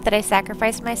bad that I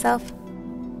sacrificed myself?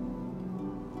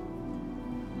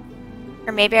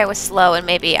 Or maybe I was slow and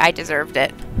maybe I deserved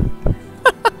it.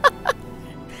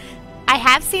 I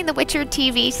have seen the Witcher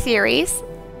TV series,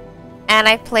 and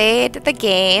I've played the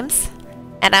games,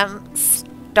 and I'm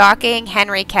stalking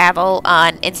Henry Cavill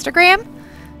on Instagram,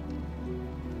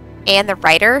 and the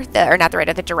writer, or not the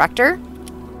writer, the director,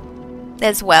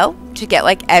 as well, to get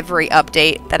like every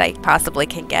update that I possibly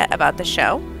can get about the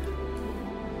show.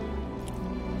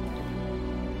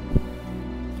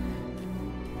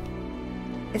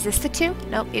 Is this the 2?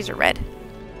 Nope, these are red.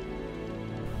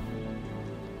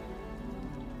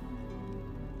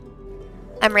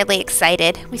 I'm really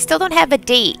excited. We still don't have a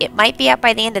date. It might be out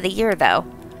by the end of the year, though.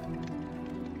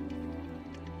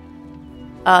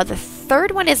 The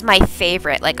third one is my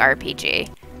favorite, like, RPG.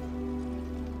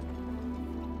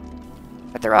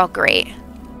 But they're all great.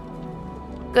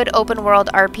 Good open world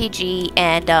RPG,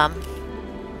 and,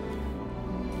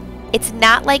 it's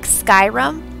not like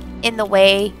Skyrim in the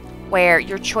way where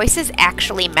your choices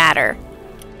actually matter.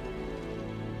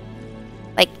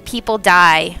 Like, people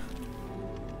die.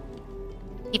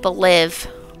 People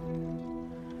live.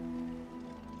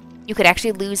 You could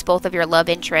actually lose both of your love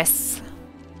interests.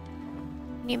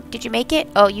 Did you make it?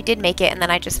 Oh, you did make it, and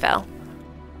then I just fell.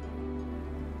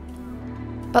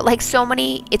 But like so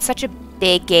many, it's such a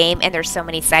big game, and there's so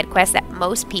many side quests that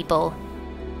most people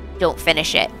don't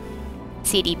finish it.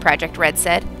 CD Projekt Red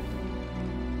said.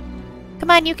 Come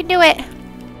on, you can do it.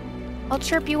 I'll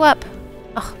chirp you up.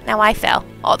 Oh, now I fell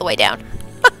all the way down.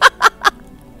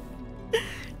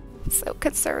 So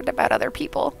concerned about other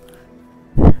people.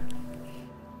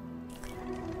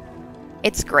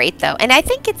 It's great though, and I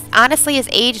think it's honestly has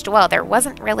aged well. There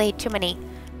wasn't really too many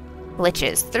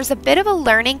glitches. There's a bit of a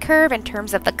learning curve in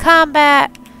terms of the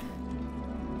combat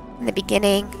in the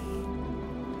beginning.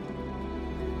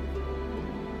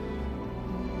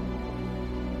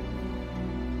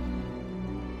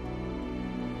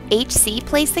 HC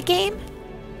plays the game?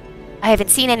 I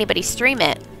haven't seen anybody stream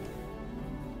it.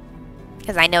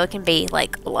 Because I know it can be,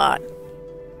 like, a lot.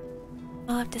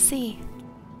 I'll have to see.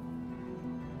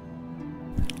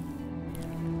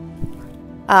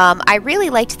 I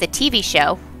really liked the TV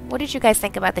show. What did you guys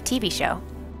think about the TV show?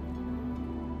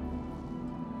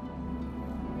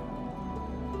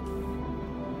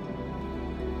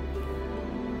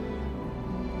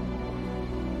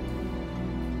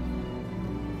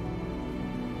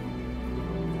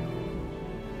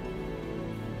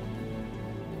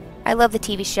 I love the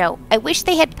TV show. I wish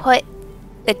they had put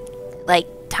the, like,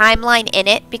 timeline in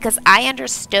it, because I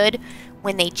understood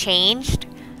when they changed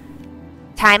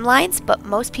timelines, but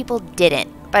most people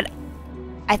didn't. But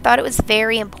I thought it was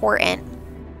very important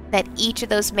that each of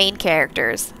those main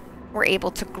characters were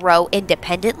able to grow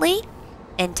independently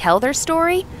and tell their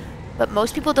story, but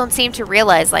most people don't seem to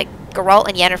realize, like, Geralt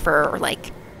and Yennefer are,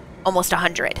 like, almost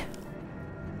 100.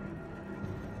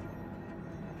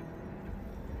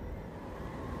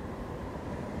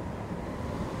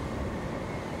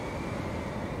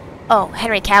 Oh,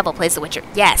 Henry Cavill plays The Witcher.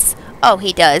 Yes. Oh,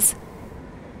 he does.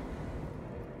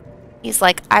 He's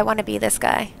like, I want to be this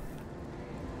guy.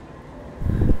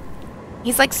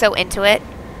 He's, like, so into it.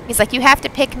 He's like, you have to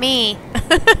pick me.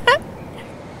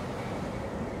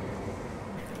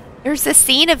 There's this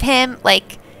scene of him,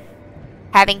 like,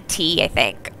 having tea, I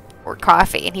think, or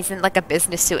coffee, and he's in, like, a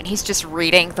business suit, and he's just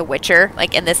reading The Witcher,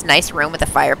 like, in this nice room with a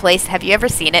fireplace. Have you ever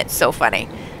seen it? So funny.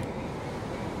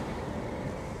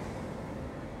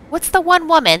 What's the one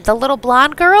woman? The little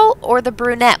blonde girl or the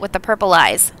brunette with the purple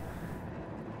eyes?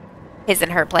 His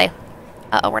and her play.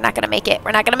 Uh-oh, we're not gonna make it.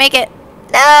 We're not gonna make it.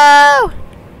 No!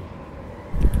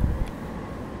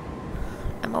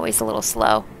 I'm always a little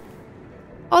slow.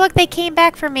 Oh, look, they came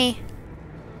back for me.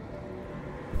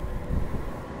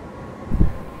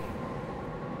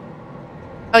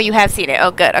 Oh, you have seen it.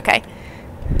 Oh, good. Okay.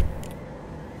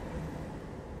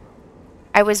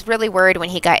 I was really worried when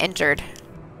he got injured.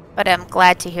 But I'm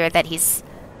glad to hear that he's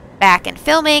back and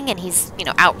filming, and he's, you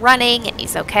know, out running, and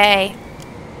he's okay.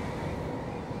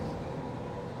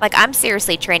 Like, I'm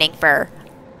seriously training for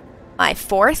my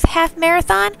 4th half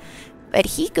marathon, but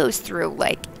he goes through,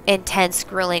 like, intense,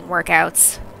 grueling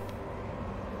workouts.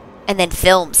 And then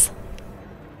films.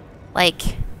 Like,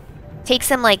 takes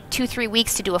him, like, 2-3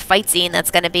 weeks to do a fight scene that's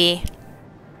gonna be,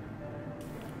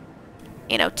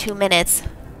 you know, 2 minutes.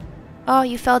 Oh,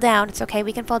 you fell down. It's okay.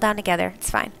 We can fall down together. It's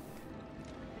fine.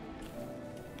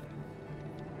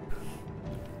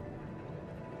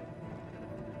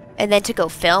 And then to go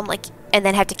film, like, and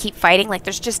then have to keep fighting, like,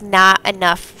 there's just not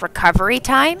enough recovery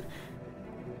time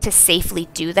to safely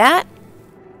do that.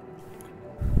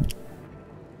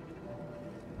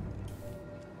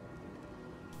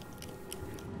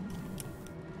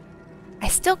 I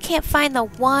still can't find the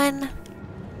 1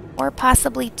 or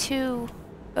possibly 2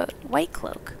 White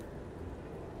Cloak.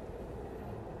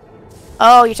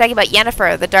 Oh, you're talking about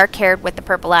Yennefer, the dark-haired with the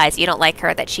purple eyes. You don't like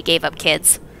her, that she gave up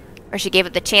kids. Or she gave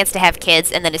up the chance to have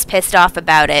kids and then is pissed off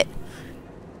about it.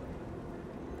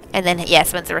 And then, yeah,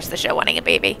 spends the rest of the show wanting a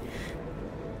baby.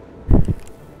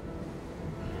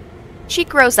 She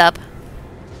grows up.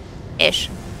 Ish.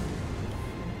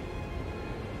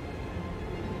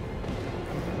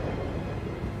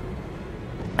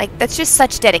 Like, that's just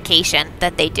such dedication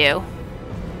that they do.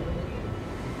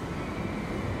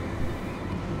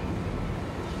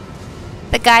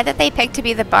 The guy that they picked to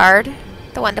be the bard,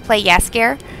 the one to play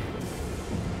Jaskier,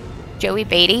 Joey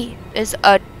Beatty, is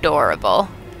adorable.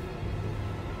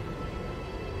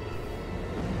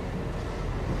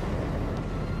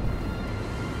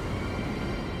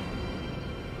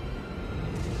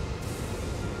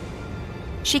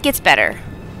 She gets better.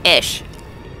 Ish.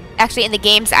 Actually, in the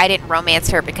games, I didn't romance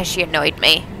her because she annoyed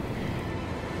me.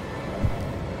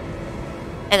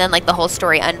 And then, like, the whole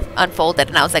story unfolded,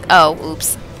 and I was like, oh,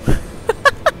 oops.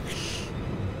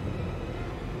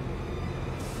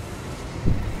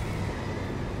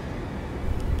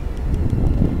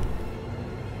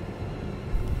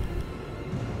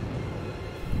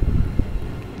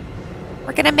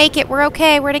 We're gonna make it. We're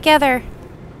okay. We're together.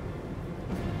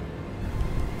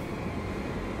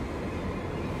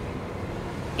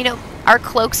 You know, our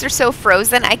cloaks are so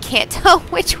frozen, I can't tell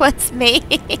which one's me.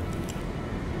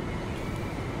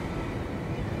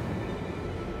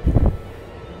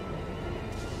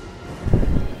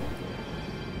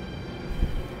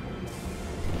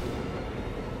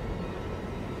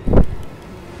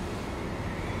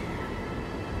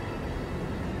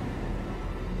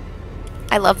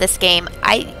 I love this game.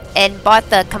 I bought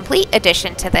the complete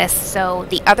edition to this, so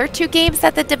the other 2 games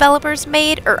that the developers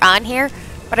made are on here,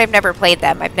 but I've never played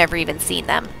them. I've never even seen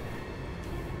them.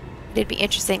 It'd be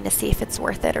interesting to see if it's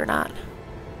worth it or not.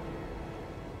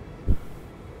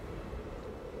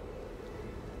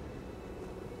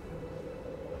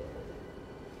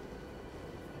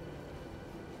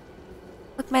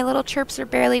 Look, my little chirps are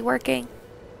barely working.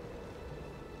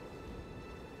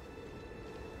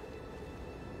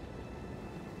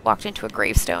 Walked into a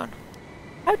gravestone.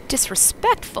 How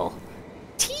disrespectful.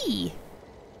 Tea.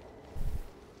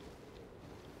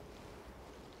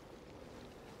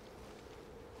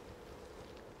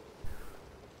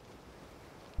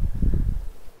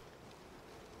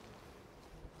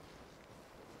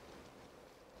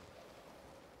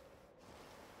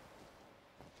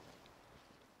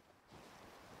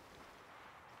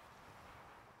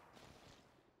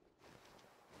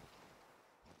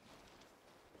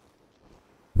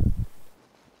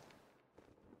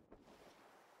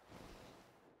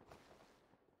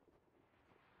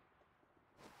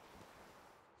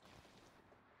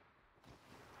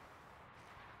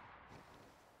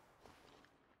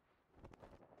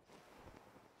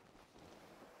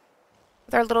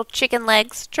 with our little chicken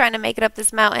legs trying to make it up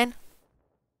this mountain.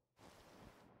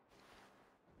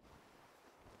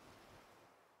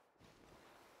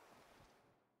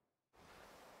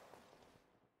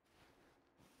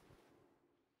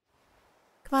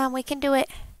 Come on, we can do it.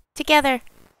 Together.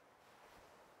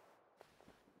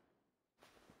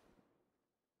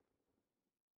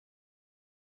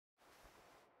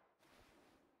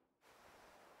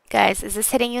 Guys, is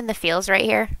this hitting you in the feels right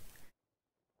here?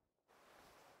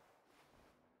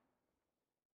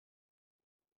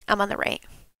 I'm on the right.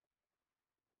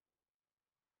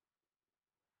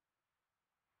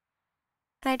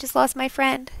 And I just lost my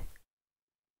friend.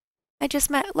 I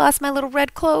just lost my little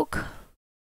red cloak.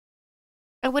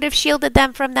 I would have shielded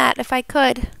them from that if I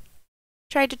could.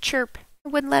 Tried to chirp.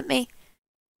 It wouldn't let me.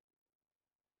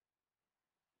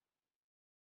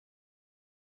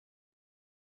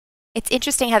 It's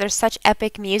interesting how there's such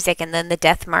epic music and then the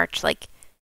death march, like,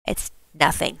 it's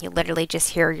nothing. You literally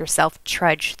just hear yourself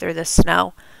trudge through the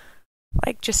snow.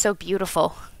 Like, just so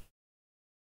beautiful.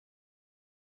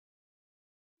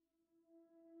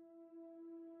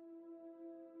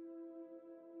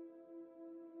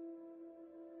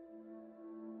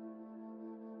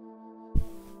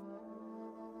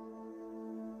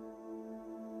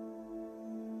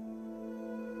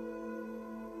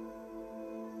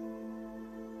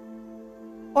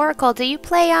 Oracle, do you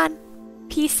play on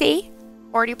PC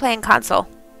or do you play on console?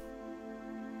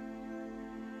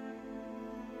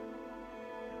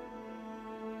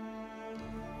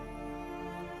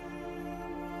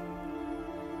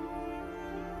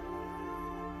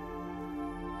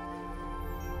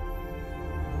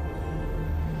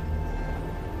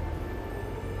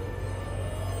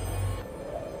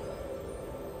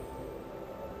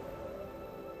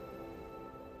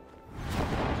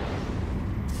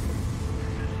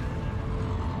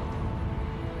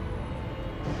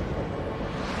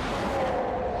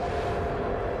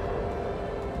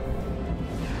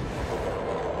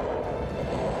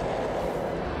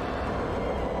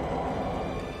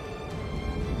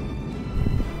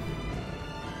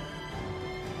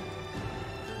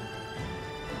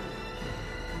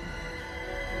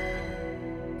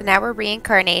 Now we're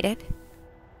reincarnated.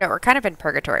 No, we're kind of in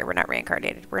purgatory. We're not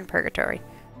reincarnated. We're in purgatory.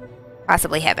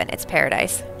 Possibly heaven. It's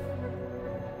paradise.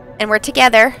 And we're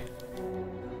together.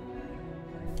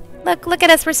 Look at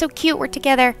us. We're so cute. We're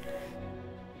together.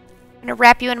 I'm gonna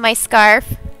wrap you in my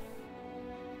scarf.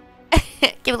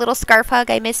 Give a little scarf hug.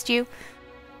 I missed you.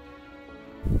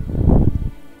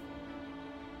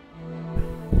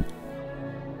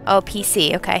 Oh,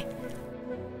 PC. Okay.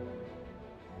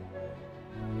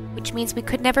 Which means we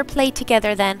could never play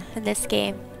together then in this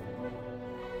game.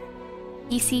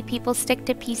 PC people stick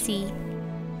to PC.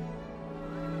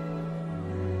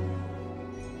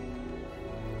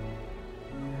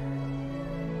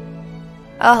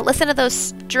 Oh, listen to those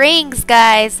strings,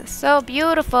 guys. So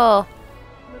beautiful.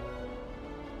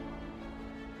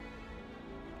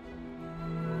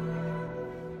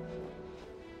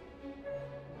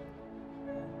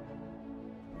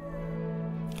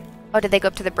 Oh, did they go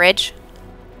up to the bridge?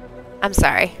 I'm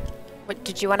sorry. What,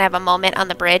 did you want to have a moment on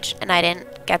the bridge and I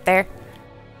didn't get there?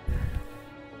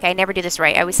 Okay, I never do this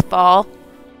right. I always fall.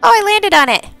 Oh, I landed on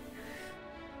it!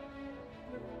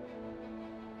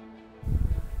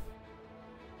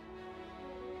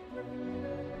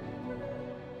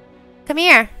 Come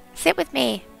here. Sit with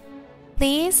me.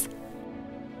 Please?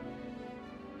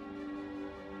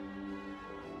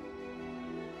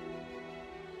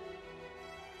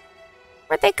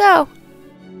 Where'd they go?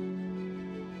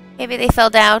 Maybe they fell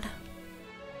down.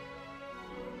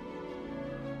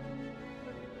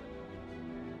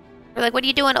 We're like, what are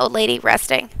you doing, old lady?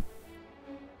 Resting.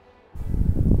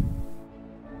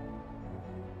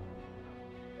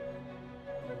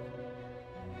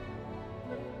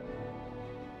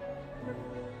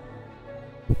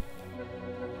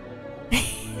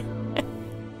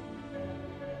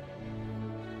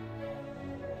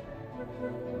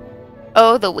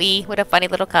 Oh, the Wii. What a funny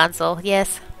little console.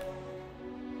 Yes.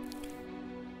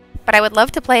 But I would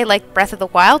love to play, like, Breath of the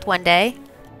Wild one day.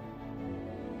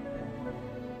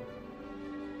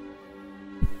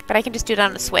 But I can just do it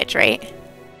on the Switch, right?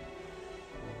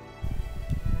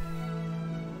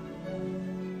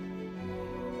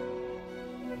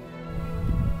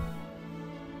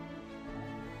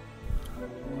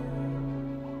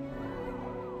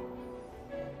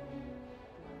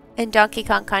 In Donkey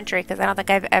Kong Country, because I don't think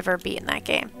I've ever beaten that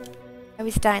game. I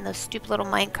always die in those stupid little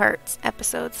minecart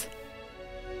episodes.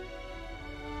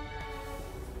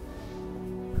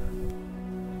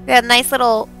 That nice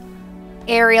little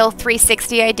aerial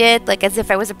 360 I did, like as if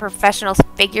I was a professional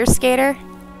figure skater.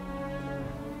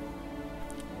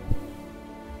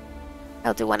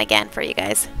 I'll do one again for you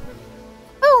guys.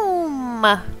 Boom!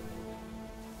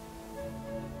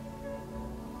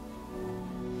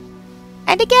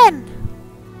 And again!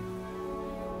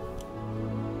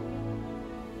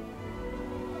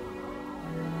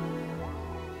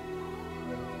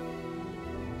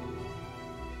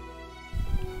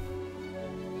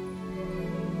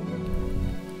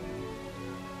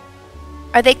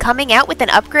 Are they coming out with an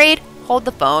upgrade? Hold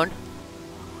the phone.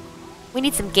 We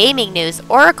need some gaming news.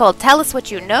 Oracle, tell us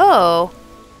what you know.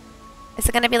 Is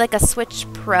it going to be like a Switch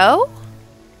Pro?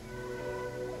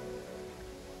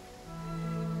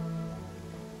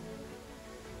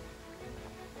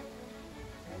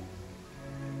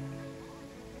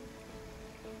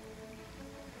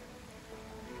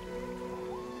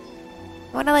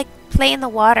 I want to like play in the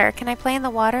water. Can I play in the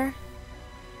water?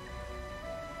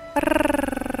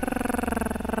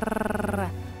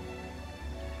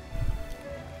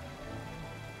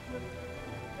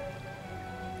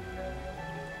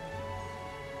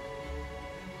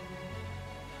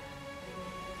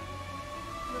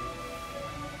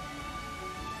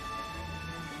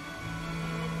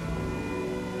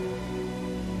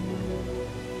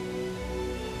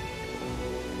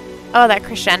 Oh, that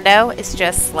crescendo is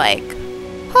just like,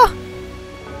 huh.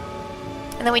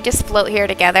 And then we just float here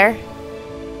together.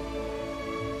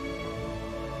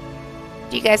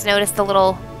 Do you guys notice the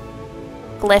little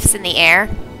glyphs in the air?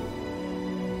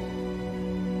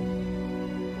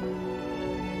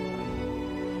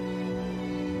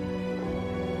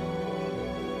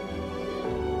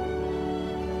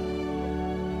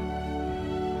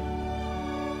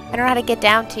 I don't know how to get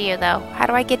down to you, though. How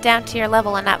do I get down to your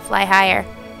level and not fly higher?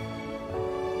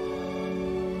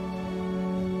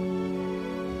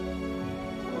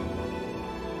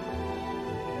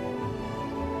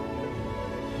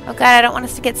 Oh god, I don't want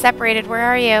us to get separated. Where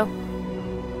are you?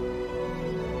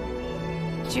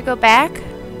 Did you go back?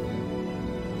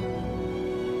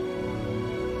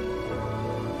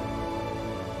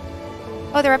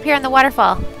 Oh, they're up here in the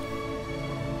waterfall.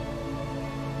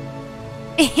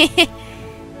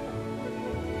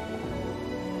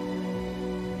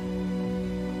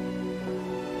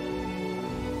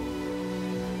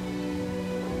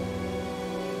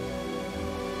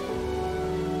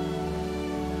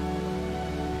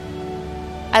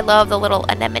 I love the little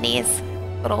anemones,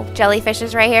 little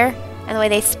jellyfishes right here, and the way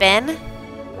they spin.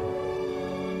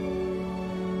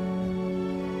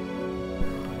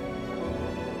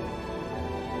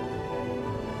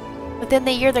 Within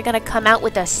the year, they're gonna come out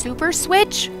with a Super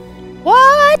Switch?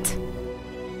 What?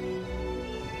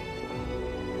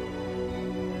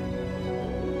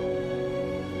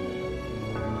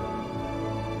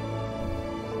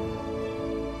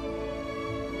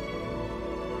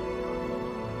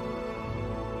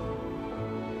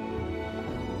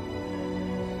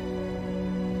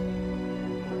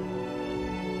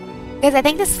 Guys, I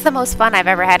think this is the most fun I've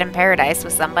ever had in Paradise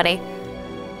with somebody.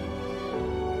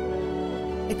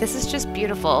 Like, this is just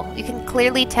beautiful. You can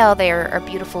clearly tell they're a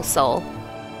beautiful soul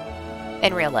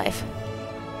in real life.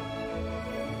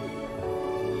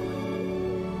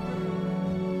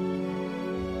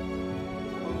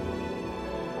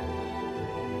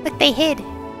 Look, they hid.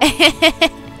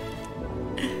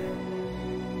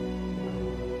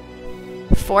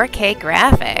 4K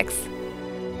graphics.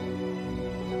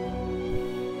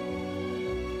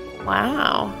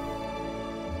 Wow.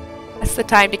 That's the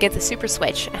time to get the Super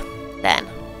Switch, then.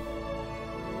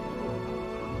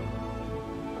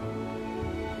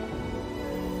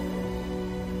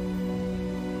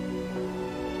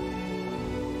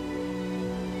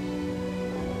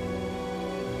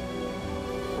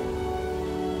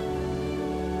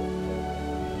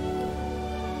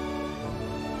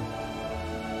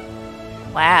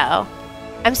 Wow.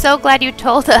 I'm so glad you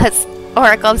told us,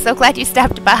 Oracle. I'm so glad you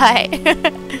stopped by.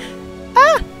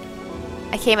 Ah!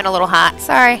 I came in a little hot.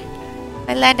 Sorry.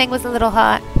 My landing was a little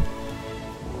hot.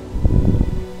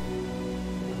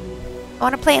 I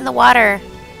want to play in the water.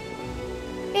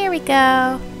 There we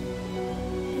go.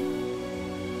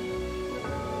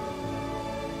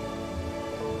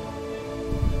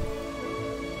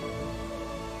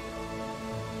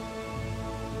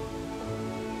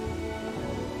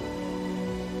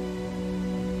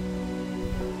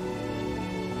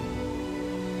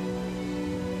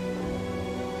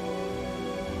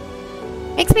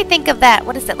 Makes me think of that,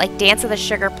 what is it, like Dance of the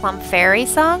Sugar Plum Fairy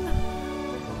song?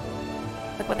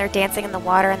 Like when they're dancing in the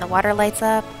water and the water lights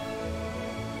up.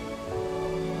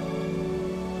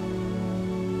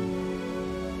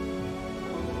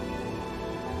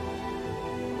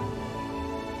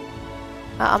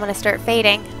 Oh, I'm gonna start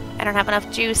fading. I don't have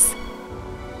enough juice.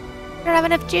 I don't have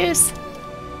enough juice.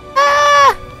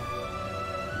 Ah!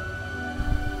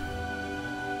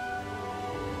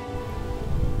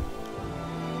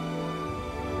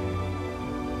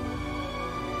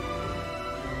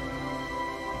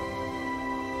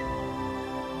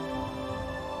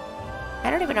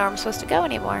 don't even know where I'm supposed to go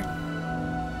anymore.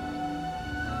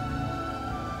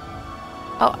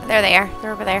 Oh, there they are.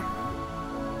 They're over there.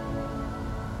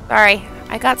 Sorry,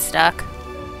 I got stuck.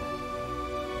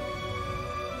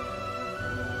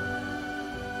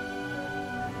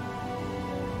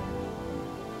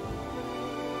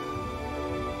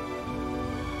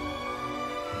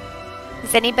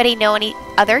 Does anybody know any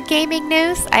other gaming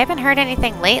news? I haven't heard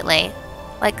anything lately.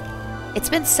 Like, it's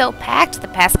been so packed the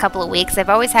past couple of weeks. I've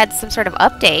always had some sort of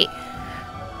update.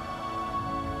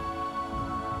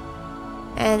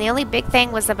 And the only big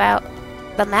thing was about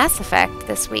the Mass Effect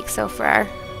this week so far.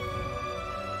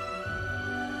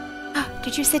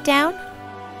 Did you sit down?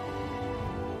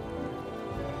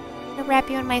 I'm gonna wrap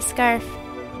you in my scarf.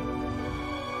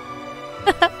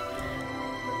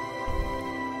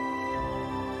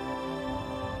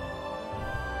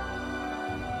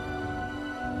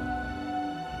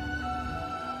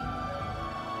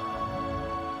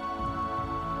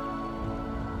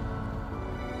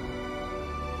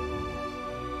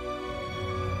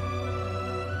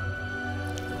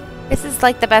 This is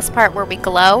like the best part where we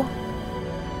glow.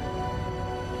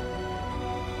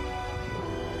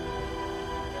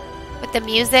 With the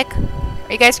music.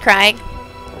 Are you guys crying?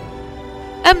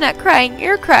 I'm not crying,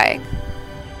 you're crying.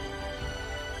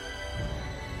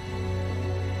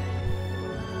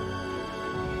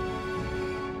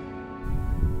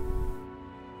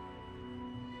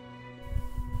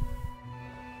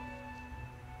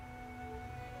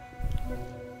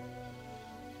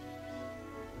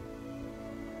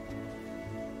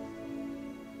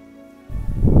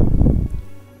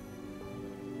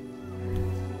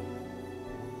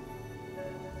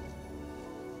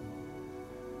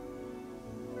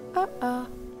 Uh-oh.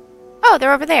 Oh,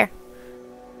 they're over there.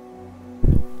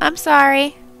 I'm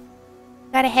sorry.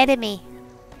 Got ahead of me.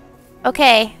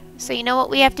 Okay, so you know what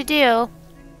we have to do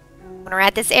when we're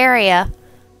at this area.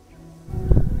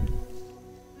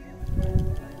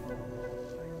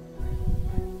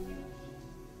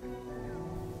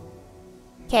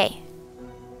 Okay.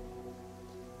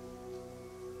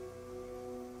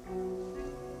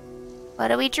 What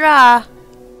do we draw?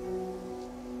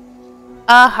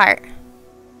 A heart.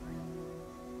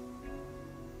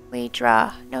 We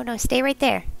draw... No, stay right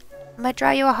there. I'm gonna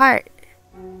draw you a heart.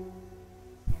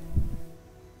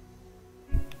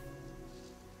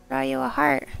 Draw you a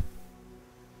heart.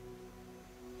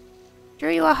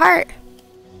 Drew you a heart.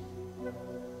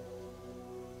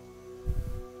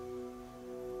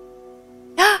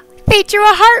 They drew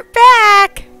a heart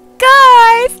back!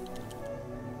 Guys!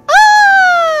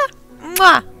 Ah!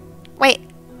 Mwah! Wait.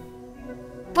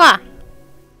 Mwah.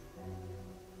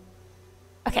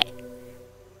 Okay.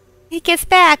 He kissed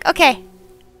back. Okay.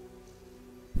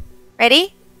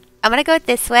 Ready? I'm gonna go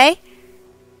this way.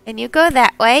 And you go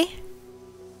that way.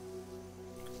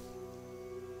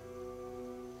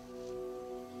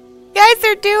 Guys,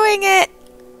 they're doing it!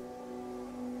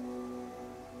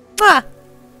 Mwah!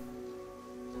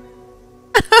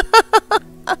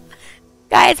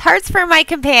 Guys, hearts for my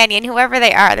companion, whoever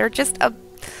they are. They're just a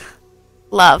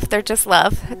love. They're just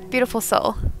love. Beautiful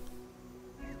soul.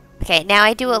 Okay, now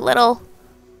I do a little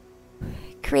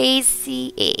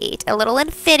crazy 8. A little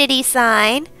infinity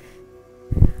sign.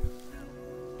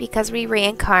 Because we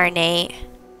reincarnate.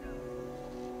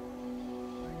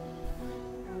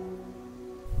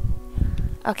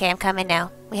 Okay, I'm coming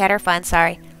now. We had our fun,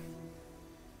 sorry.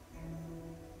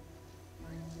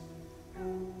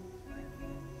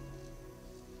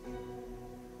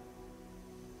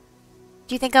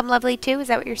 Do you think I'm lovely too? Is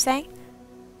that what you're saying?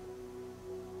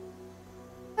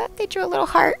 Oh, they drew a little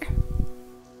heart.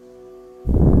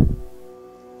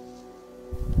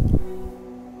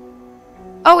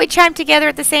 Oh, we chimed together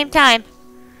at the same time.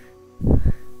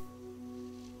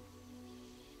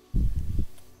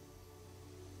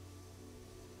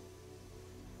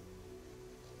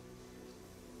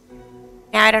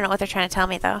 Now I don't know what they're trying to tell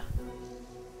me though.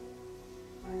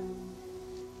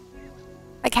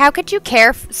 Like, how could you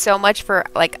care so much for,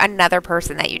 like, another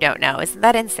person that you don't know? Isn't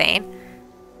that insane?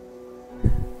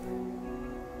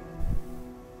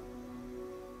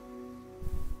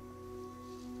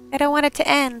 I don't want it to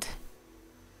end.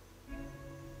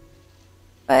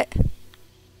 But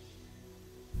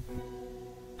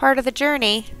part of the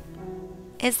journey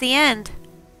is the end.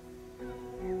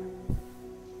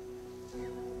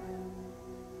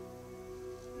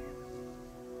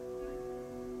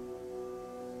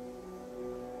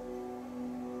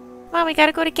 Come on, we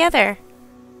gotta go together.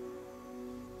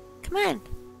 Come on.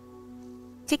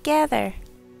 Together.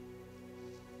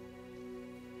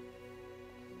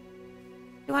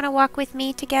 You wanna walk with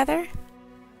me together?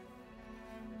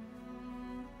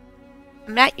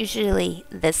 I'm not usually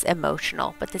this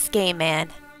emotional, but this game,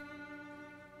 man.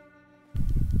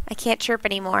 I can't chirp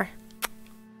anymore.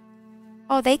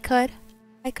 Oh, they could.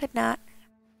 I could not.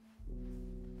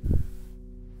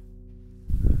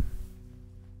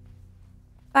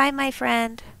 Bye, my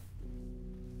friend.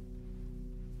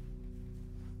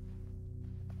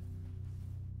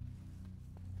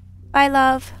 Bye,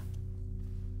 love.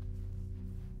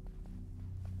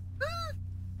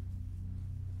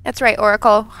 That's right,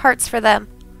 Oracle. Hearts for them.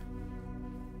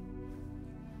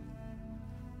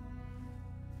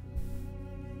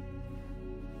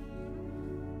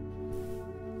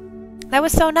 That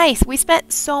was so nice. We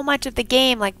spent so much of the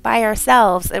game like by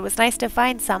ourselves. It was nice to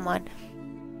find someone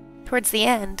towards the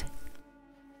end.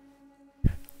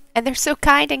 And they're so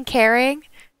kind and caring.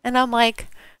 And I'm like,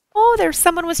 oh, there's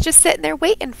someone was just sitting there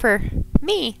waiting for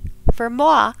me, for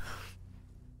moi.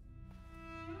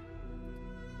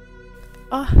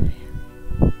 Oh.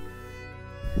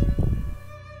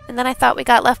 And then I thought we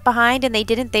got left behind and they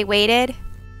didn't. They waited.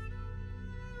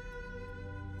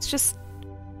 It's just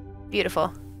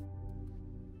beautiful.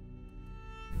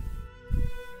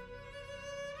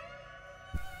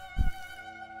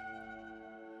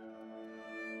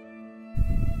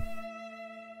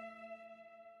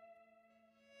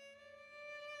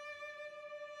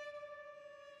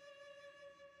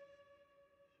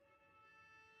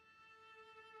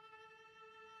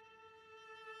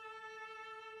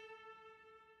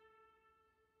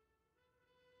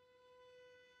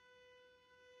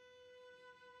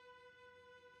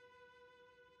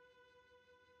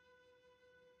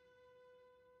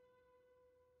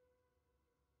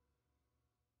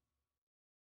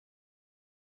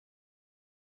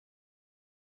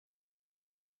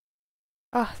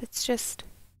 Oh, it's just...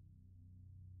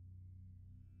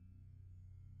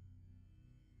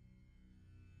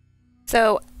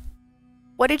 So,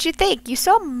 what did you think? You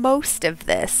saw most of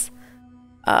this.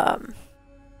 Or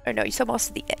no, you saw most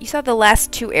of the... You saw the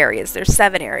last 2 areas. There's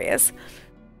 7 areas.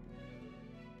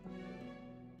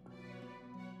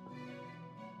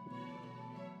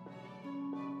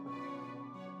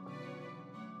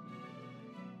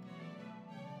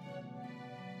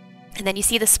 And then you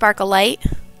see the sparkle light.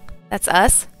 That's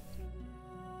us.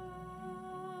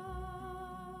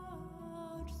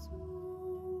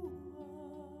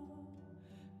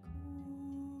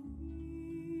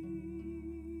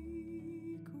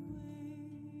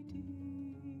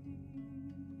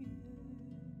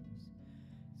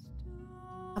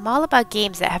 I'm all about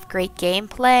games that have great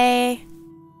gameplay.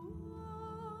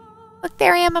 Look,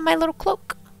 there I am in my little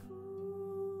cloak.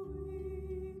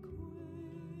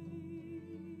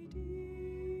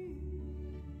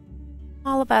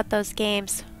 All about those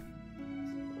games.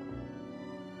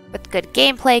 With good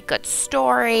gameplay, good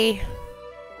story.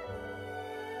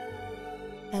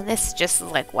 And this just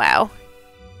is like, wow.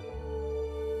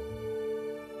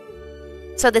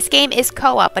 So this game is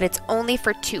co-op, but it's only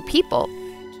for 2 people.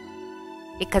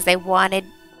 Because they wanted,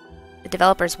 the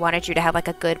developers wanted you to have like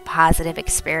a good positive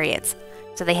experience.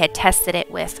 So they had tested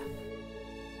it with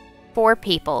 4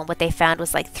 people. And what they found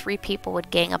was like 3 people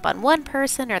would gang up on 1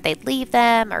 person, or they'd leave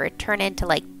them, or it'd turn into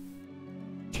like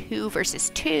 2 versus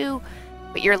 2.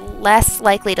 But you're less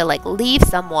likely to like leave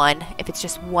someone if it's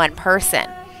just 1 person.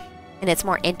 And it's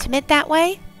more intimate that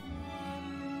way.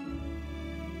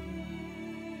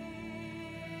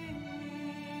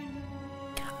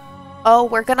 Oh,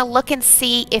 we're gonna look and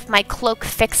see if my cloak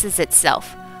fixes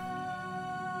itself.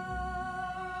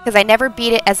 Because I never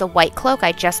beat it as a white cloak.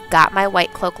 I just got my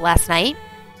white cloak last night.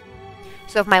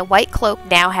 So if my white cloak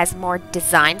now has more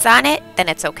designs on it, then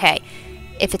it's okay.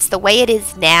 If it's the way it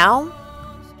is now,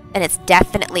 then it's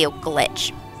definitely a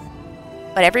glitch.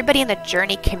 But everybody in the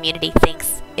Journey community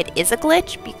thinks it is a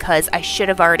glitch because I should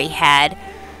have already had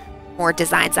more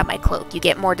designs on my cloak. You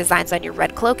get more designs on your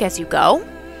red cloak as you go.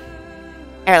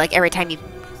 Or like every time you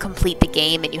complete the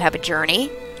game and you have a journey.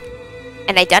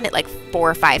 And I done it like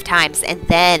 4 or 5 times, and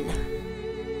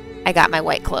then I got my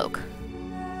white cloak.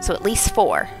 So at least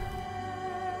 4.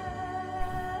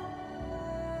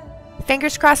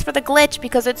 Fingers crossed for the glitch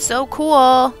because it's so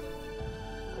cool.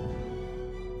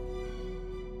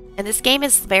 And this game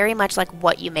is very much like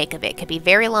what you make of it. It could be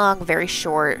very long, very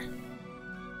short.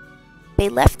 They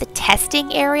left the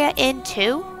testing area in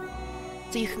too.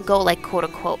 So you can go like quote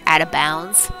unquote out of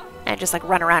bounds and just like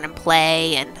run around and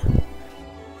play, and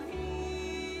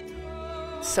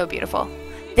so beautiful.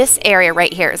 This area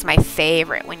right here is my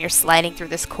favorite when you're sliding through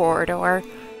this corridor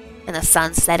and the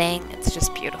sun's setting. It's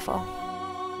just beautiful.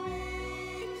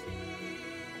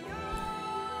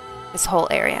 This whole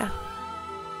area.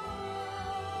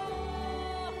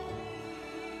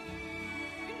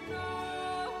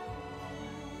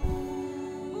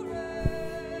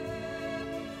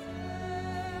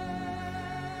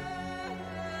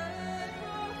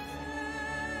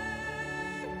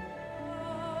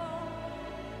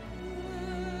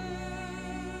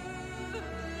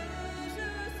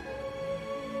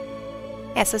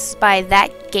 Yes, this is by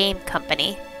That Game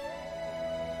Company.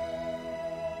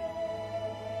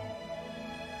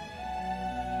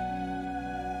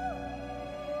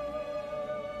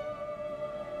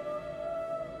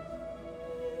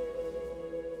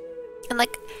 And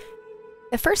like,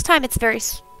 the first time it's very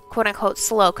quote-unquote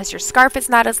slow because your scarf is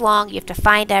not as long, you have to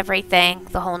find everything,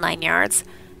 the whole 9 yards.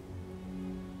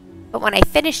 But when I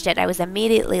finished it, I was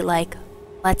immediately like,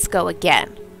 let's go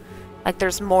again. Like,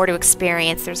 there's more to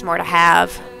experience, there's more to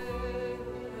have.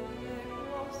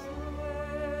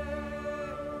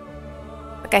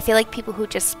 Like, I feel like people who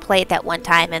just play it that one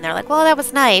time and they're like, well, that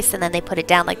was nice, and then they put it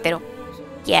down, like, they don't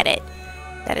get it.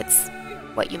 That it's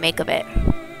what you make of it.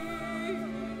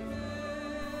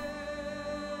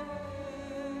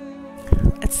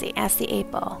 Let's see, ask the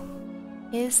 8-ball.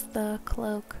 Is the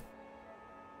cloak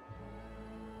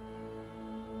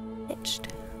stitched?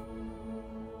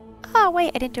 Oh,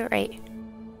 wait, I didn't do it right.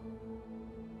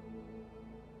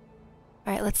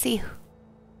 Alright, let's see.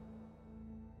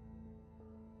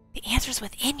 The answer's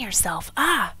within yourself.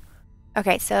 Ah!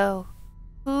 Okay, so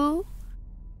who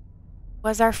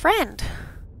was our friend?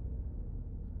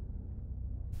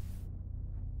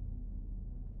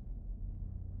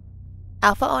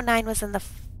 Alpha 09 was in the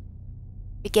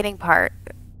beginning part.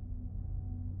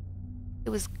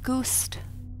 It was Goost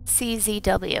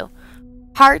CZW.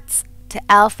 Hearts to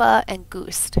Alpha and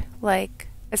Goost. Like,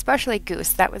 especially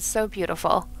Goost. That was so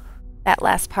beautiful. That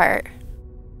last part.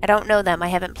 I don't know them. I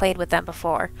haven't played with them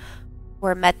before.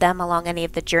 Or met them along any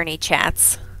of the journey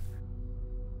chats.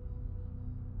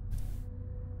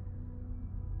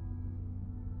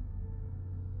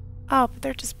 Oh, but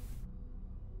they're just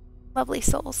lovely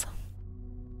souls.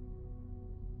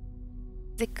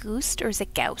 Is it Goost or is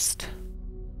it Goust?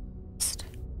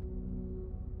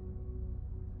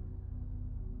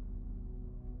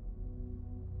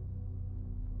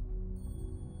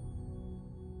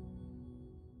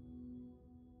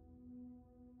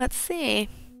 Let's see.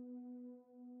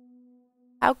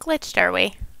 How glitched are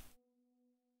we?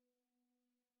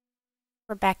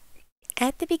 We're back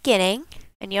at the beginning,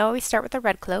 and you always start with a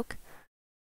red cloak.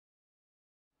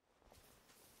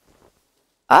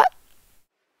 Oh!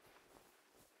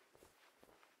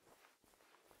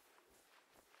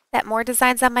 That more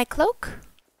designs on my cloak?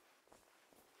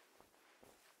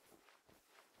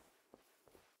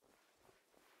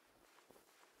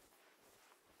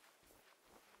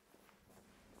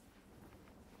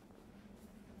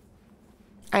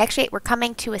 Actually, we're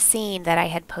coming to a scene that I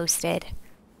had posted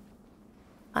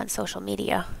on social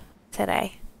media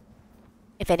today.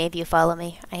 If any of you follow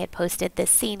me, I had posted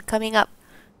this scene coming up.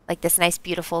 Like this nice,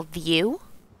 beautiful view.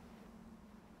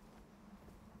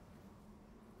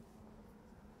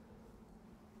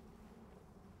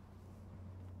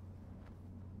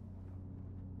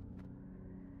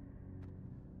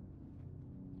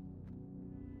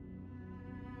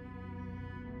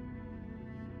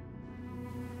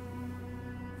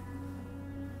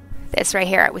 This right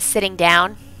here, I was sitting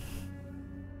down.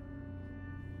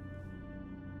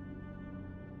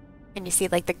 And you see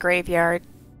like the graveyard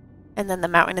and then the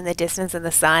mountain in the distance and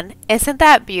the sun. Isn't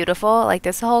that beautiful? Like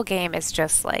this whole game is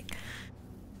just like,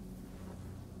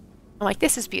 I'm like,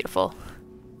 this is beautiful.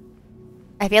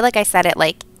 I feel like I said it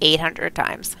like 800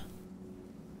 times.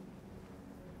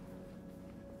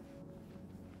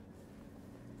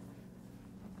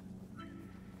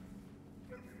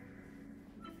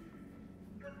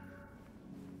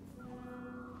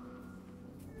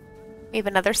 We have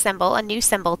another symbol, a new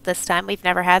symbol this time. We've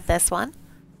never had this one.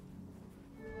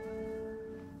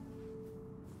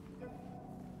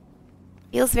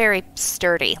 Feels very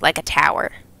sturdy, like a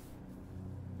tower.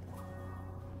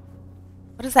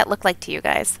 What does that look like to you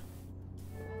guys?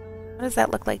 What does that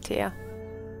look like to you?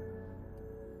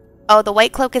 Oh, the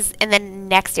white cloak is in the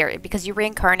next area because you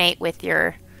reincarnate with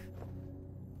your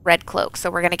red cloak. So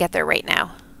we're going to get there right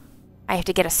now. I have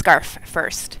to get a scarf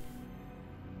first.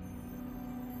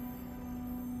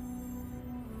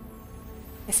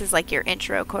 This is like your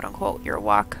intro, quote unquote, your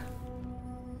walk.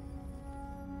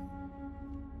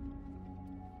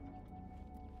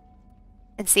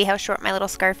 And see how short my little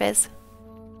scarf is?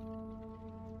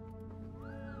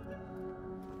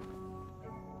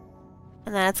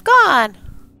 And then it's gone.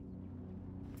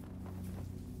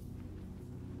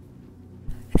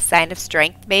 A sign of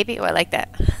strength, maybe? Oh, I like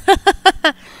that.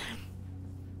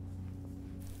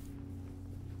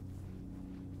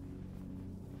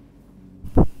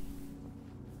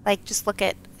 Like, just look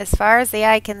at as far as the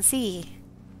eye can see.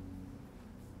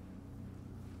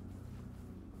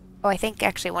 Oh, I think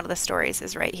actually one of the stories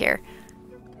is right here.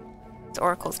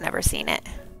 Oracle's never seen it.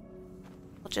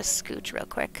 We'll just scooch real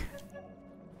quick.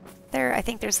 there? I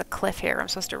think there's a cliff here. I'm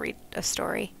supposed to read a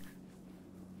story.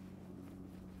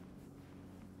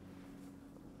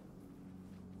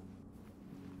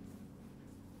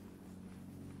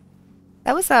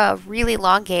 That was a really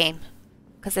long game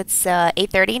because it's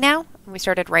 8:30 now and we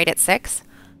started right at 6.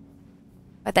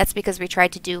 But that's because we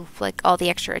tried to do like all the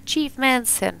extra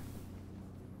achievements and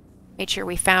made sure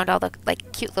we found all the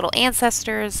like cute little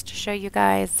ancestors to show you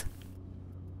guys.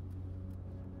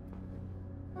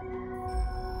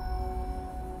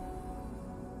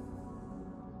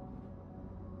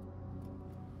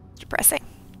 It's depressing.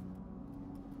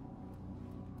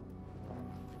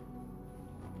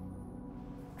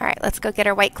 Alright, let's go get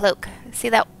our white cloak. See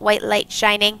that white light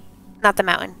shining? Not the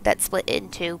mountain that split in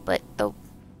two, but the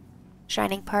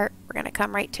shining part. We're gonna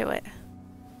come right to it.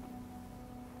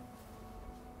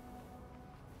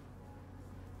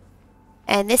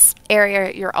 And this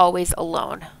area, you're always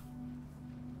alone.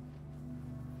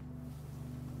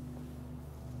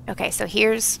 Okay, so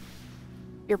here's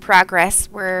your progress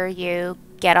where you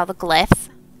get all the glyphs.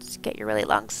 Just get your really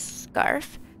long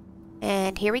scarf.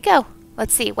 And here we go.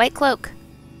 Let's see, white cloak.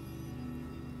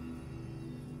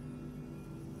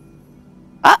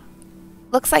 Oh!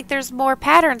 Looks like there's more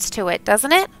patterns to it,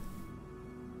 doesn't it?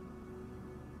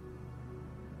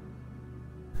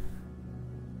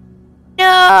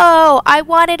 No! I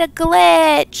wanted a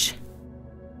glitch!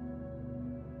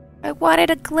 I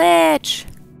wanted a glitch!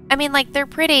 I mean, like, they're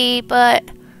pretty, but...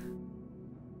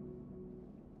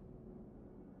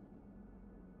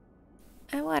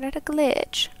 I wanted a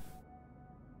glitch.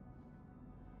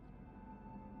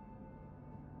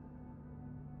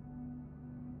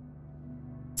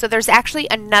 So there's actually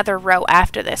another row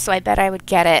after this, so I bet I would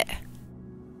get it.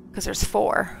 Because there's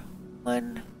 4.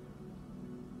 1...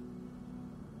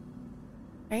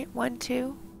 Right? 1,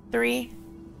 2, 3.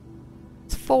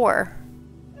 It's 4.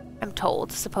 I'm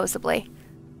told, supposedly.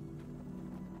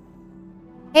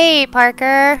 Hey,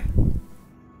 Parker.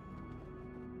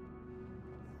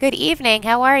 Good evening.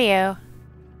 How are you?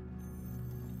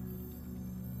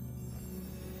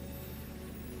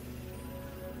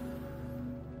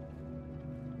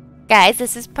 Guys,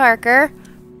 this is Parker.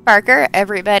 Parker,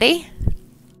 everybody.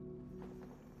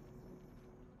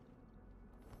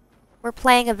 We're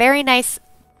playing a very nice,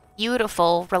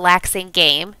 beautiful, relaxing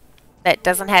game that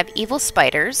doesn't have evil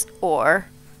spiders or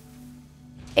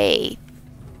a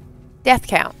death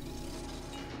count.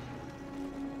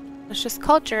 It's just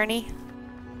called Journey.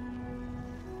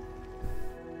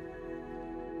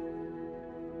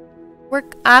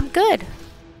 I'm good.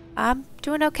 I'm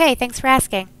doing okay. Thanks for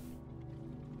asking.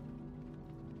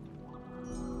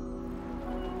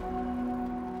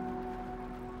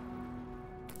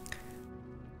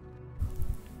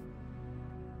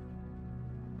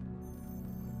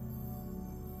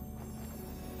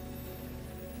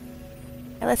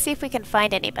 Now, let's see if we can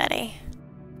find anybody.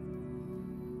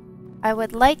 I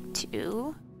would like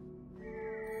to...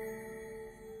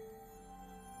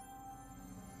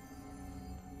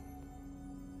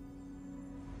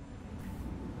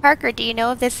 Parker, do you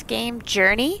know of this game,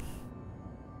 Journey?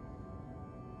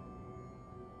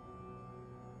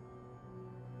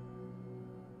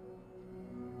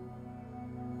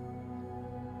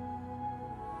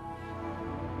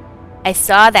 I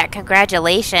saw that.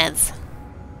 Congratulations.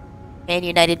 Man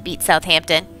United beat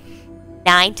Southampton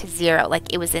 9-0.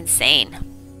 Like, it was insane.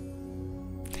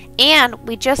 And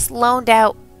we just loaned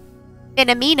out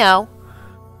Minamino,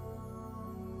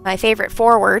 my favorite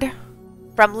forward,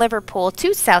 from Liverpool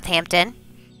to Southampton.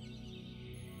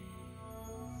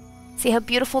 See how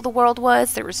beautiful the world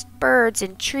was? There was birds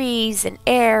and trees and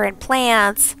air and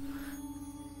plants.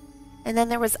 And then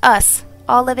there was us,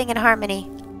 all living in harmony.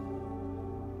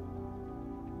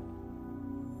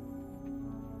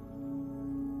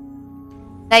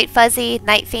 Night Fuzzy,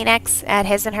 Night Phoenix at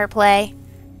his and her play.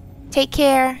 Take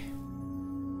care.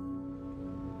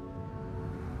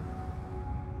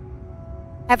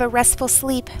 Have a restful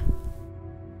sleep.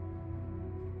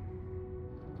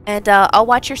 And I'll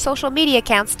watch your social media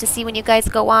accounts to see when you guys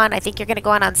go on. I think you're going to go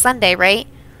on Sunday, right?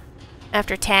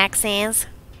 After taxis.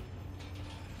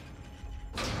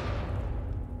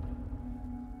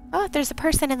 Oh, there's a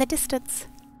person in the distance.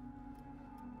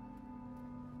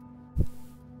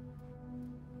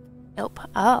 Nope.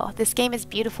 Oh, this game is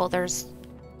beautiful. There's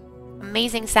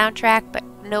amazing soundtrack, but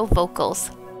no vocals.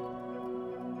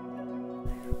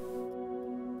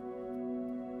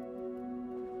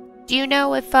 Do you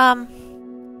know if,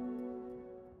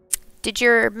 did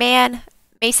your man,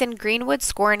 Mason Greenwood,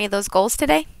 score any of those goals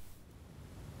today?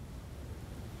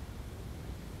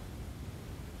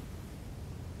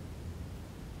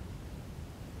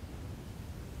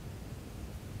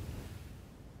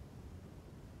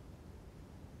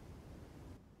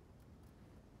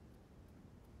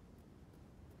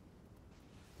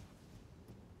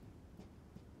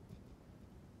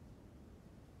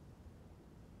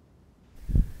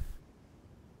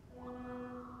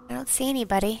 don't see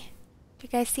anybody. Do you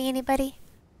guys see anybody?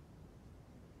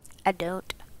 I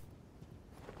don't.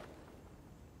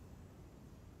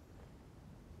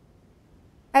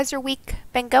 How's your week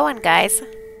been going, guys?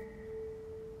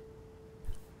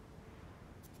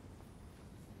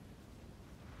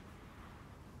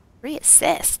 3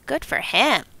 assists. Good for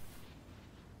him.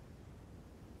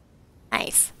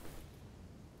 Nice.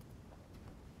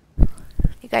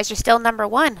 You guys are still number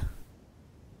 1.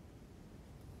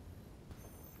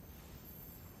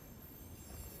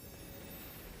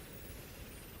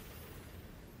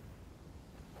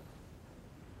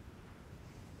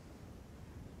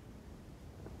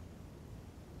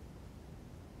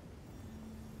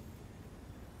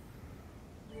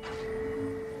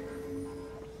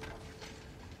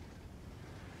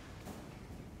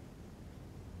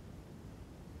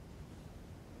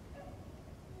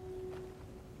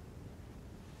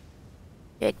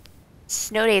 Good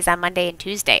snow days on Monday and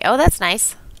Tuesday. Oh, that's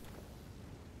nice.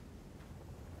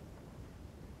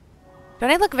 Don't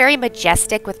I look very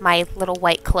majestic with my little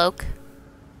white cloak?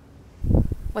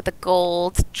 With the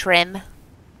gold trim.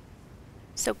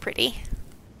 So pretty.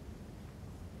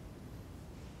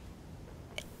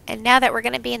 And now that we're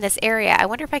going to be in this area, I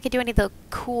wonder if I could do any of the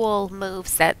cool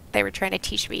moves that they were trying to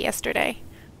teach me yesterday.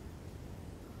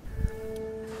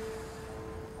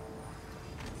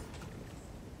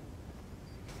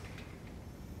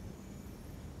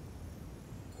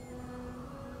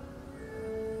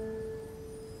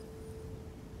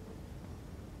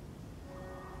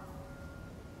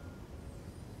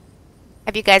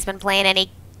 Have you guys been playing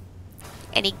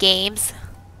any games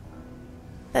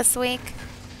this week?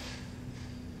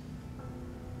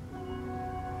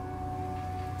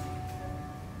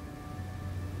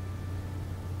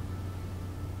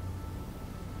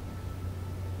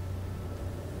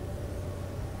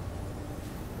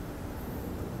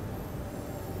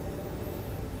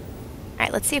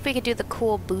 Alright, let's see if we could do the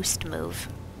cool boost move.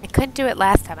 I couldn't do it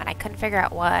last time and I couldn't figure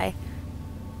out why.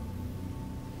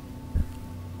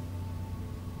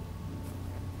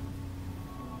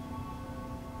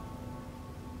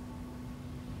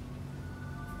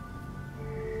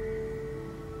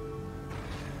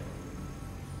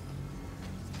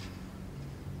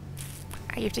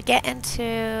 You have to get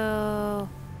into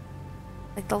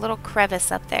like the little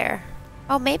crevice up there.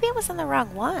 Oh, maybe it was in the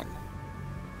wrong one.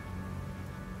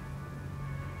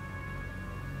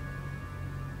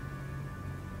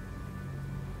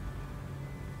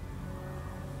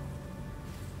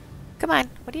 Come on,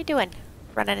 what are you doing?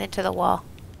 Running into the wall.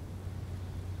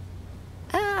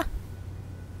 Ah!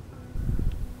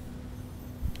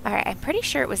 Alright, I'm pretty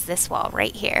sure it was this wall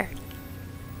right here.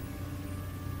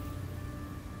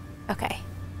 Okay.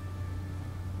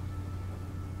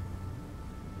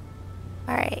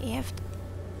 Alright, you have to...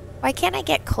 Why can't I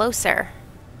get closer?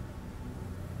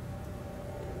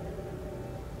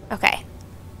 Okay.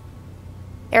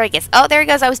 There he goes. Oh, there he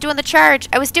goes. I was doing the charge.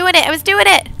 I was doing it. I was doing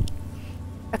it.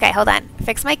 Okay, hold on.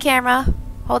 Fix my camera.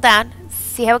 Hold on.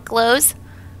 See how it glows?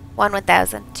 1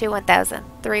 1000, 2 1000,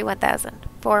 3 1000,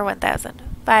 4 1000,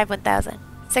 5 1000,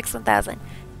 6 1000,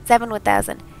 7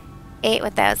 1000, 8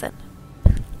 1000.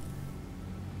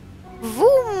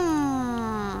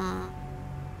 Vroom!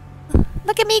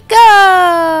 Look at me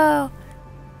go!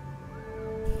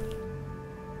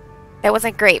 That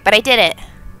wasn't great, but I did it.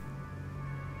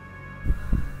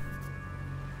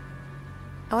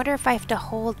 I wonder if I have to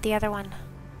hold the other one.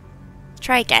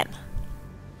 Try again.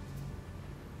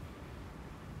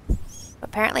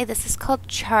 Apparently this is called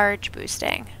charge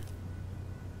boosting.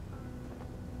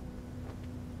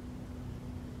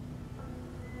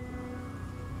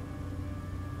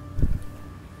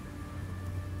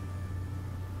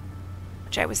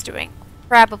 Which I was doing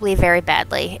probably very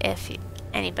badly if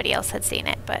anybody else had seen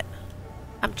it, but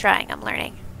I'm trying, I'm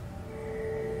learning.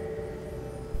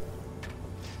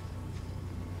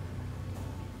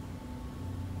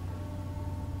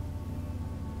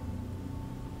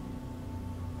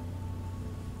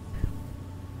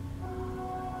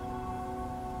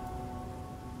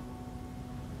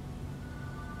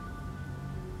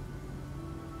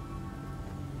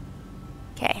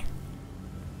 Okay.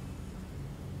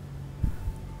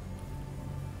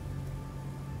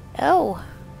 Oh.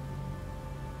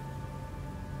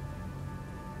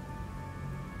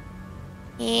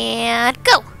 And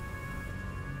go!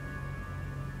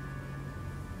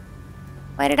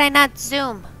 Why did I not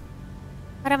zoom?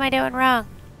 What am I doing wrong?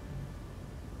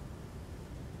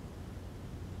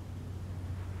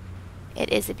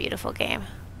 It is a beautiful game.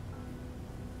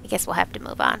 I guess we'll have to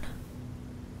move on.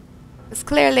 Because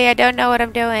clearly I don't know what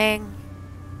I'm doing.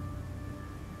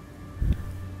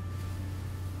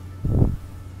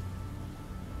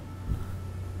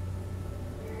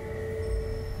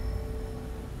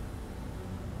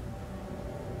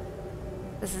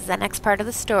 the next part of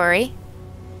the story.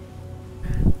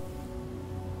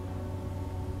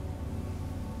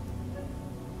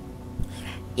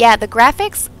 Yeah, the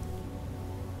graphics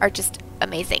are just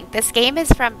amazing. This game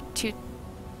is from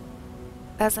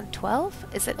 2012?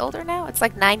 Is it older now? It's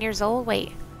like 9 years old?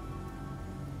 Wait.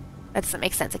 That doesn't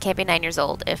make sense. It can't be 9 years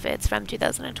old if it's from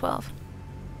 2012.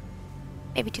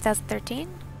 Maybe 2013?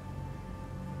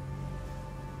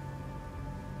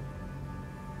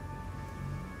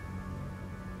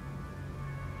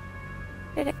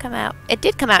 Did it come out? It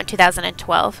did come out in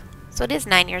 2012, so it is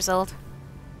 9 years old.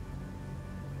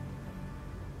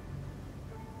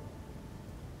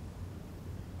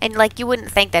 And like you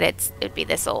wouldn't think that it'd be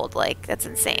this old. Like that's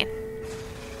insane.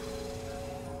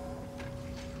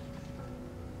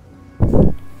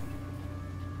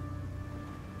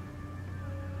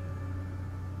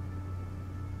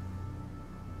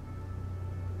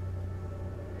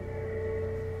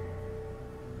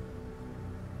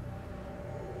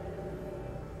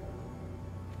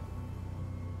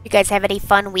 You guys have any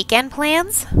fun weekend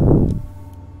plans?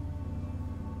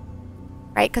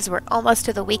 Right, because we're almost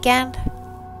to the weekend.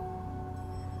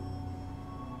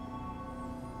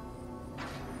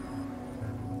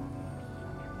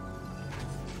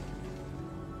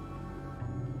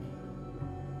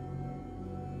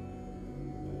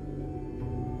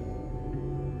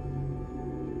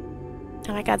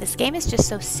 Oh my god, this game is just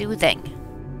so soothing.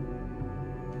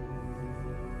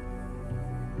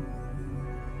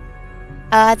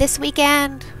 This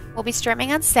weekend, we'll be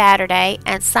streaming on Saturday,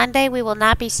 and Sunday we will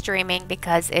not be streaming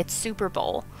because it's Super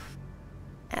Bowl.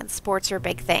 And sports are a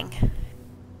big thing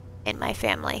in my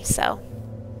family, so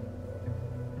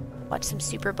watch some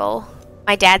Super Bowl.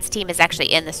 My dad's team is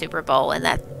actually in the Super Bowl, and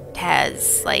that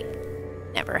has, like,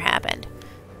 never happened.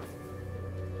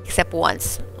 Except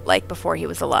once, like, before he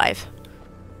was alive.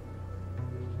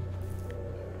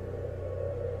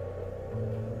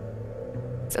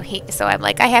 So I'm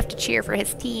like, I have to cheer for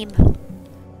his team.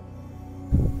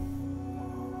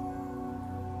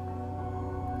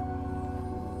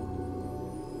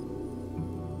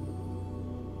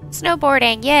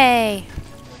 Snowboarding, yay!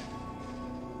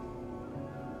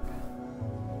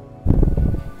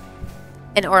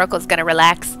 And Oracle's gonna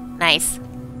relax. Nice.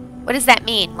 What does that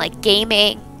mean? Like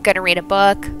gaming? Gonna read a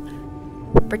book?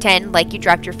 Pretend like you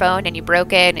dropped your phone and you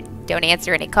broke it and don't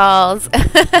answer any calls?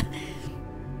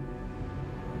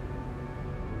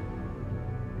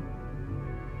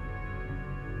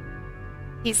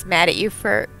 He's mad at you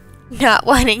for not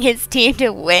wanting his team to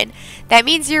win. That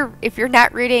means if you're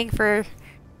not rooting for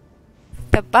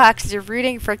the Bucks, you're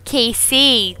rooting for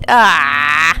KC.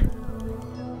 Ah.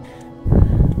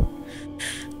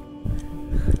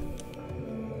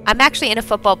 I'm actually in a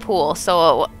football pool,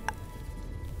 so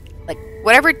like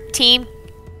whatever team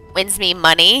wins me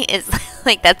money is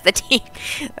like that's the team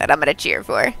that I'm gonna cheer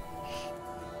for.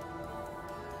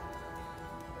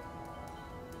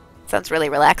 Sounds really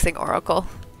relaxing, Oracle.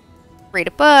 Read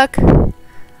a book.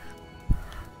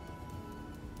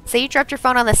 Say you dropped your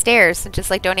phone on the stairs and just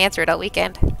like don't answer it all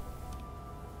weekend.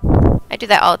 I do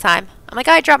that all the time. I'm like,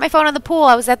 oh, I dropped my phone on the pool.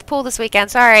 I was at the pool this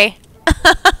weekend. Sorry.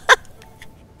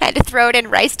 Had to throw it in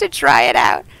rice to try it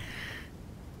out.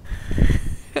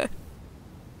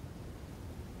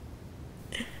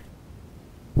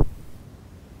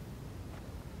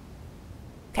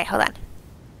 Okay, hold on.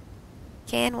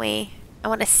 Can we... I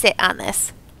want to sit on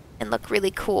this and look really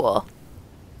cool.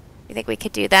 You think we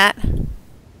could do that?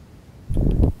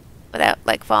 Without,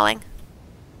 like, falling?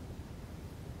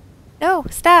 No,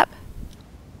 stop.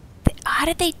 How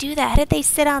did they do that? How did they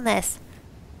sit on this?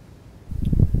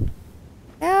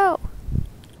 No.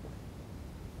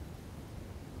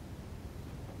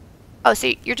 Oh,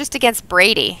 so you're just against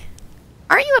Brady.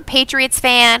 Aren't you a Patriots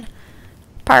fan,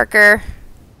 Parker?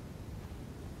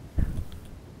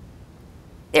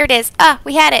 There it is. Ah,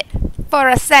 we had it for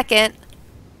a second.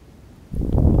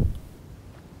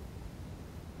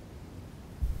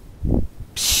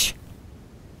 Psh.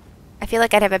 I feel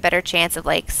like I'd have a better chance of,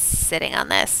 like, sitting on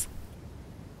this.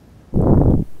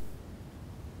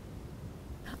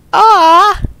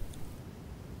 Ah!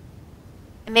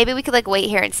 And maybe we could, like, wait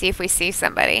here and see if we see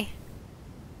somebody.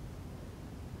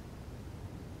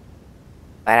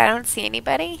 But I don't see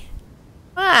anybody.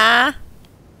 Ah.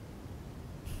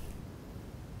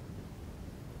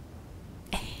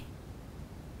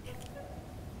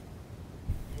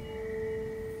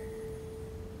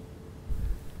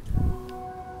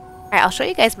 Alright, I'll show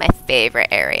you guys my favorite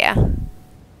area.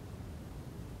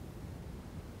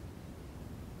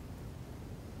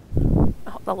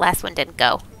 Oh, the last one didn't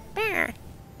go.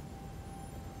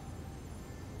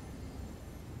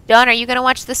 Dawn, are you going to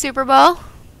watch the Super Bowl?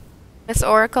 Miss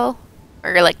Oracle?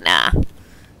 Or you're like, nah.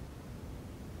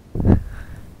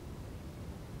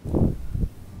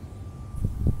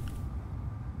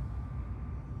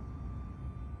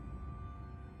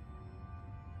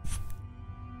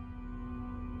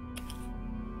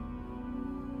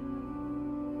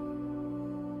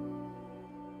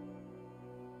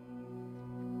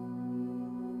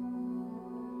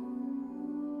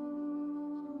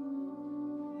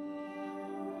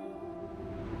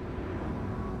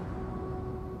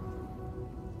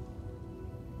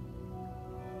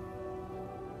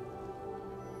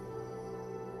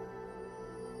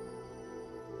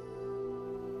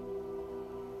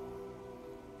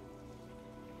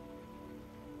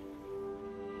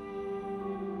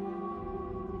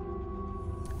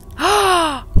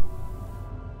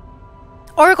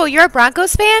 Oracle, you're a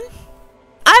Broncos fan?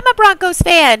 I'm a Broncos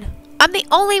fan. I'm the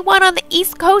only one on the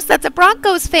East Coast that's a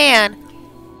Broncos fan.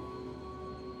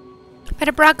 I've been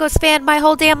a Broncos fan my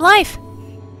whole damn life.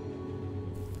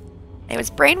 I was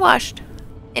brainwashed,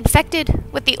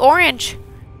 infected with the orange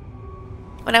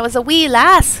when I was a wee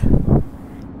lass.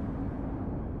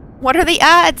 What are the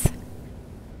odds?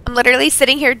 I'm literally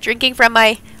sitting here drinking from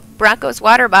my Broncos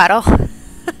water bottle.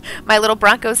 My little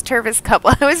Broncos Tervis cup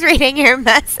while I was reading your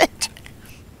message.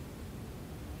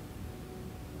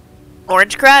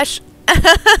 Orange Crush.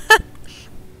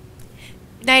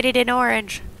 United in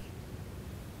Orange.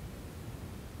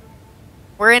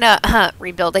 We're in a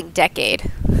rebuilding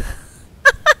decade.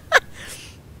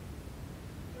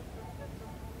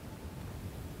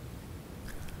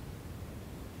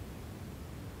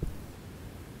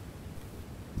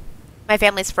 My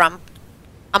family's from,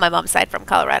 on my mom's side, from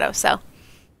Colorado, so.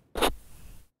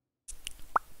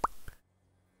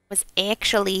 Was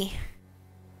actually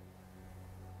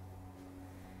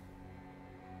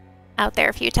out there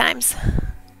a few times.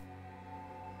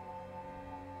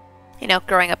 You know,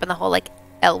 growing up in the whole, like,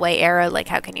 Elway era, like,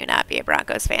 how can you not be a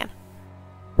Broncos fan?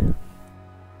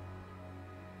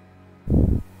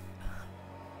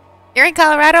 You're in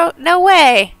Colorado? No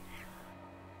way!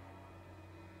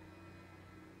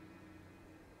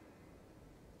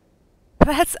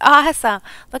 That's awesome.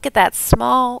 Look at that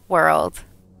small world.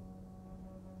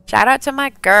 Shout out to my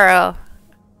girl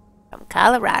from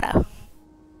Colorado.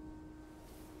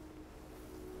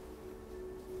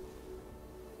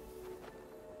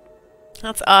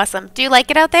 That's awesome. Do you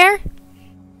like it out there?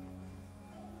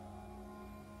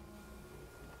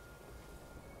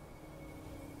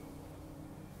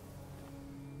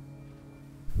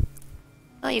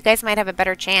 Oh, you guys might have a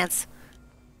better chance.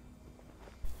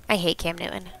 I hate Cam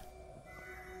Newton.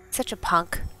 Such a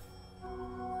punk.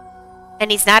 And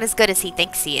he's not as good as he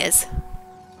thinks he is.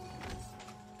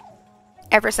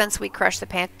 Ever since we crushed the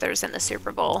Panthers in the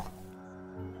Super Bowl.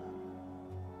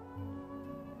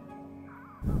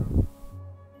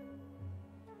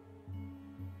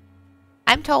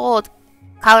 I'm told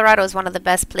Colorado is one of the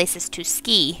best places to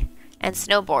ski and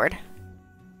snowboard.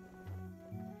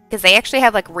 Because they actually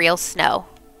have like real snow.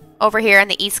 Over here on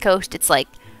the East Coast, it's like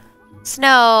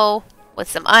snow with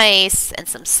some ice and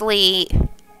some sleet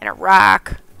and a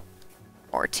rock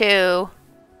or two.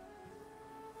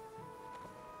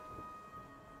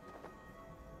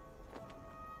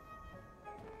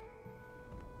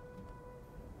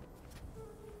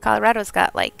 Colorado's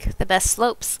got like the best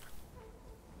slopes.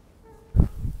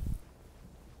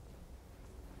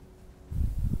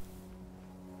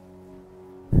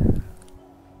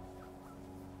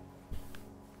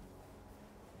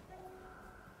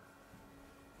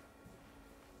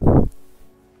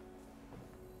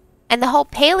 And the whole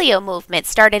paleo movement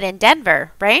started in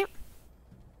Denver, right?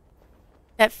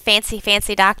 That fancy,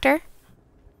 fancy doctor.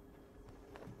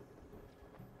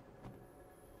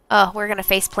 Oh, we're gonna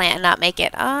faceplant and not make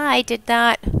it. Ah, I did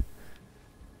not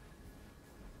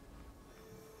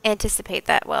anticipate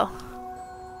that well.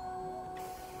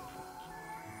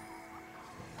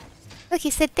 Look, he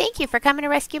said, thank you for coming to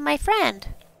rescue my friend.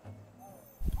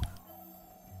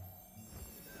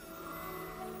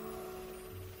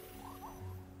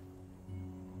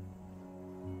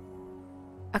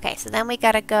 Okay, so then we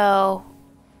gotta go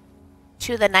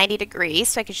to the 90 degrees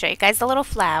so I can show you guys the little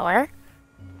flower.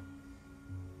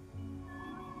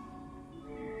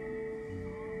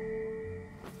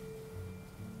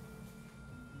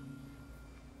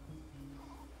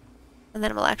 And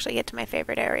then we'll actually get to my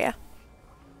favorite area.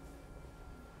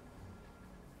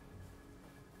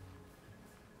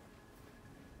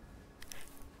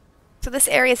 So this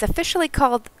area is officially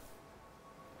called,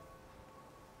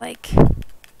 like,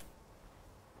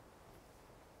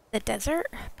 the desert,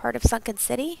 part of Sunken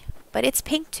City, but it's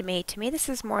pink to me. To me, this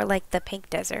is more like the pink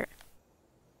desert.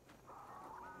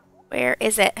 Where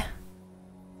is it?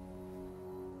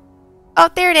 Oh,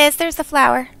 there it is. There's the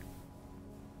flower.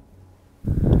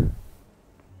 The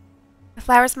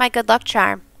flower's my good luck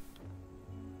charm.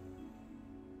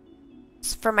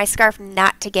 It's for my scarf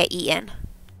not to get eaten.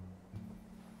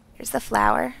 Here's the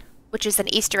flower, which is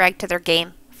an Easter egg to their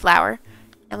game, flower.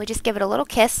 And we just give it a little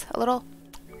kiss, a little...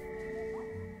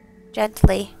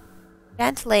 Gently.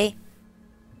 Gently.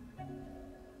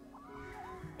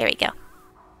 There we go.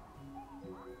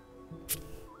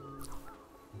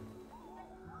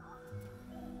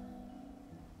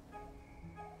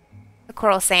 The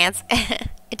coral sands.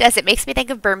 It does. It makes me think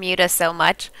of Bermuda so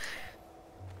much.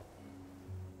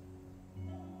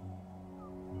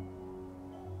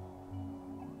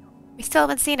 We still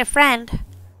haven't seen a friend.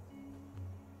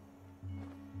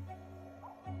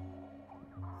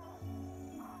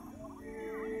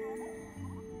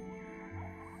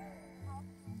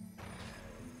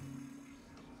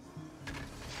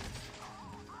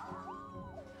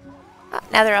 Oh,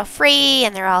 now they're all free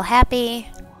and they're all happy.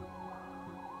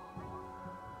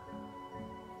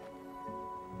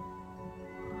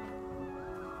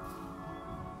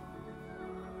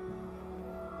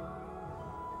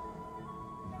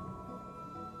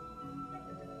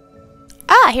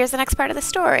 Ah, here's the next part of the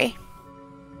story.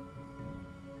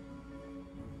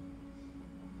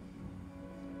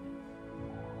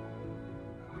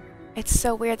 It's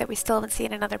so weird that we still haven't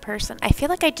seen another person. I feel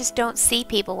like I just don't see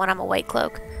people when I'm a White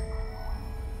Cloak.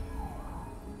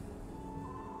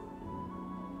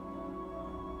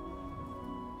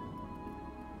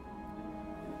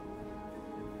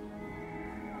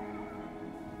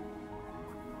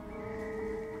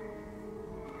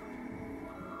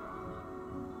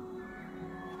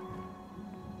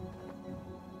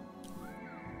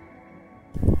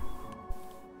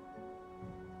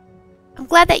 I'm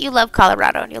glad that you love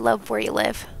Colorado and you love where you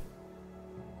live.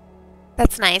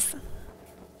 That's nice. You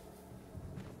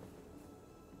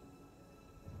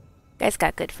guys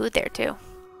got good food there too.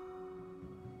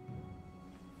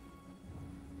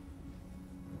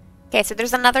 Okay, so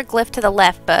there's another glyph to the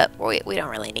left, but we don't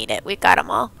really need it. We got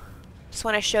them all. Just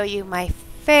want to show you my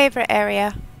favorite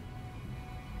area.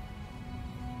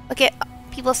 Look at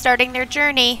people starting their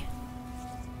journey.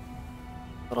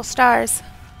 Little stars.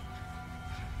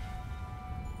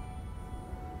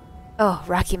 Oh,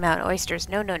 Rocky Mountain oysters.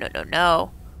 No, no, no, no,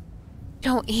 no.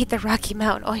 Don't eat the Rocky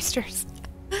Mountain oysters.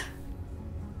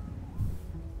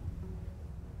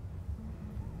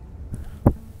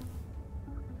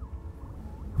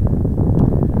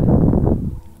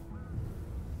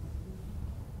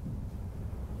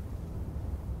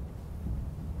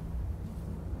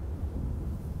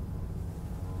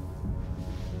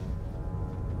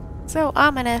 So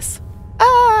ominous.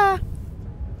 Ah!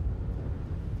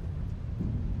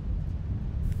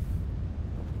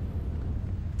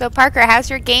 So Parker, how's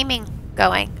your gaming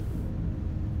going?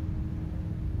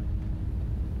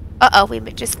 Uh-oh, we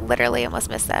just literally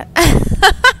almost missed that.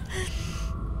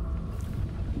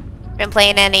 Been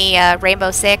playing any Rainbow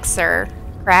Six or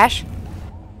Crash?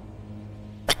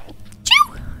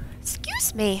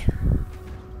 Excuse me.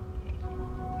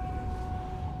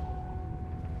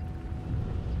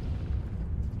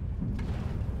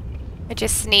 I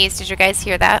just sneezed. Did you guys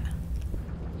hear that?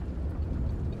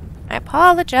 I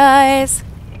apologize.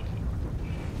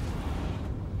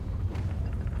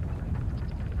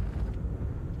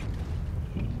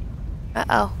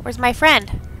 Uh-oh. Where's my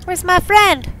friend? Where's my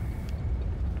friend?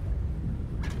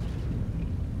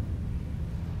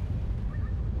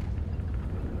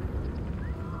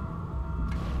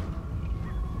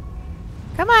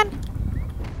 Come on.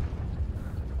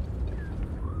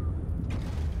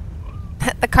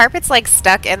 The carpet's like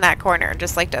stuck in that corner.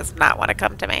 Just like does not want to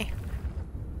come to me.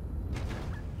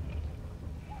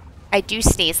 I do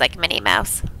sneeze like Minnie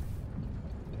Mouse.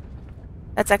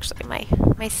 That's actually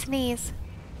my sneeze.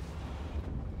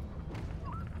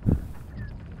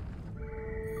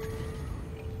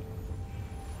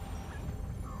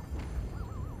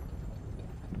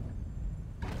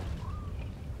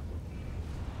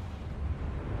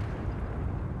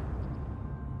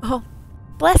 Oh,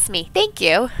 bless me. Thank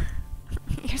you.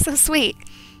 You're so sweet.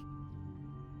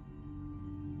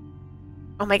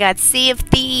 Oh my god, Sea of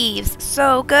Thieves.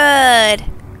 So good.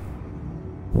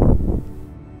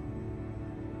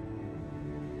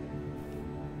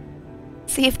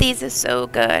 Sea of Thieves is so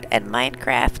good. And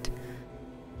Minecraft.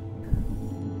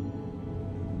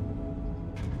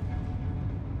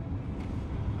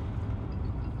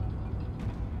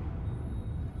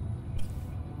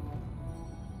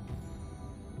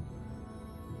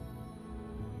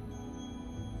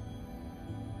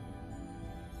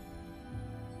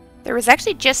 There was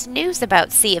actually just news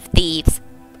about Sea of Thieves.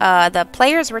 The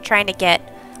players were trying to get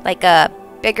like a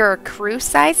bigger crew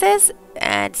sizes,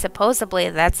 and supposedly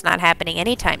that's not happening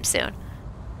anytime soon.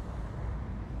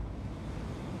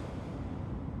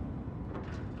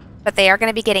 But they are going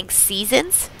to be getting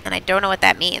seasons, and I don't know what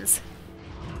that means.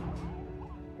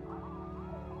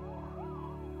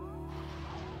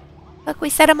 Look, we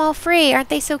set them all free. Aren't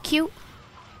they so cute?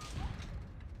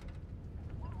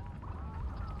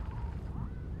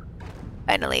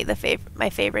 Finally, my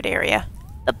favorite area.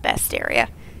 The best area.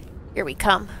 Here we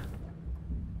come.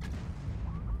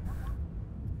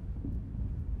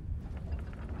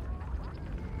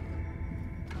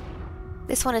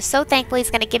 This one is so thankful he's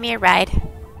going to give me a ride.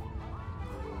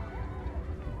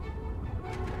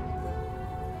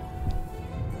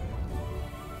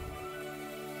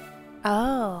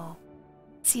 Oh.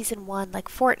 Season 1, like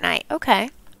Fortnite. Okay.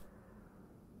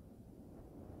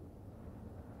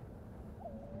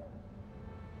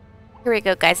 Here we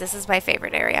go, guys. This is my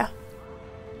favorite area.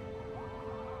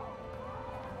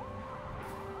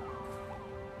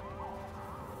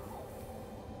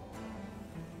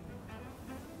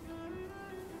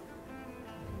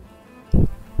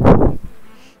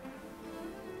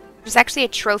 There's actually a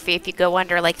trophy if you go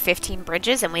under like 15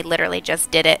 bridges, and we literally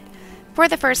just did it for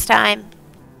the first time,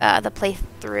 the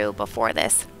playthrough before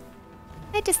this.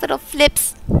 I just little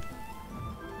flips.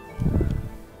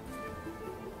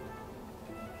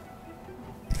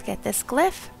 Let's get this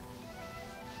glyph.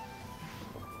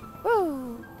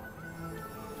 Woo!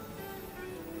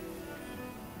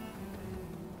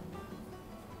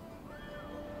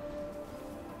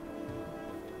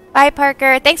 Bye,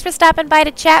 Parker. Thanks for stopping by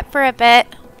to chat for a bit.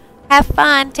 Have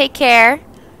fun. Take care.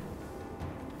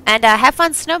 And have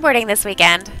fun snowboarding this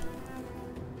weekend.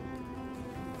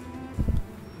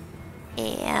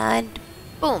 And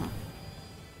boom.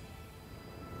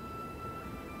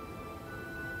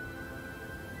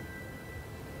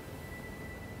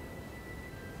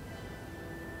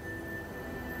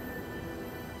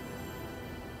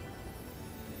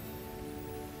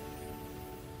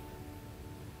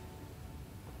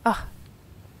 Oh.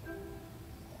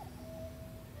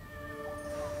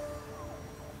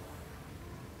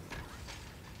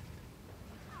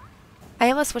 I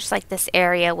almost wish like this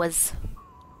area was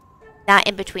not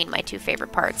in between my two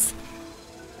favorite parts.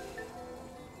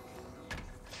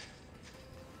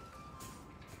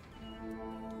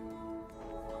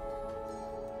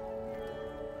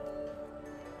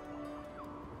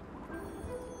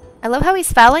 I love how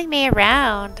he's following me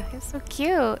around. He's so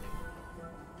cute.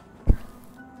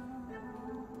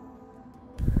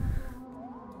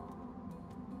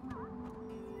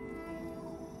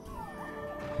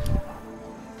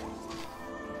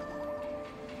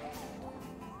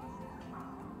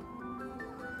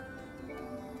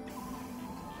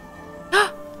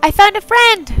 I found a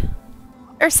friend!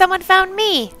 Or someone found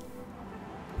me!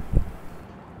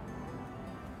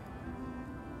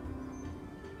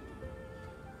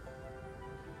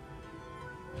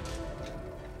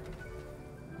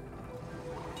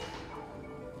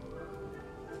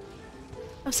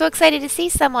 I'm so excited to see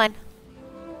someone.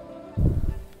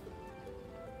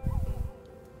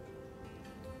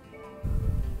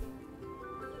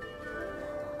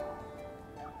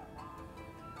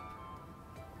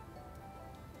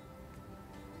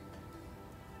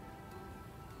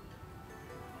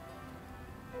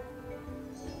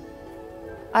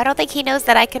 I don't think he knows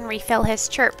that I can refill his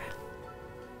chirp.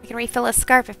 I can refill a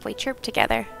scarf if we chirp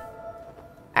together.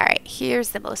 Alright, here's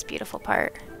the most beautiful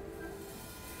part.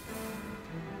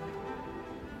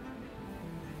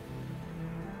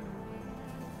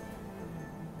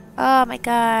 Oh my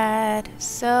god,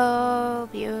 so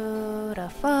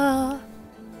beautiful.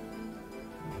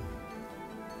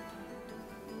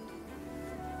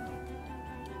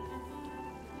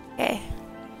 Okay.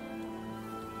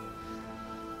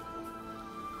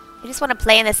 I just want to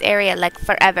play in this area like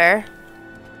forever.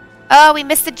 Oh, we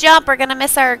missed the jump. We're gonna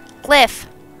miss our glyph.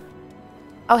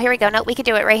 Oh, here we go. No, we can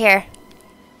do it right here.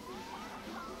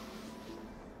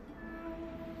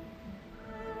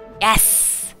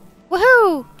 Yes!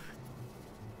 Woohoo!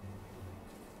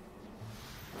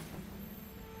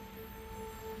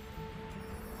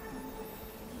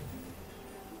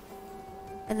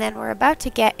 And then we're about to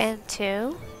get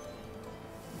into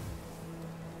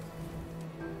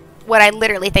what I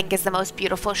literally think is the most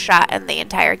beautiful shot in the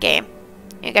entire game.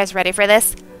 You guys ready for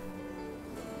this?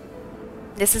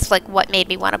 This is like what made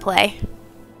me want to play.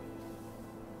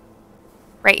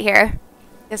 Right here.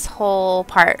 This whole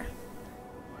part.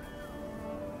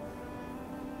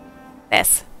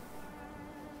 This.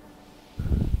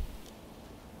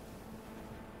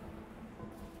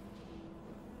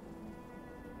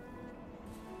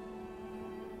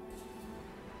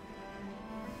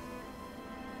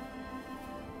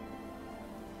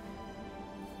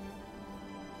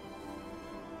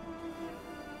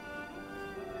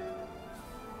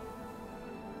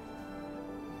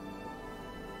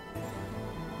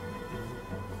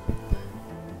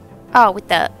 Oh, with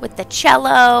the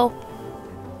cello.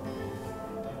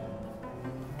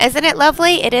 Isn't it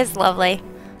lovely? It is lovely.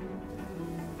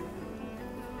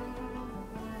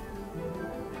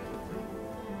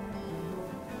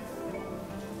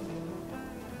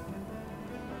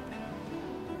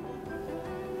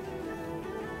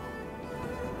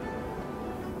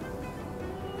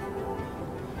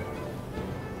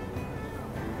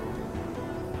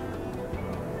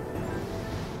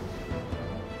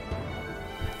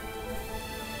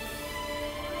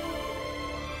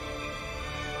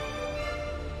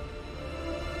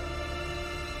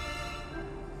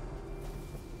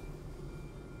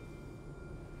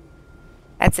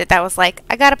 That's it. That was like,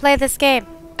 I gotta play this game.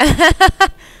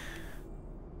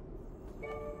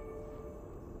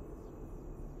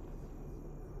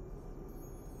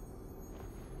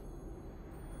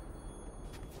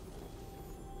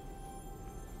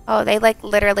 Oh, they like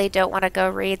literally don't want to go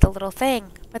read the little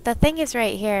thing. But the thing is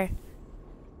right here.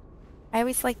 I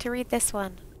always like to read this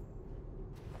one.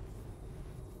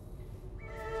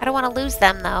 I don't want to lose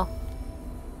them though.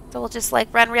 So we'll just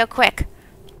like run real quick.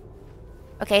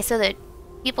 Okay, so the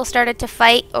people started to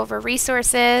fight over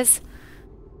resources.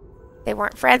 They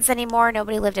weren't friends anymore.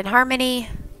 Nobody lived in harmony.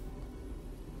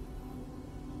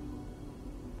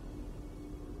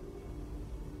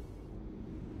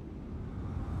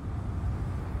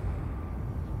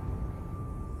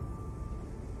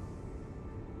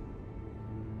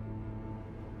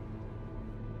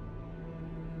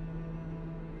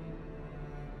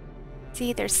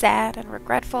 See, they're sad and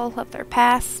regretful of their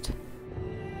past.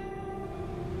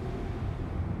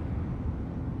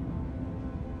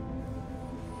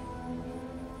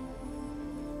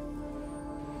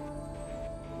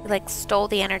 They, like, stole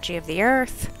the energy of the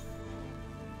earth.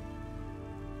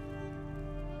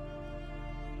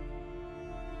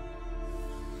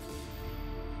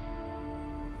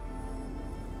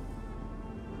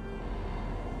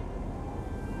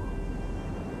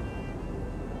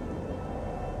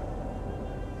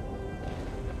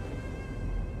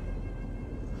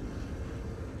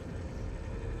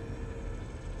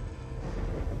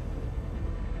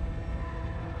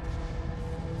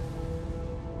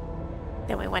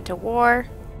 Then we went to war.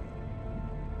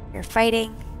 You're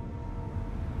fighting.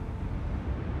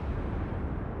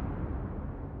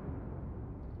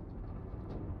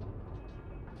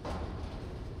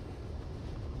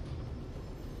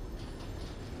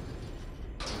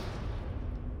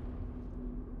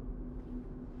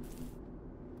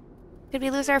 Did we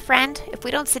lose our friend? If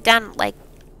we don't sit down, like,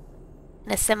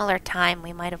 in a similar time,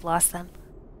 we might have lost them.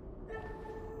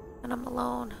 And I'm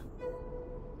alone.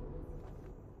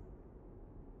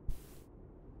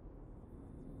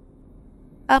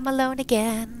 I'm alone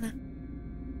again.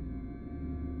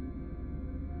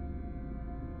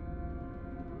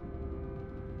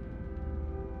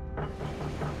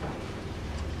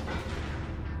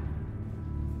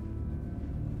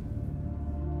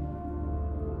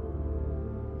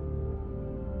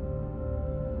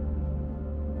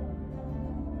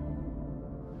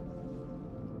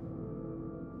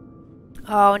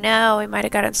 Oh no, we might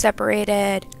have gotten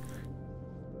separated.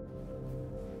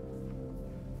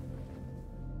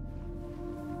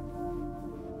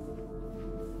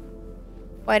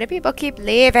 Why do people keep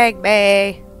leaving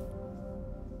me?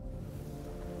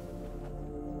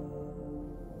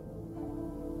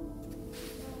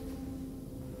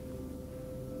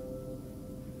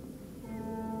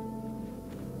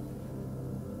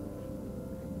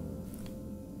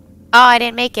 Oh, I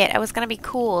didn't make it. I was gonna be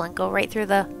cool and go right through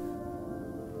the...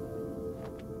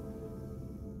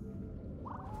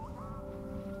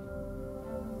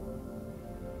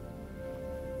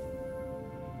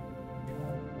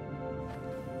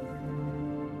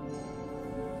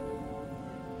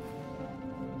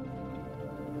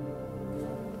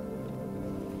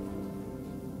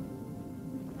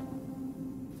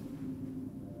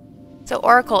 So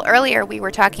Oracle, earlier we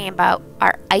were talking about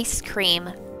our ice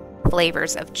cream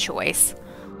flavors of choice.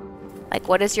 Like,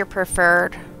 what is your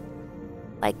preferred,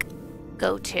 like,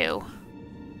 go-to?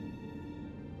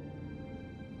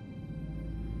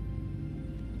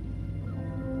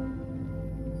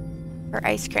 For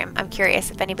ice cream. I'm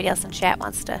curious if anybody else in chat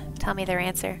wants to tell me their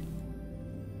answer.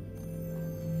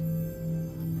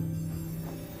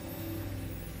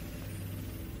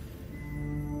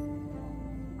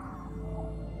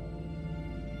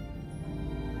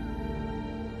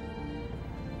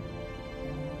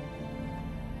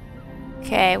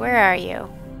 Okay, where are you?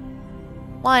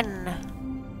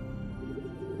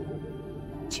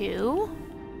 1, 2,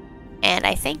 and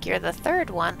I think you're the third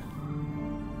one.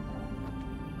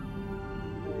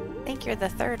 I think you're the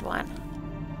third one.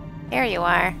 There you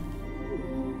are.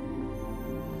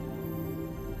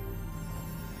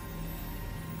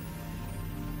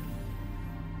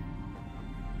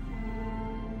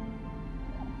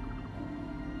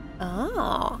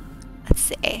 Oh, let's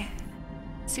see.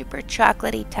 Super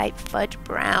chocolatey type fudge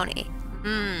brownie.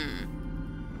 Mmm.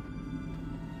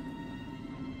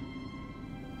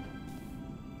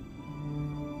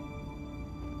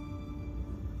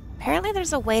 Apparently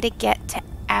there's a way to get to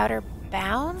Outer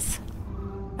Bounds,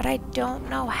 but I don't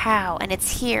know how. And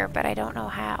it's here, but I don't know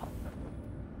how.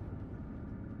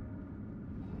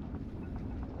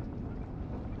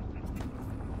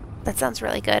 That sounds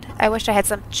really good. I wish I had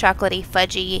some chocolatey,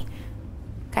 fudgy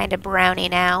kind of brownie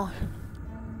now.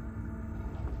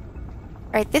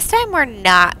 Alright, this time we're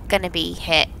not gonna be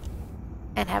hit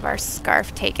and have our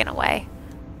scarf taken away.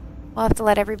 We'll have to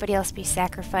let everybody else be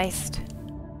sacrificed.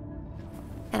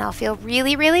 And I'll feel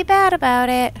really, really bad about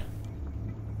it.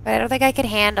 But I don't think I could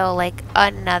handle, like,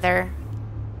 another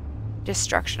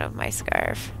destruction of my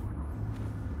scarf.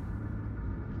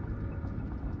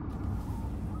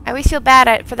 I always feel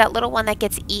bad for that little one that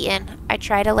gets eaten. I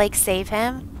try to, like, save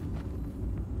him.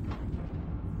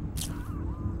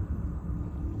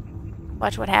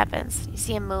 Watch what happens. You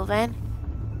see him moving?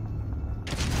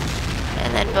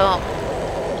 And then boom.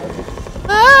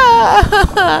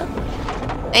 Ah!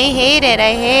 I hate it.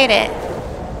 I hate it.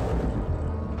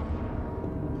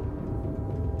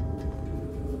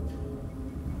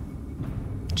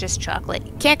 Just chocolate.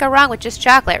 You can't go wrong with just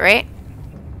chocolate, right?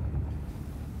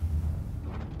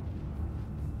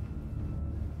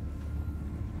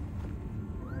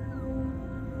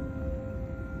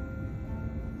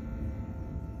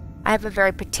 I have a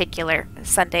very particular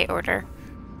Sunday order.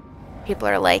 People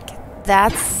are like,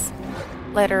 that's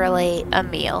literally a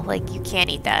meal. Like, you can't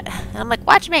eat that. And I'm like,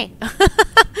 watch me.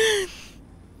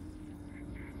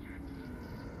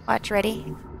 Watch, ready?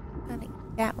 I think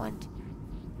that one.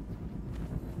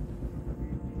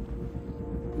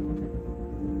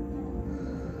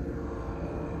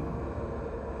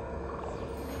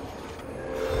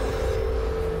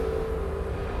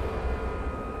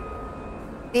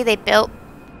 See, they built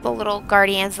the little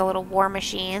guardians, the little war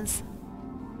machines.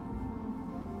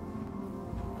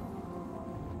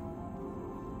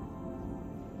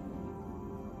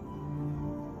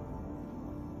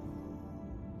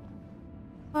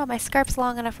 Oh, my scarf's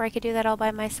long enough where I could do that all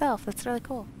by myself. That's really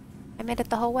cool. I made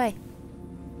it the whole way.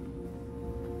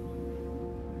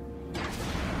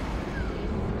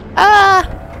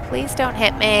 Ah! Please don't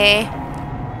hit me.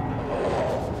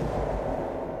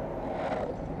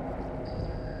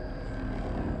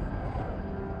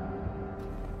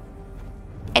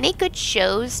 Any good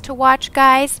shows to watch,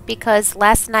 guys? Because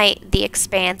last night, The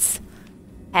Expanse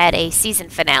had a season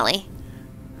finale.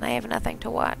 And I have nothing to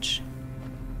watch.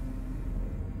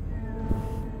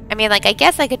 I mean, like, I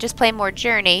guess I could just play more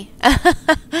Journey. But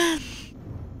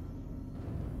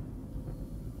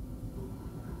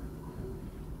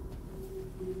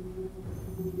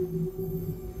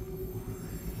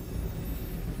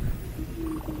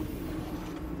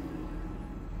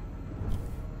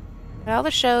all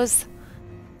the shows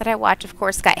that I watch, of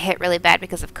course, got hit really bad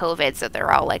because of COVID, so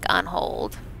they're all, like, on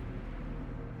hold.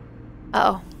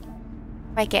 Uh-oh.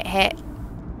 Might get hit.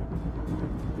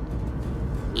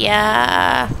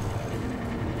 Yeah.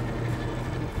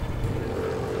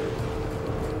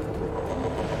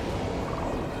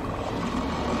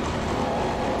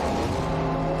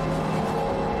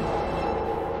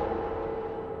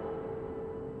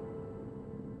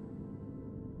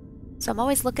 So I'm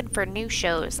always looking for new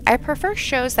shows. I prefer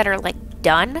shows that are, like,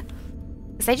 done,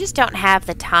 because I just don't have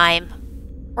the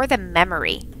time or the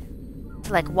memory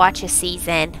to, like, watch a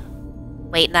season,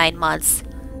 wait 9 months,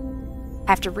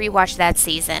 have to rewatch that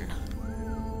season,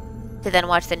 to then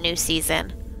watch the new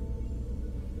season.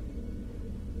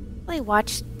 I really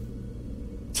watch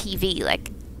TV, like,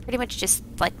 pretty much just,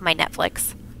 like, my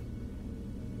Netflix.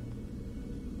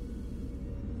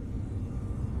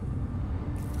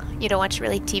 You don't watch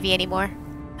really TV anymore?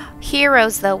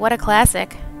 Heroes, though, what a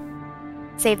classic.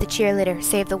 Save the cheerleader,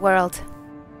 save the world.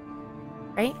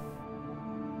 Right?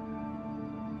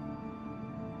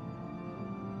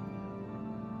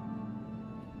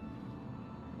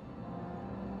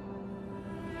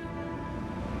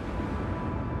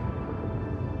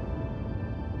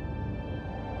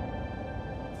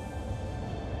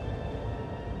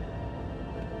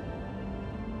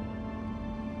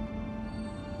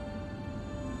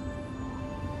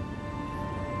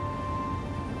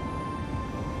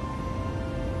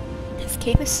 This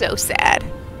game is so sad.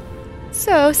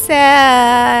 So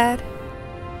sad.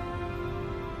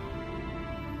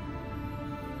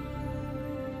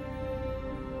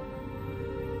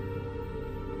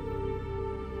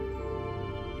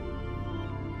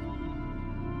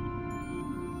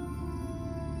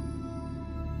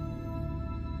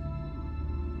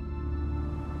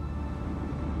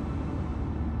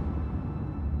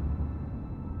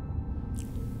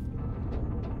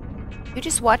 You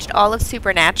just watched all of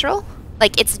Supernatural?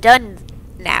 Like, it's done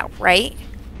now, right?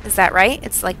 Is that right?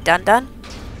 It's like done?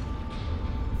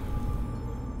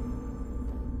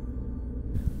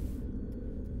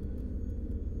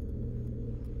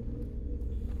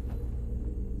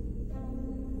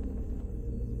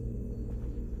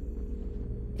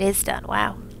 It is done,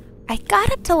 wow. I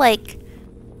got up to like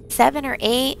 7 or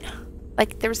 8.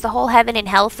 Like, there was the whole heaven and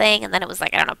hell thing, and then it was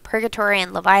like, I don't know, Purgatory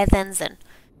and Leviathans and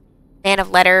Man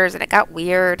of Letters, and it got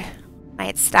weird. I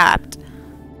had stopped.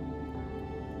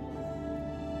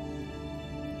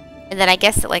 And then I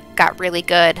guess it like got really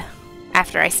good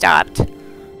after I stopped.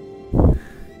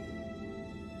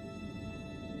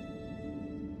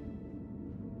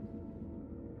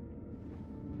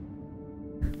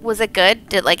 Was it good?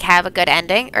 Did it like have a good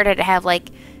ending? Or did it have like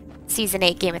season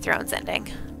 8 Game of Thrones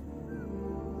ending?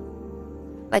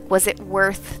 Like, was it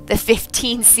worth the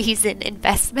 15 season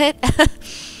investment?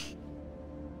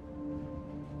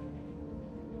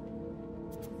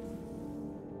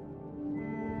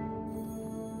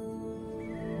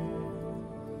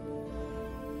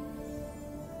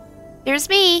 Here's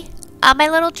me on my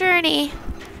little journey.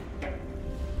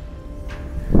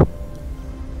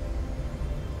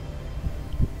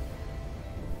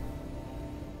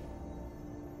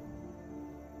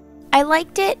 I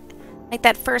liked it, like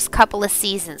that first couple of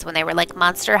seasons when they were like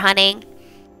monster hunting.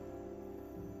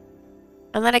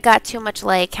 And then it got too much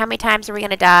like, how many times are we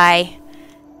gonna die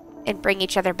and bring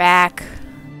each other back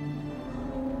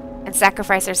and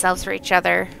sacrifice ourselves for each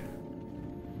other?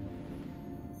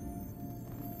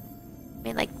 I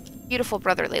mean, like, beautiful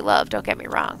brotherly love, don't get me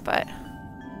wrong, but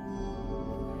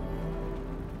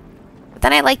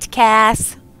then I liked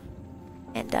Cass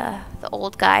and the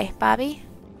old guy, Bobby.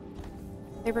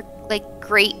 They were like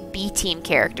great B-team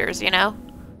characters, you know?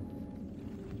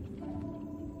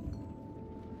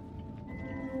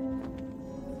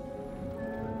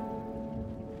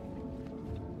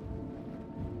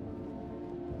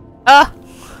 Oh!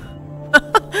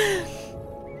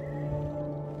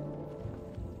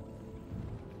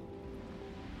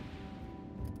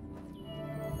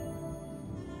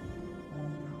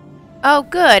 Oh,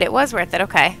 good. It was worth it.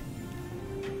 Okay.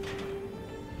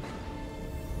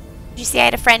 Did you see I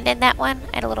had a friend in that one?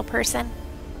 I had a little person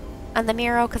on the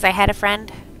mural because I had a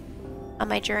friend on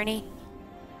my journey.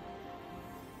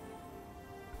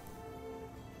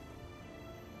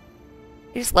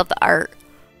 I just love the art.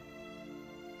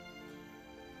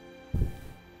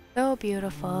 So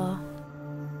beautiful.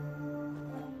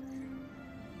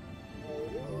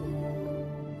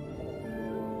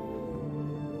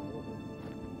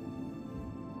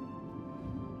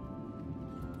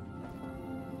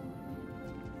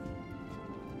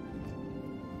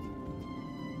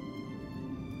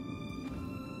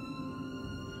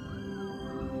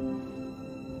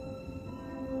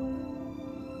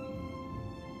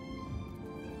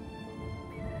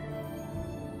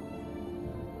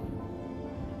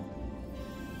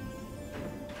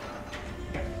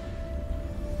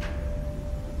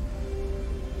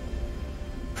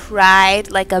 Cried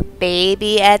like a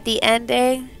baby at the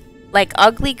ending? Like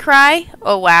ugly cry?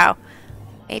 Oh wow.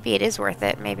 Maybe it is worth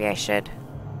it. Maybe I should.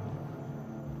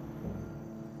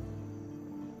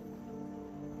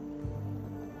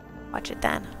 Watch it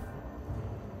then.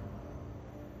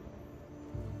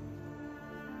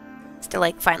 Just to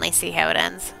like finally see how it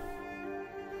ends.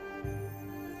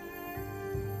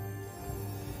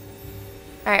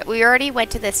 Alright, we already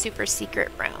went to the super secret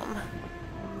room.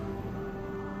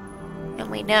 And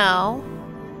we know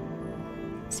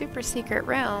super secret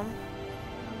room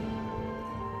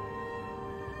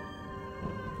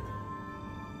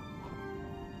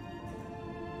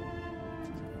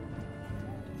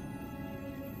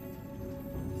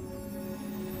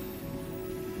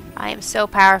I am so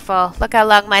powerful. Look how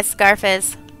long my scarf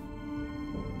is.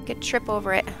 Could trip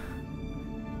over it.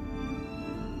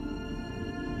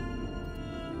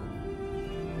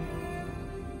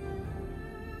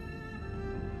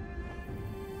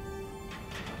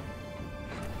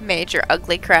 Major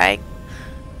ugly crying.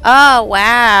 Oh,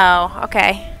 wow.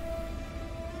 Okay.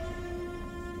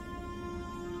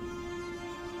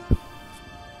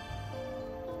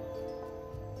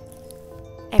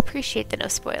 I appreciate the no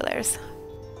spoilers.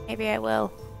 Maybe I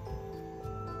will.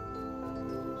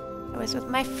 I was with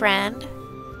my friend.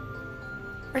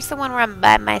 Where's the one where I'm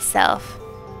by myself?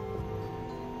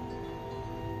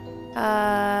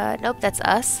 Nope, that's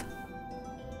us.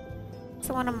 It's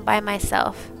the one I'm by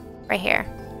myself. Right here.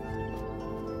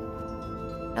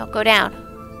 No, go down.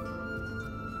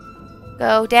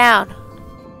 Go down.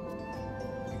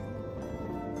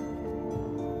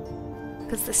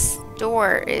 Because the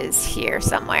store is here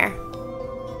somewhere.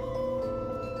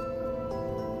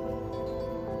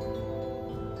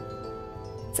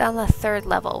 on the 3rd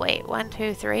level. Wait, 1,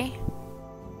 2, 3.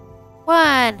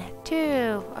 1, 2.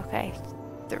 Okay,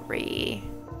 3.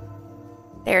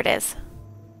 There it is.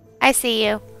 I see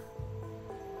you.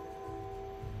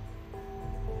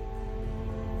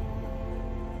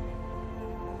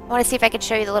 I want to see if I can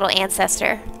show you the little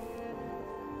ancestor,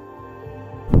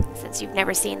 since you've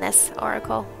never seen this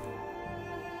oracle.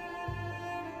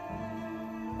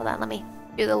 Hold on, let me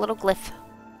do the little glyph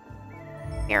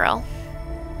mural.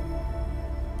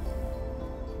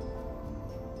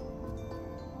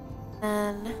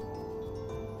 And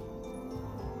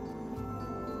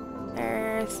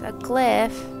there's a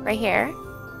glyph right here.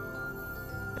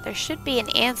 But there should be an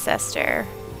ancestor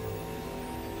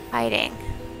hiding.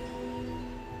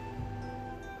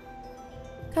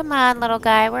 Come on, little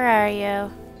guy, where are you?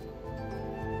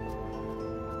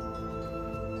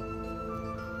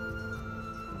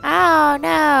 Oh,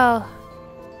 no.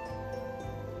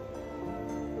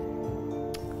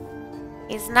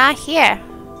 He's not here.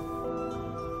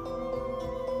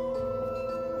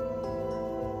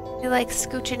 You like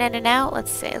scooching in and out?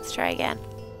 Let's see, let's try again.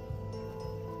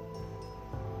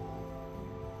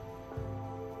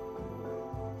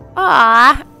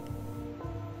 Aww.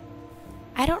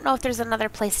 I don't know if there's another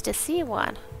place to see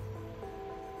one.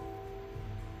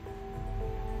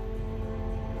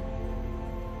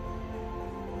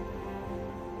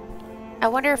 I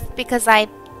wonder if because I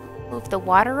moved the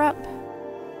water up?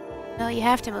 No, you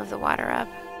have to move the water up.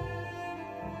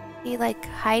 Are you like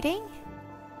hiding?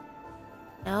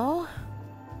 No?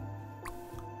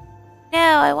 No,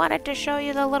 I wanted to show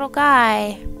you the little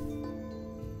guy.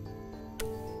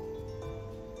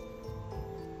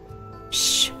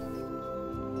 Shh.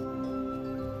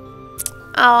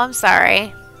 Oh, I'm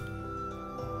sorry.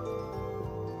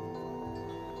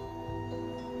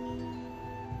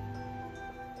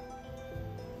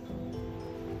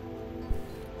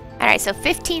 Alright, so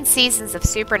 15 seasons of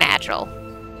Supernatural.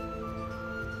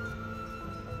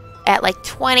 At like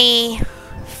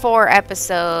 24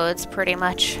 episodes, pretty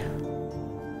much.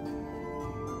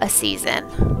 A season.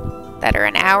 That are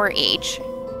an hour each.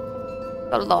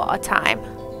 A lot of time.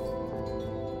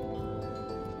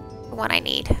 The one I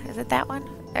need. Is it that one?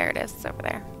 There it is. It's over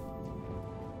there.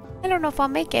 I don't know if I'll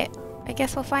make it. I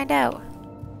guess we'll find out.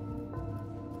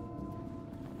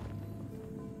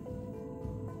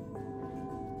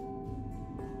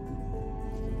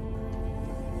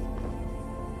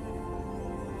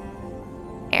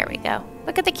 There we go.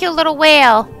 Look at the cute little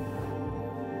whale.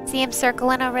 See him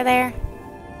circling over there?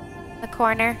 In the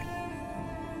corner.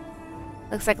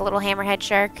 Looks like a little hammerhead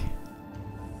shark.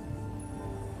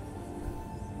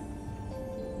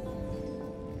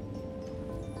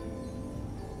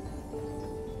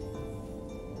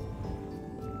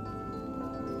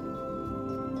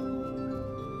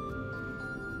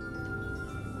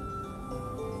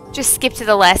 Just skip to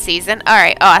the last season.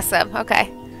 Alright, awesome. Okay.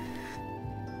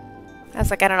 I was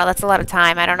like, I don't know, that's a lot of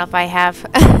time. I don't know if I have.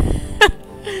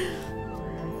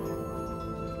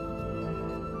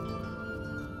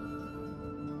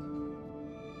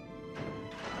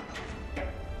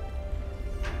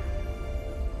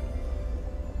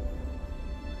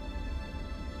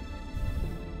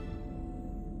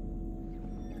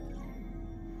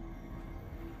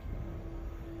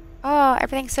 Oh,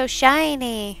 everything's so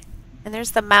shiny. And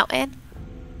there's the mountain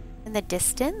in the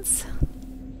distance.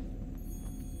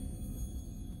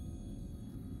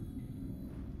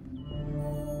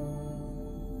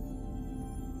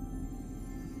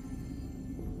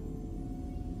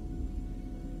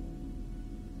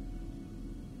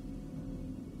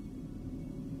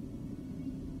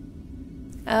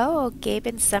 Oh, Gabe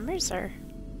and Summers are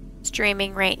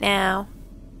streaming right now.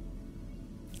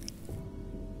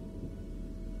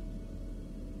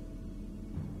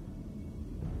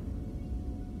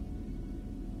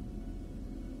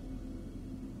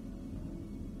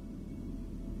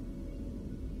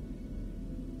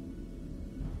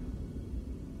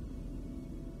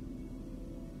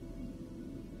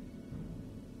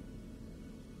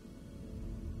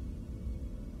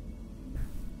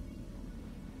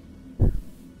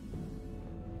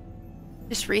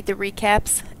 Just read the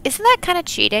recaps. Isn't that kind of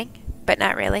cheating? But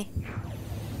not really.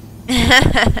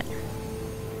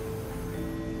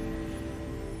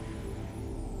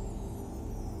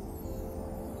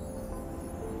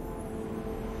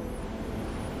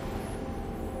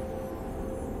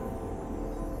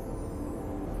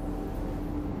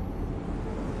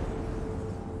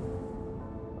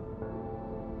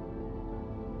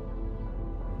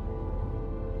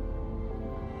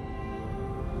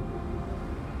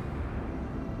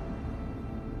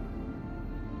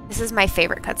 This is my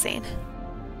favorite cutscene.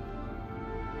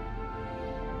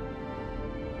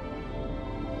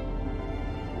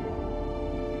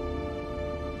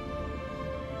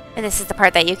 And this is the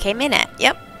part that you came in at.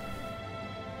 Yep.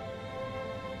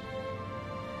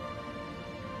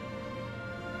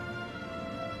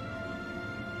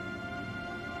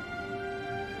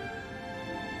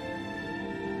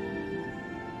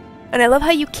 And I love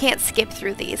how you can't skip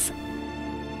through these.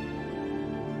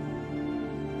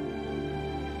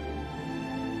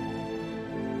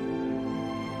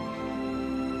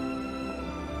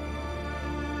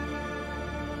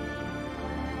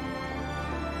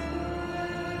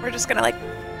 We're just gonna like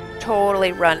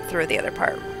totally run through the other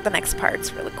part, the next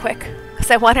parts really quick.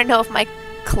 Because I want to know if my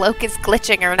cloak is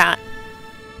glitching or not.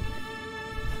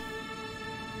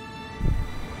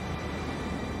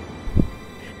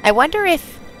 I wonder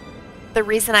if the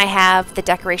reason I have the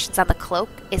decorations on the cloak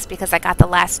is because I got the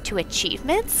last 2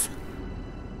 achievements.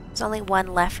 There's only 1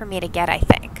 left for me to get, I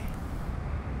think.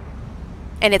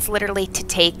 And it's literally to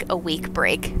take a week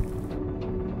break.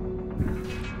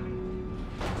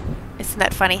 Isn't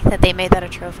that funny that they made that a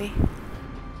trophy?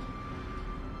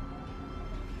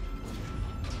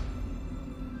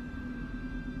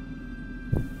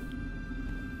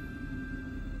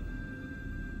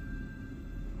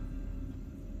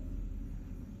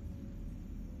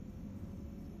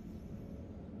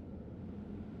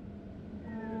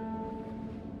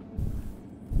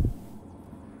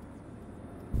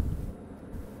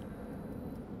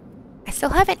 I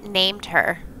still haven't named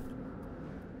her.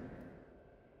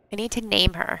 I need to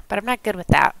name her, but I'm not good with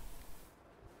that.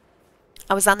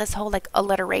 I was on this whole like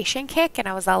alliteration kick and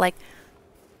I was all like,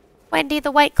 Wendy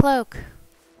the White Cloak.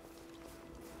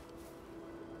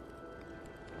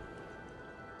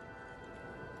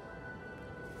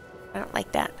 I don't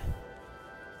like that.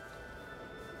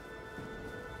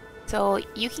 So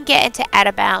you can get into out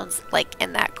of bounds like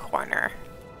in that corner,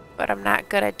 but I'm not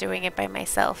good at doing it by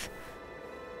myself.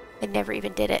 I never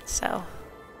even did it, so.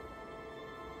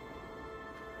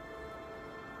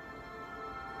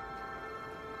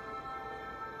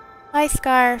 Bye,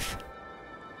 Scarf.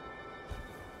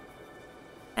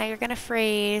 Now you're gonna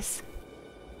freeze.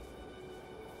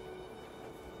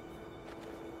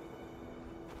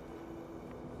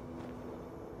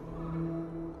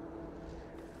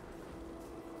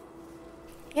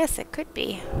 Yes, it could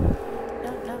be.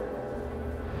 No, no.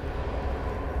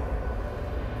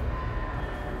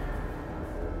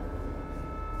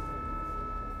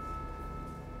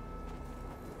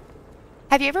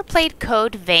 Have you ever played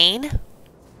Code Vein?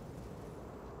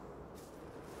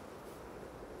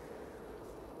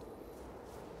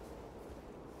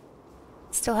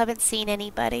 Still haven't seen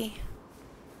anybody.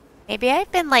 Maybe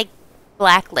I've been like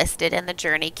blacklisted in the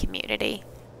Journey community.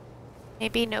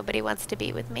 Maybe nobody wants to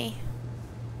be with me.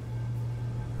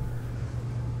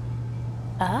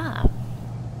 Ah.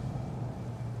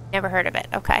 Never heard of it.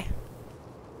 Okay.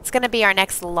 It's gonna be our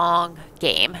next long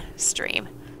game stream.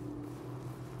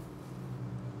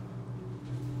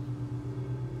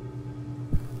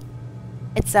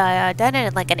 It's done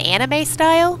in like an anime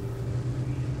style.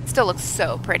 Still looks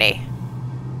so pretty.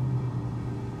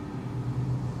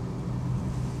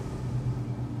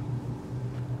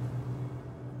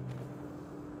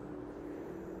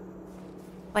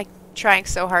 Like trying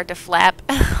so hard to flap.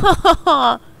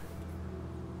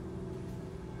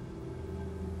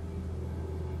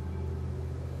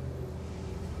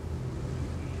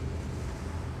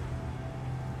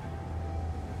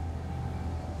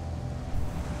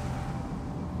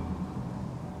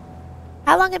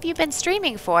 How long have you been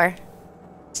streaming for?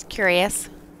 Just curious.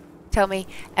 Tell me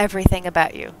everything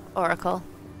about you, Oracle.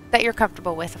 That you're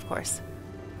comfortable with, of course.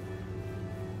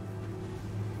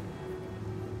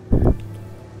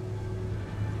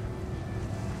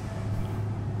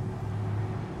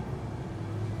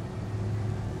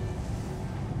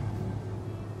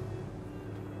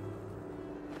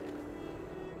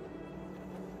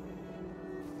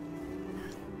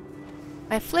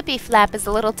 My flippy flap is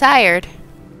a little tired.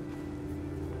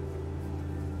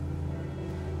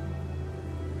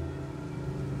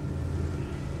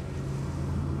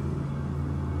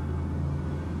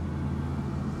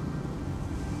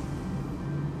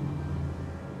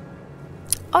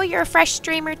 Oh, you're a fresh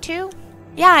streamer too?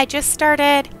 Yeah, I just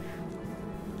started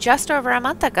just over a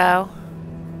month ago.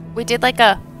 We did like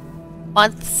a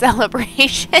month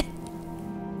celebration.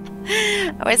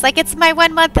 I was like, it's my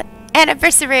 1 month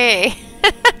anniversary.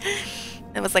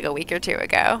 It was like a week or 2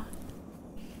 ago.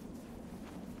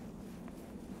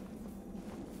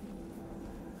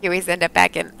 You always end up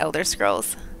back in Elder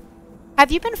Scrolls.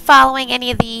 Have you been following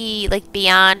any of the like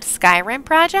Beyond Skyrim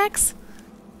projects?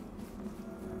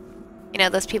 You know,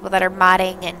 those people that are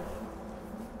modding and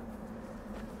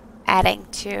adding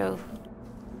to...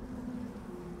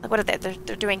 Like, what are they?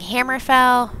 They're doing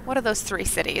Hammerfell. What are those 3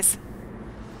 cities?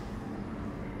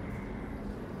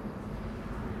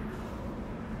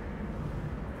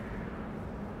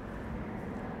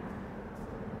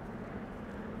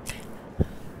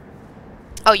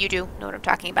 Oh, you do know what I'm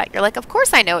talking about. You're like, of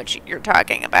course I know what you're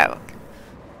talking about.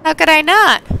 How could I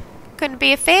not? Couldn't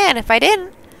be a fan if I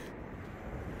didn't.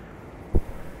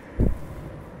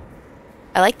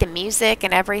 I like the music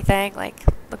and everything. Like,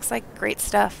 looks like great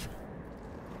stuff.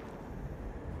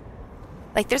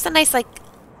 Like, there's a nice, like,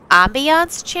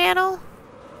 ambiance channel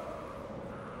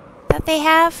that they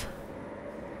have.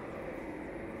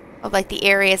 Of, like, the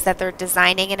areas that they're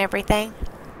designing and everything.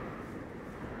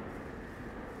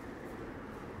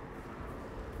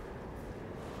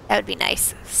 That would be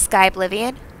nice. Sky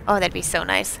Oblivion. Oh, that'd be so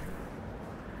nice.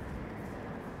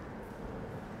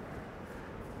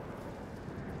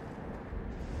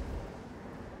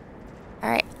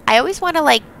 Alright. I always want to,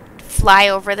 like, fly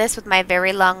over this with my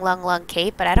very long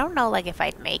cape, but I don't know, like, if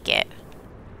I'd make it.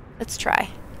 Let's try.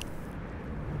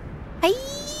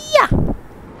 Hiya!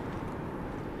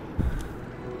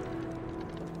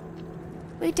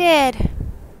 We did.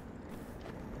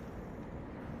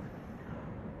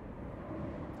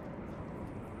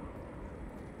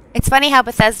 It's funny how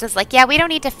Bethesda's like, yeah, we don't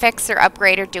need to fix or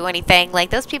upgrade or do anything. Like,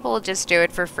 those people will just do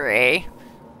it for free.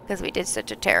 Because we did such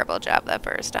a terrible job that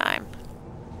first time.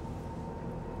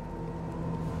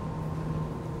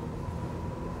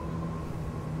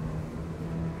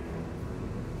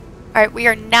 Alright, we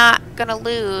are not gonna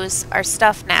lose our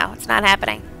stuff now. It's not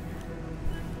happening.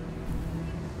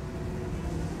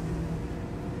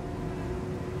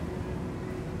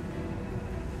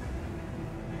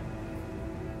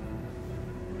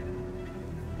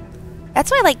 That's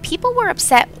why, like, people were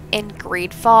upset in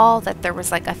Greedfall that there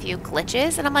was, like, a few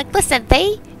glitches. And I'm like, listen,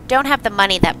 they don't have the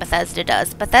money that Bethesda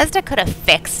does. Bethesda could have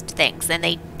fixed things, and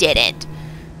they didn't.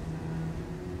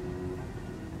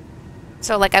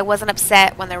 So, like, I wasn't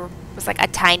upset when there was, like, a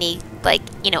tiny, like,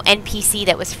 you know, NPC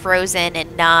that was frozen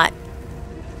and not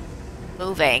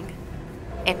moving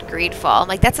in Greedfall. I'm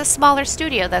like, that's a smaller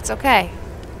studio. That's okay.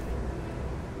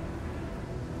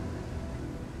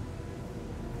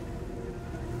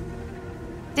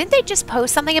 Didn't they just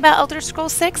post something about Elder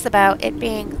Scrolls 6 about it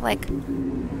being, like,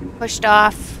 pushed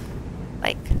off,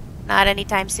 like, not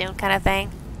anytime soon kind of thing?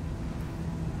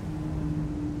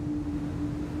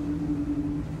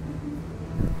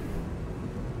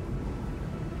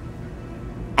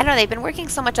 I don't know, they've been working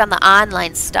so much on the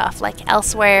online stuff, like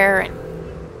Elsewhere, and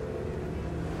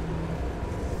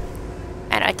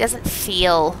I don't know, it doesn't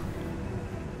feel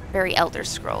very Elder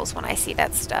Scrolls when I see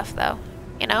that stuff, though,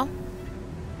 you know?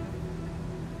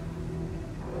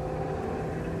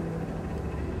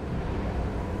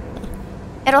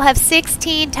 It'll have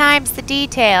 16 times the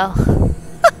detail.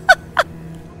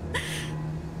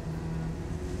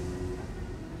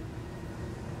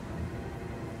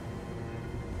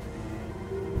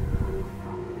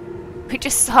 We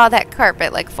just saw that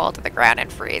carpet like fall to the ground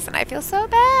and freeze, and I feel so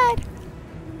bad.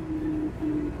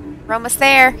 We're almost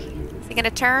there. Is he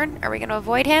gonna turn? Are we gonna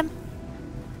avoid him?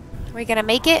 Are we gonna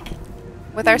make it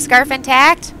with our scarf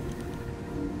intact?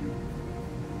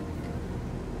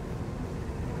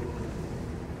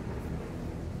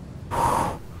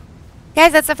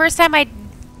 Guys, that's the first time I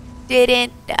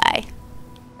didn't die.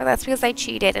 Well, that's because I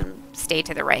cheated and stayed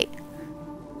to the right.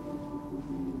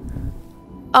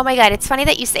 Oh my god, it's funny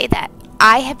that you say that.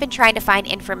 I have been trying to find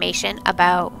information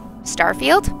about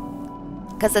Starfield,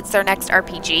 because it's their next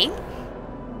RPG.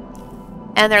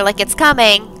 And they're like, it's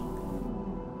coming.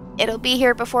 It'll be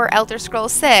here before Elder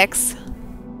Scrolls 6.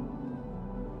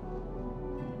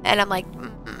 And I'm like,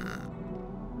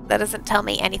 that doesn't tell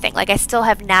me anything. Like, I still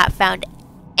have not found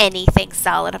anything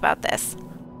solid about this.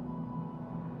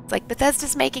 It's like,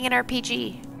 Bethesda's making an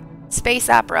RPG. Space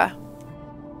opera.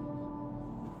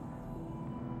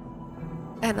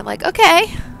 And I'm like, okay.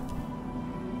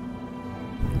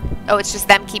 Oh, it's just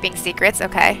them keeping secrets?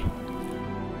 Okay.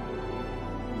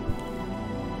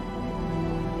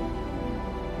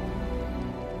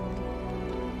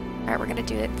 Alright, we're gonna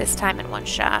do it this time in one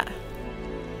shot.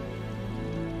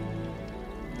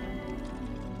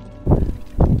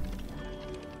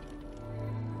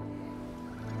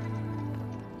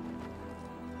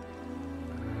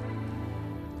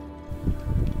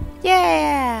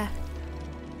 Yeah!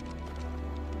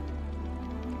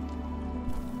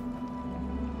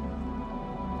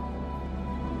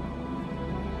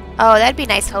 Oh, that'd be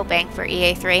nice hoping for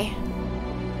EA3.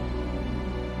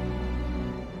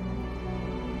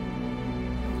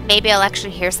 Maybe I'll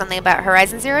actually hear something about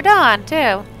Horizon Zero Dawn,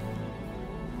 too.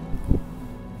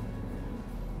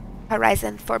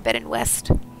 Horizon Forbidden West.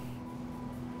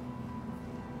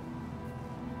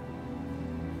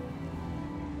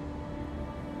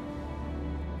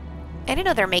 I didn't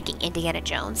know they're making Indiana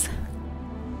Jones.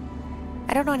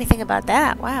 I don't know anything about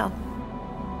that. Wow.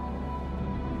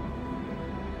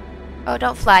 Oh,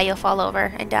 don't fly. You'll fall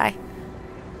over and die.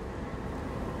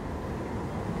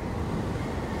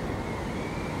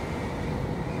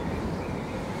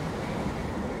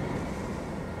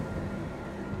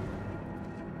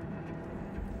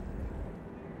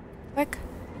 Quick.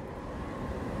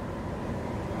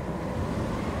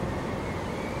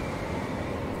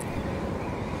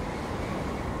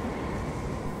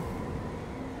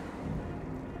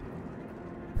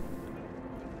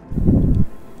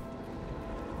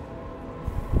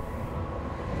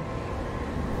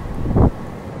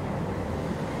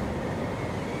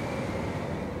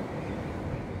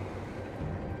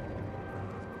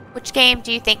 Which game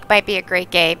do you think might be a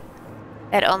great game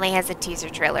that only has a teaser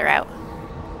trailer out?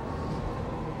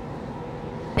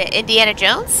 The Indiana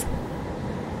Jones?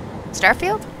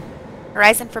 Starfield?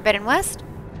 Horizon Forbidden West?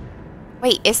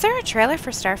 Wait, is there a trailer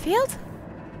for Starfield?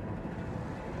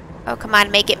 Oh, come on,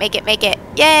 make it, make it, make it.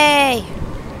 Yay!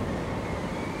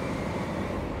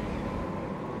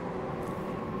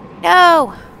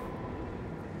 No!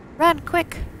 Run,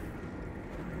 quick.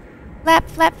 Flap,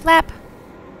 flap, flap.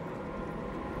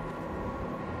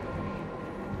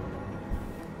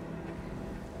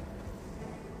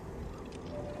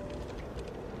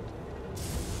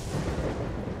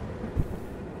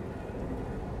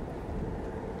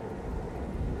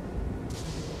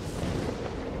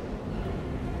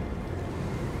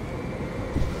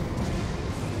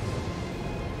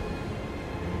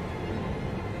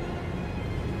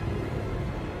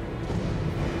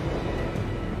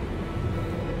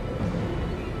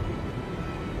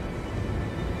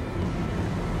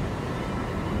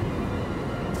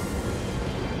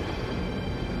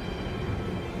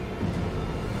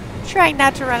 Trying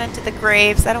not to run into the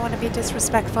graves. I don't want to be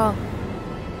disrespectful.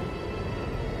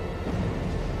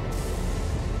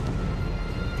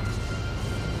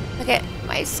 Look at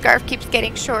my scarf keeps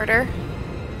getting shorter.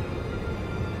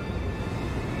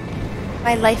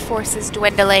 My life force is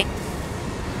dwindling.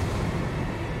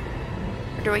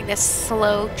 We're doing this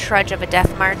slow trudge of a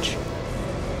death march.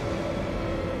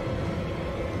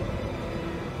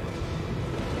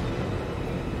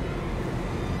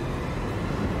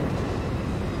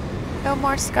 No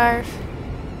more scarf.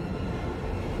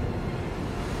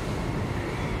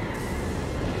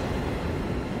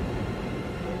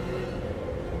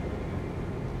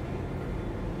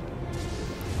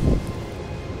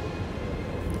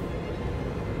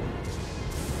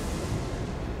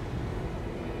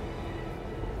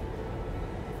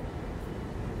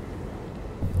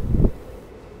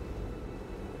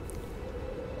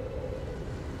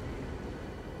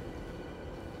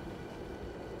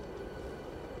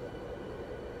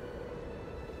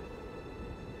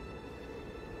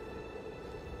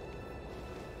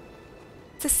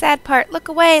 It's the sad part. Look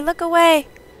away, look away.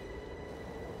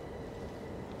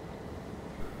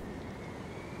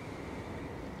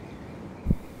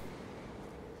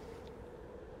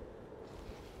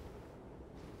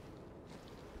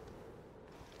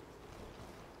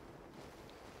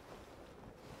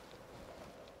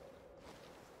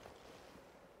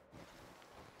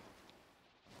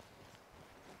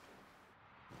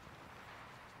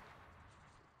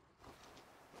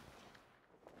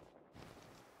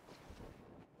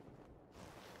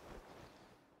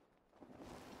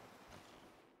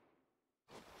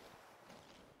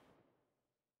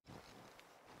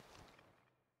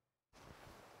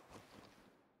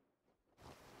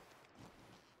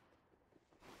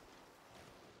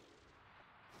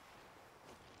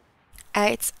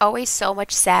 It's always so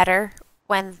much sadder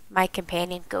when my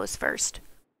companion goes first.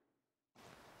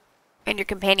 And your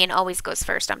companion always goes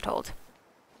first, I'm told.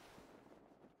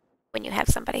 When you have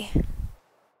somebody.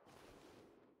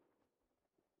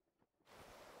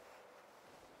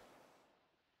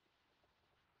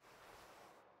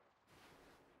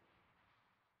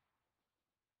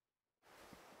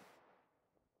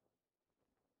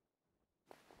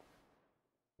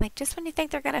 Like, just when you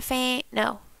think they're gonna faint,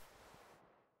 no.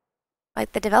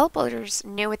 Like, the developers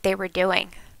knew what they were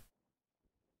doing.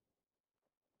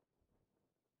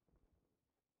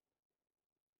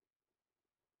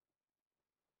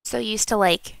 So used to,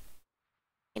 like,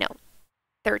 you know,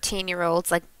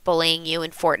 13-year-olds, like, bullying you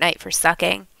in Fortnite for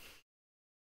sucking.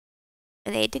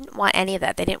 And they didn't want any of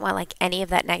that. They didn't want, like, any of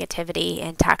that negativity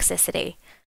and toxicity.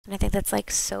 And I think that's, like,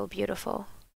 so beautiful.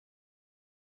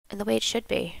 And the way it should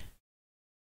be.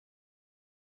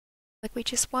 Like, we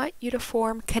just want you to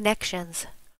form connections.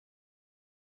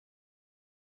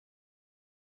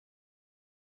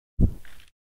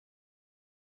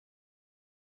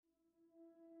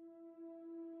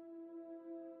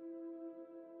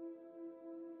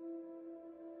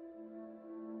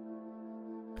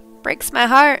 Breaks my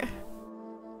heart.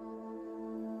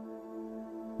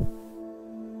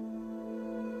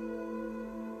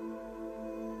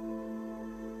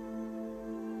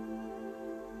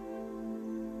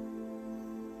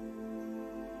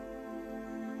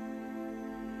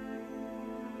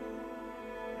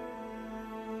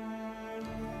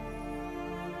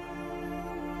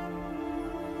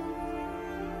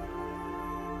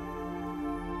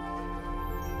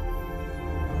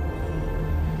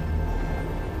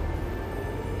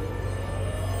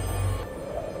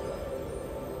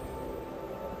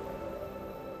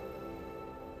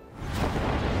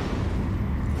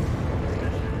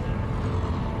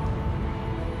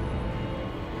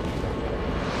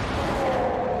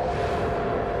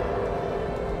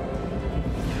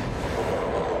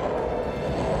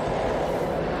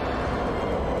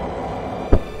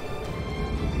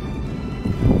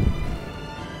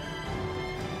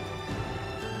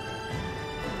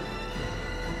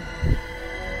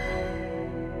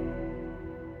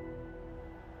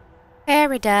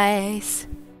 Paradise,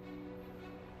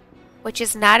 which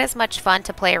is not as much fun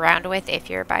to play around with if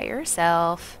you're by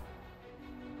yourself.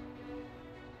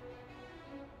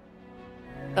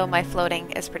 Though my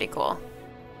floating is pretty cool.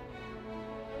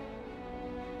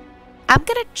 I'm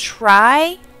gonna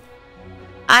try.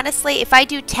 Honestly, if I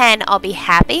do 10, I'll be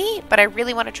happy, but I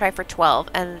really want to try for 12,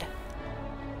 and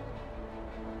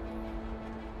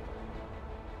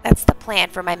that's the plan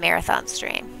for my marathon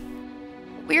stream.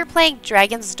 We were playing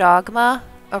Dragon's Dogma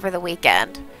over the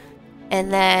weekend,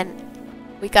 and then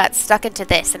we got stuck into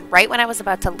this, and right when I was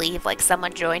about to leave, like,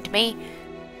 someone joined me,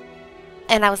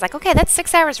 and I was like, okay, that's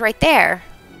 6 hours right there.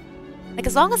 Like,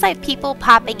 as long as I have people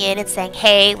popping in and saying,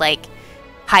 hey, like,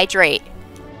 hydrate,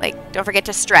 like, don't forget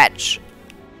to stretch,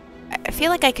 I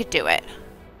feel like I could do it.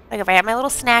 Like, if I had my little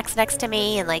snacks next to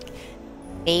me and, like,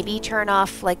 maybe turn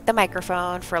off, like, the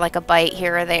microphone for, like, a bite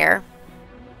here or there.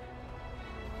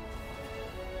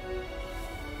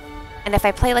 And if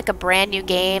I play, like, a brand new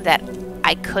game that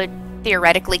I could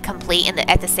theoretically complete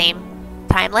at the same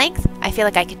time length, I feel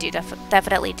like I could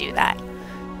definitely do that.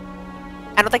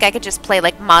 I don't think I could just play,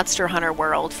 like, Monster Hunter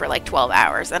World for, like, 12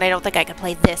 hours. And I don't think I could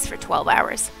play this for 12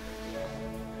 hours.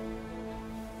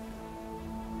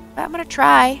 But I'm gonna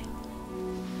try.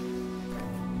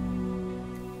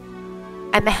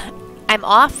 I'm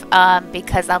off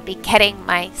because I'll be getting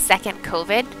my second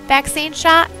COVID vaccine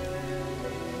shot,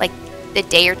 like, the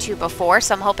day or two before.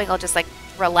 So I'm hoping I'll just, like,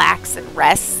 relax and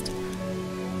rest,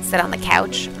 sit on the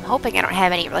couch. I'm hoping I don't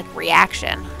have any, like,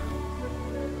 reaction.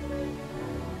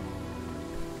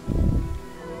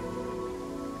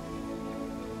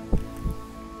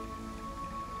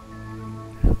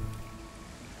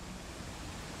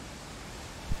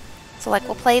 So, like,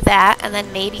 we'll play that, and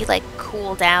then maybe, like,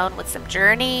 cool down with some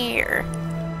Journey, or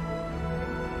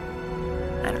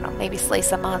I don't know, maybe slay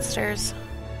some monsters.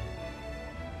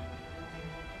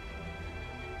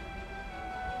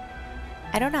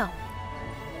 I don't know.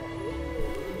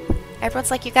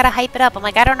 Everyone's like, you gotta hype it up. I'm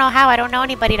like, I don't know how. I don't know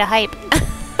anybody to hype.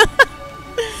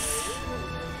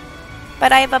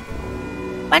 But I have a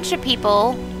bunch of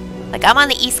people, like, I'm on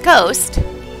the East Coast,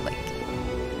 like,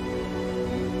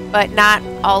 but not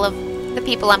all of the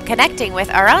people I'm connecting with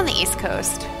are on the East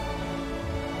Coast.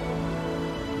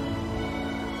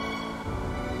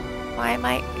 Why am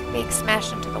I being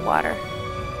smashed into the water?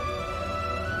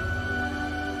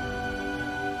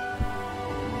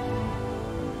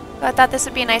 So I thought this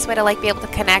would be a nice way to, like, be able to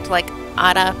connect, like,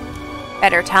 on a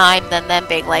better time than them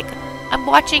being like, I'm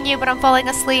watching you, but I'm falling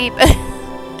asleep.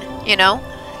 You know?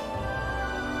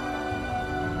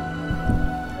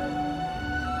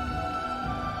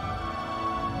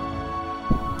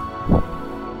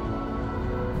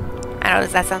 I know,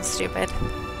 does that sound stupid?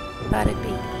 Thought it'd be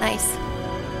nice.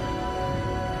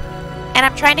 And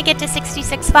I'm trying to get to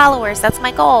 66 followers. That's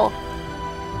my goal.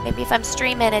 Maybe if I'm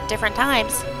streaming at different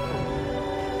times.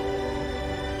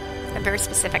 I'm very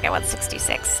specific. I want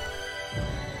 66.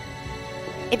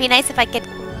 It'd be nice if I could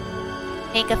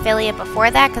make affiliate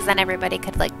before that, because then everybody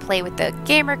could, like, play with the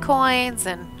gamer coins,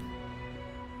 and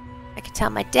I could tell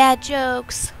my dad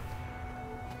jokes.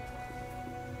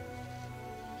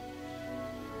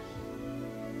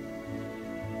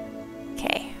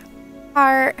 Okay.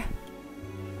 Heart.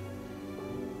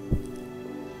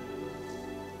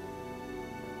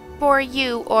 For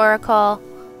you, Oracle.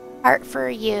 Heart for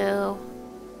you.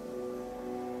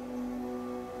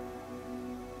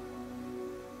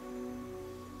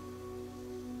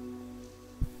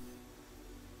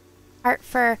 Heart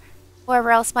for whoever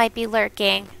else might be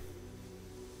lurking.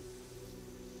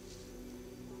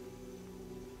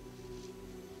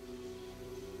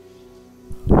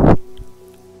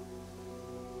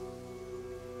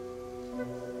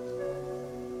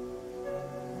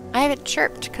 I haven't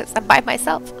chirped because I'm by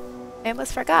myself. I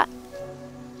almost forgot.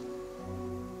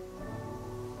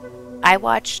 I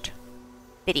watched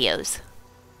videos.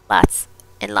 Lots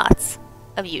and lots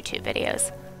of YouTube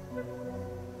videos.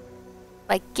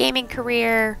 Like gaming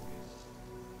career,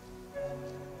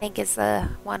 I think is the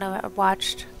one I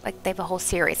watched. Like, they have a whole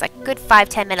series, like good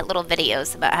 5-10 minute little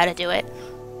videos about how to do it.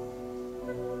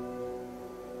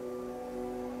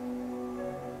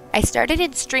 I started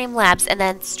in Streamlabs, and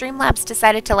then Streamlabs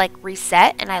decided to, like,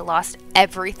 reset, and I lost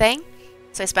everything.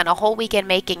 So I spent a whole weekend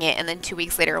making it, and then 2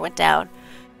 weeks later it went down.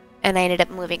 And I ended up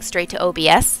moving straight to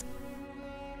OBS.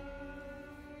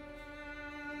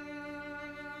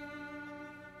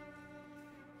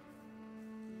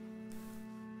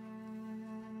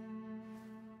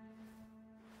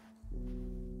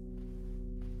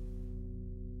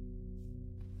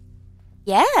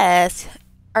 Yes.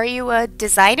 Are you a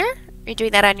designer? Are you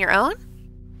doing that on your own?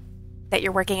 That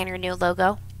you're working on your new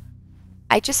logo?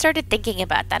 I just started thinking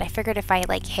about that. I figured if I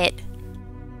like hit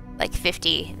like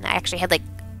 50 and I actually had like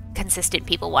consistent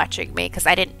people watching me, because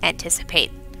I didn't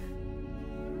anticipate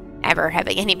ever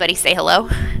having anybody say hello.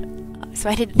 So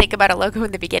I didn't think about a logo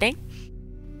in the beginning.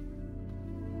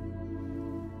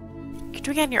 You're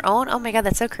doing it on your own? Oh my god,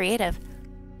 that's so creative.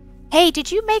 Hey,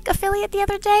 did you make affiliate the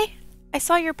other day? I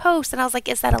saw your post and I was like,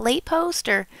 is that a late post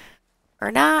or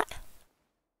not?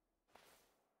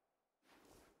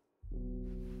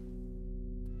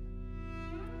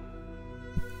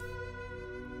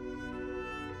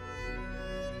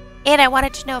 And I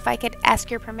wanted to know if I could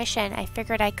ask your permission. I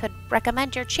figured I could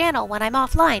recommend your channel when I'm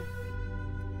offline.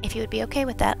 If you would be okay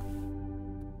with that.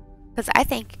 Because I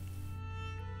think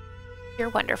you're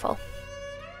wonderful.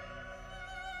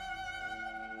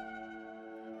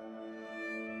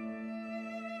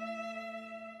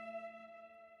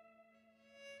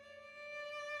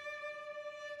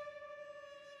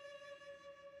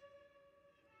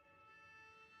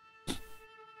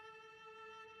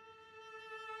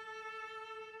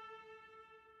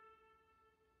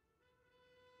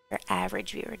 Your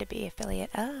average viewer to be affiliate.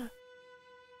 Oh.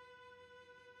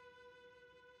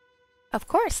 Of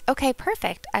course. Okay,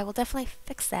 perfect. I will definitely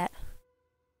fix that.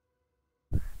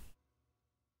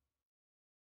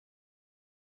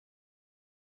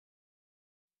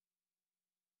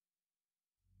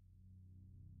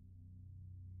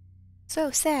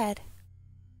 So sad.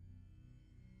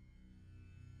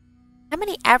 How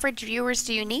many average viewers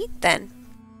do you need then?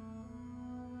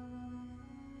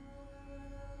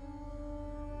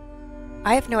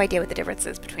 I have no idea what the difference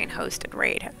is between host and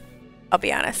raid. I'll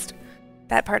be honest.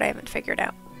 That part I haven't figured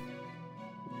out.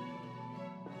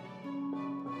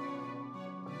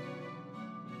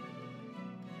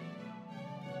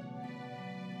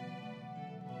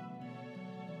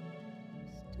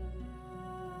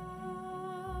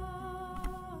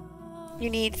 You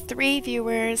need 3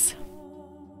 viewers,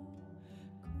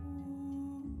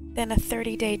 then a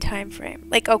 30-day time frame.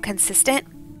 Like, oh, consistent?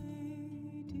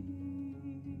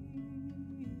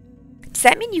 Does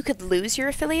that mean you could lose your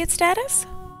affiliate status?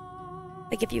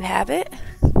 Like if you have it?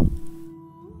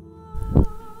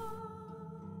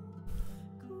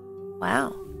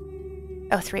 Wow.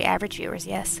 Oh, 3 average viewers,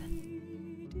 yes.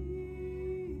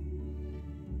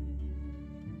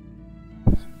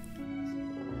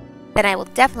 Then I will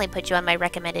definitely put you on my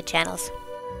recommended channels.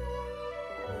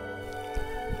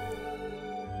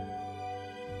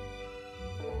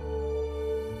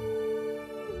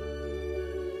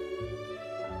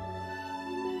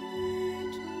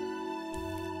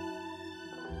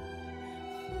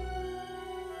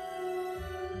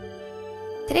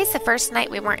 Today's the first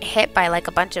night we weren't hit by like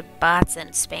a bunch of bots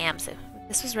and spam, so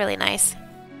this was really nice.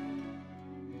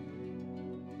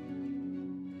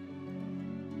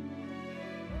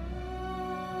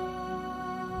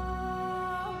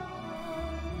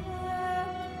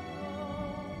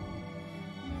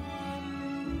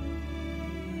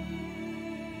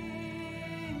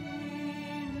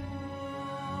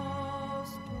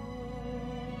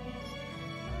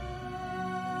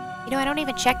 You know, I don't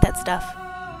even check that stuff.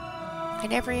 I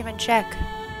never even check.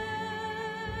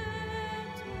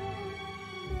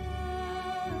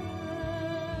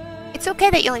 It's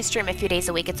okay that you only stream a few days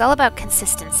a week. It's all about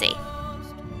consistency.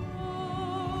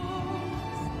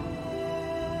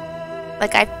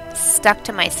 Like, I've stuck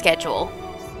to my schedule.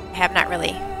 I have not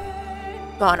really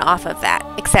gone off of that.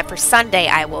 Except for Sunday,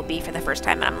 I will be for the first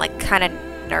time. And I'm like kind of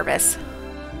nervous.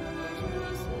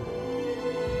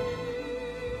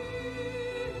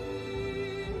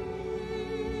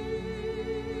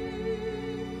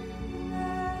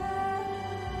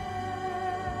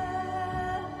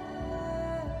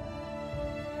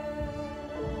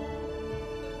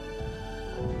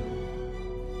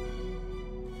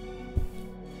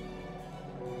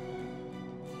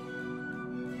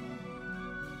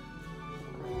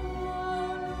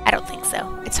 I don't think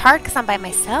so. It's hard because I'm by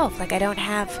myself. Like, I don't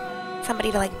have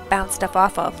somebody to, like, bounce stuff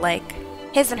off of. Like,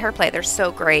 his and her play, they're so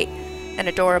great and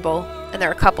adorable. And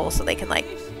they're a couple, so they can, like,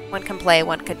 one can play,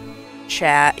 one could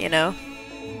chat, you know?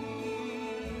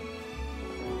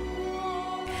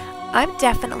 I'm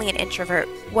definitely an introvert.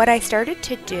 What I started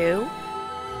to do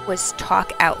was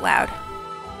talk out loud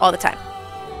all the time.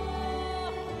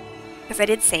 Because I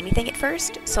didn't say anything at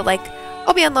first. So, like,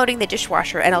 I'll be unloading the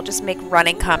dishwasher and I'll just make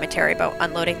running commentary about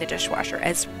unloading the dishwasher,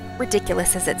 as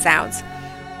ridiculous as it sounds.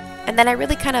 And then I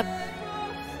really kind of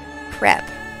prep.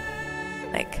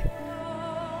 Like,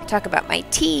 I talk about my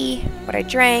tea, what I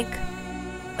drank,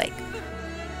 like,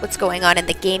 what's going on in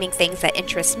the gaming things that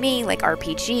interest me, like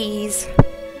RPGs.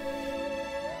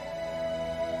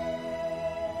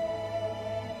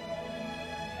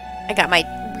 I got my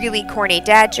really corny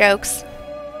dad jokes.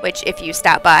 which if you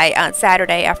stop by on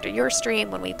Saturday after your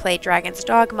stream when we play Dragon's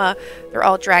Dogma, they're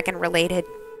all dragon-related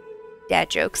dad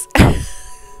jokes.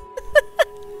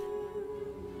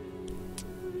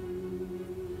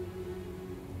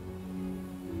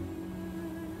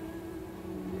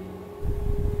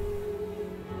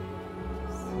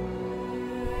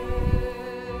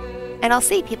 And I'll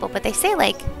see people, but they say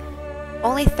like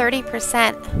only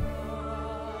 30%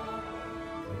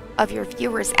 of your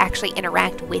viewers actually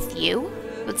interact with you.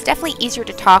 So it's definitely easier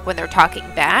to talk when they're talking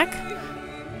back.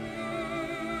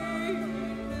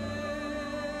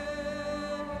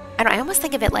 And I almost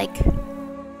think of it like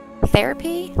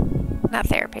therapy. Not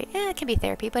therapy. It can be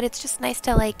therapy, but it's just nice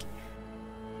to like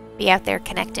be out there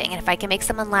connecting. And if I can make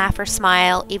someone laugh or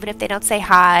smile, even if they don't say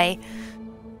hi,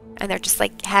 and they're just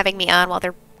like having me on while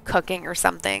they're cooking or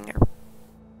something, or,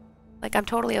 like, I'm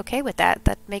totally okay with that.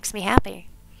 That makes me happy.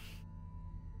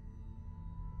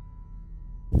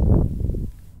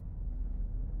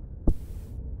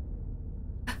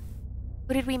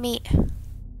 Who did we meet?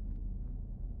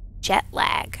 Jet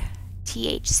lag.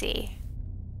 THC.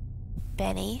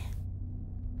 Benny.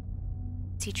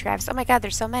 T. Travis. Oh my god,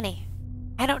 there's so many.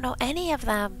 I don't know any of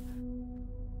them.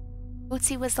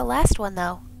 Bootsy was the last one,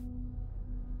 though.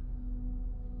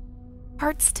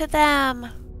 Hearts to them.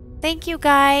 Thank you,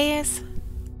 guys.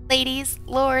 Ladies,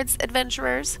 lords,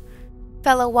 adventurers,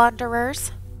 fellow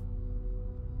wanderers.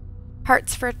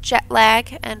 Hearts for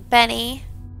Jetlag and Benny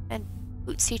and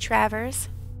Bootsy Travers.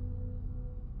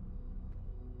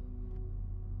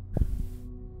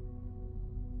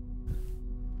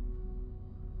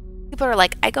 People are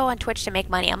like, I go on Twitch to make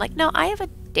money. I'm like, no, I have a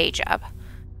day job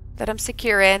that I'm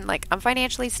secure in. Like, I'm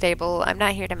financially stable. I'm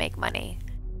not here to make money.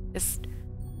 Just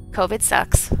COVID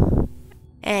sucks.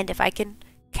 And if I can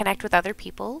connect with other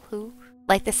people who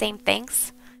like the same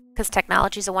things, because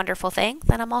technology is a wonderful thing,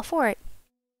 then I'm all for it.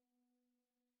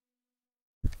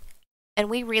 And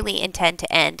we really intend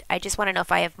to end. I just want to know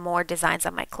if I have more designs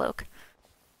on my cloak.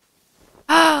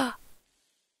 Ah!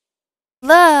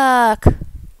 Look!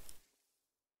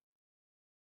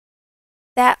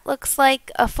 That looks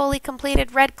like a fully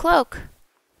completed red cloak.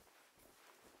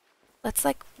 Let's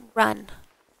like run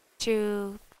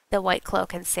to the white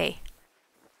cloak and see.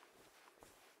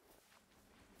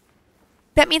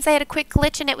 That means I had a quick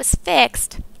glitch and it was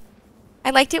fixed.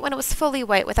 I liked it when it was fully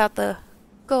white without the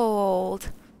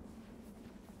gold.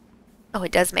 Oh,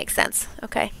 it does make sense.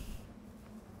 Okay.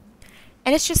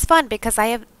 And it's just fun because I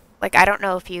have, like, I don't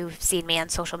know if you've seen me on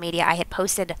social media. I had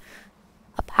posted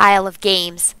a pile of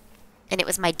games, and it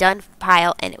was my done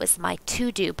pile and it was my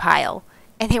to-do pile.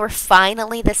 And they were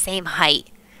finally the same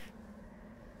height.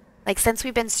 Like, since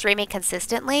we've been streaming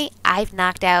consistently, I've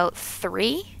knocked out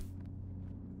 3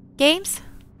 games.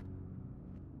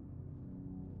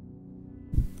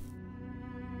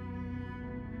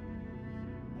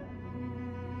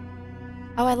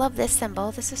 Oh, I love this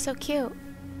symbol. This is so cute.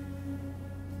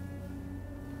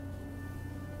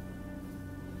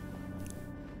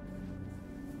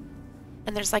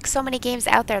 And there's like so many games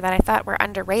out there that I thought were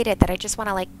underrated that I just want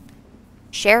to like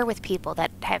share with people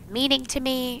that have meaning to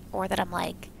me, or that I'm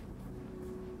like,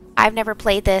 I've never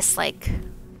played this, like,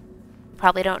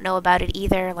 probably don't know about it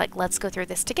either. Like, let's go through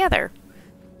this together.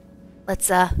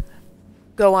 Let's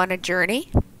go on a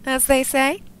journey, as they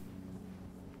say.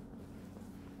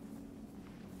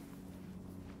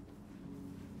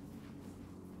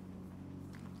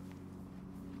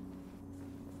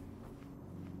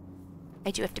 I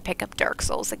do have to pick up Dark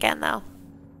Souls again, though.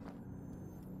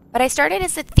 But I started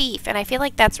as a thief, and I feel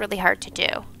like that's really hard to do.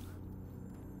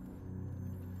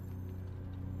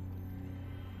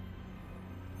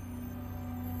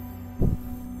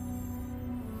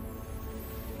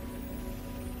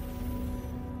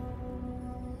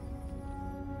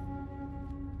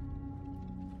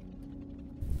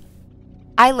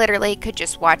 I literally could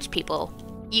just watch people,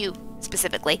 you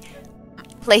specifically,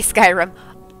 play Skyrim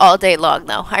all day long,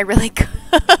 though. I really could.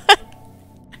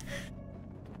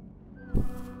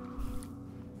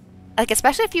 Like,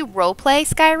 especially if you roleplay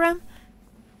Skyrim.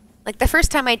 Like, the first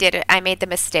time I did it, I made the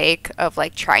mistake of,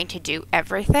 like, trying to do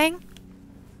everything.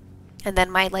 And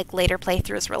then my, like, later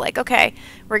playthroughs were like, okay,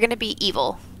 we're gonna be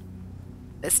evil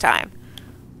this time.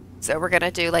 So we're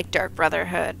gonna do, like, Dark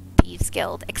Brotherhood, Thieves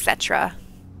Guild, etc.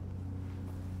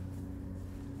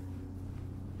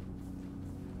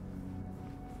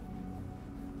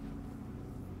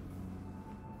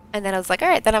 And then I was like,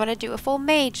 alright, then I'm going to do a full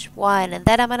mage one. And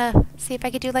then I'm going to see if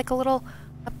I could do like a little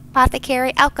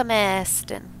apothecary alchemist.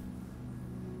 And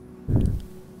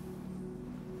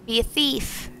be a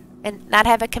thief. And not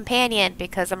have a companion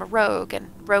because I'm a rogue.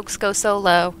 And rogues go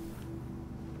solo.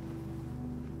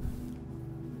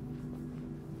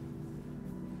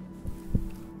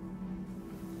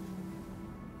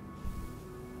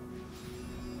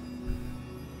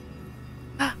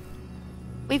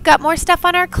 We've got more stuff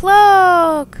on our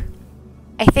cloak.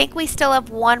 I think we still have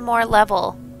one more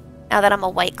level now that I'm a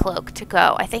white cloak to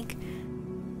go. I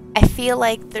feel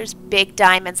like there's big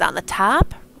diamonds on the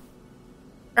top.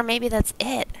 Or maybe that's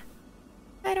it.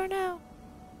 I don't know.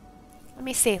 Let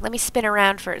me see. Let me spin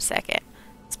around for a second.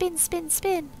 Spin, spin,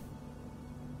 spin.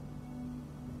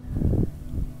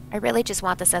 I really just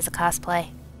want this as a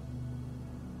cosplay.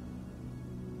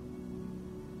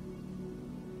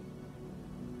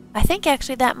 I think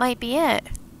actually that might be it.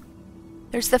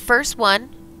 There's the first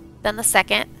one, then the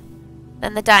second,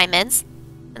 then the diamonds,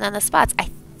 and then the spots. I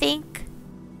think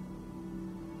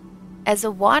as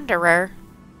a wanderer,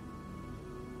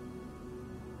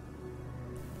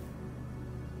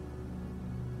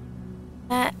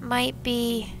 that might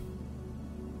be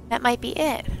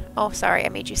it. Oh, sorry, I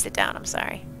made you sit down. I'm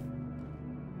sorry.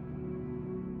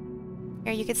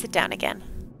 Here, you can sit down again.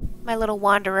 My little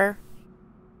wanderer.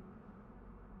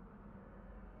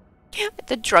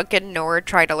 The drunken Nora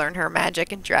tried to learn her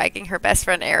magic and dragging her best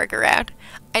friend Eric around.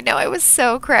 I know, I was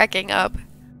so cracking up.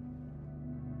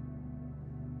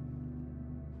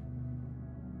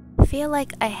 I feel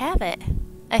like I have it.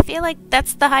 I feel like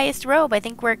that's the highest robe. I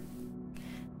think we're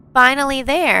finally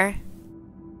there.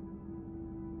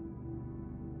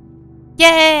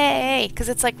 Yay! Because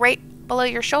it's like right below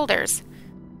your shoulders.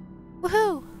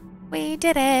 Woohoo! We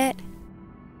did it!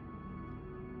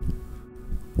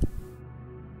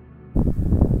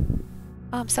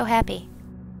 Oh, I'm so happy.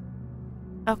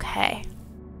 Okay.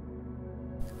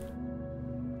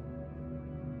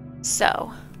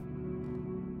 So,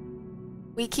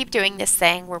 we keep doing this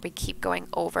thing where we keep going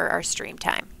over our stream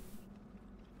time.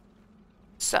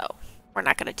 So, we're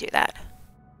not going to do that.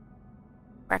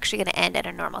 We're actually going to end at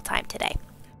a normal time today.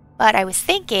 But I was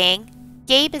thinking,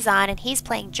 Gabe is on and he's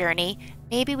playing Journey.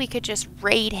 Maybe we could just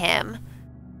raid him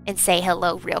and say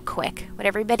hello real quick. Would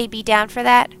everybody be down for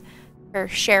that? For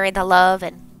sharing the love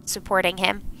and supporting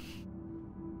him?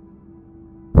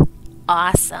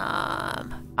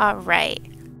 Awesome. All right.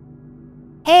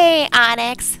 Hey,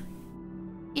 Onyx.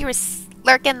 You were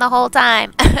lurking the whole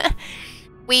time.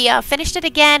 We finished it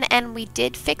again, and we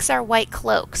did fix our white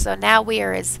cloak, so now we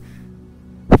are as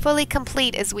fully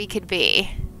complete as we could be.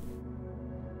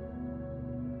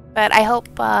 But I hope...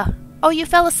 oh, you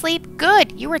fell asleep?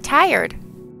 Good. You were tired.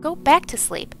 Go back to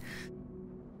sleep.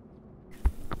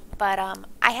 But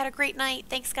I had a great night.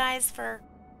 Thanks, guys, for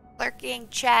lurking,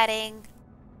 chatting,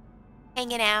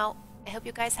 hanging out. I hope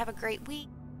you guys have a great week.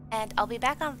 And I'll be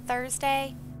back on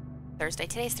Thursday.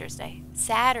 Today's Thursday.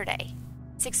 Saturday,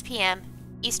 6 p.m.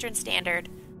 Eastern Standard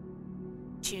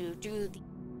to do the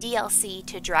DLC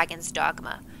to Dragon's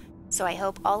Dogma. So I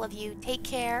hope all of you take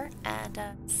care and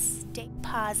stay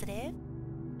positive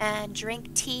and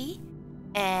drink tea.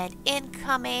 And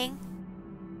incoming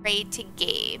raid to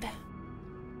Gabe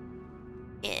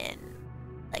in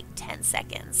like 10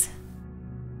 seconds.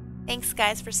 Thanks,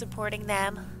 guys, for supporting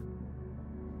them.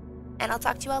 And I'll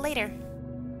talk to you all later.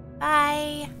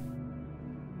 Bye.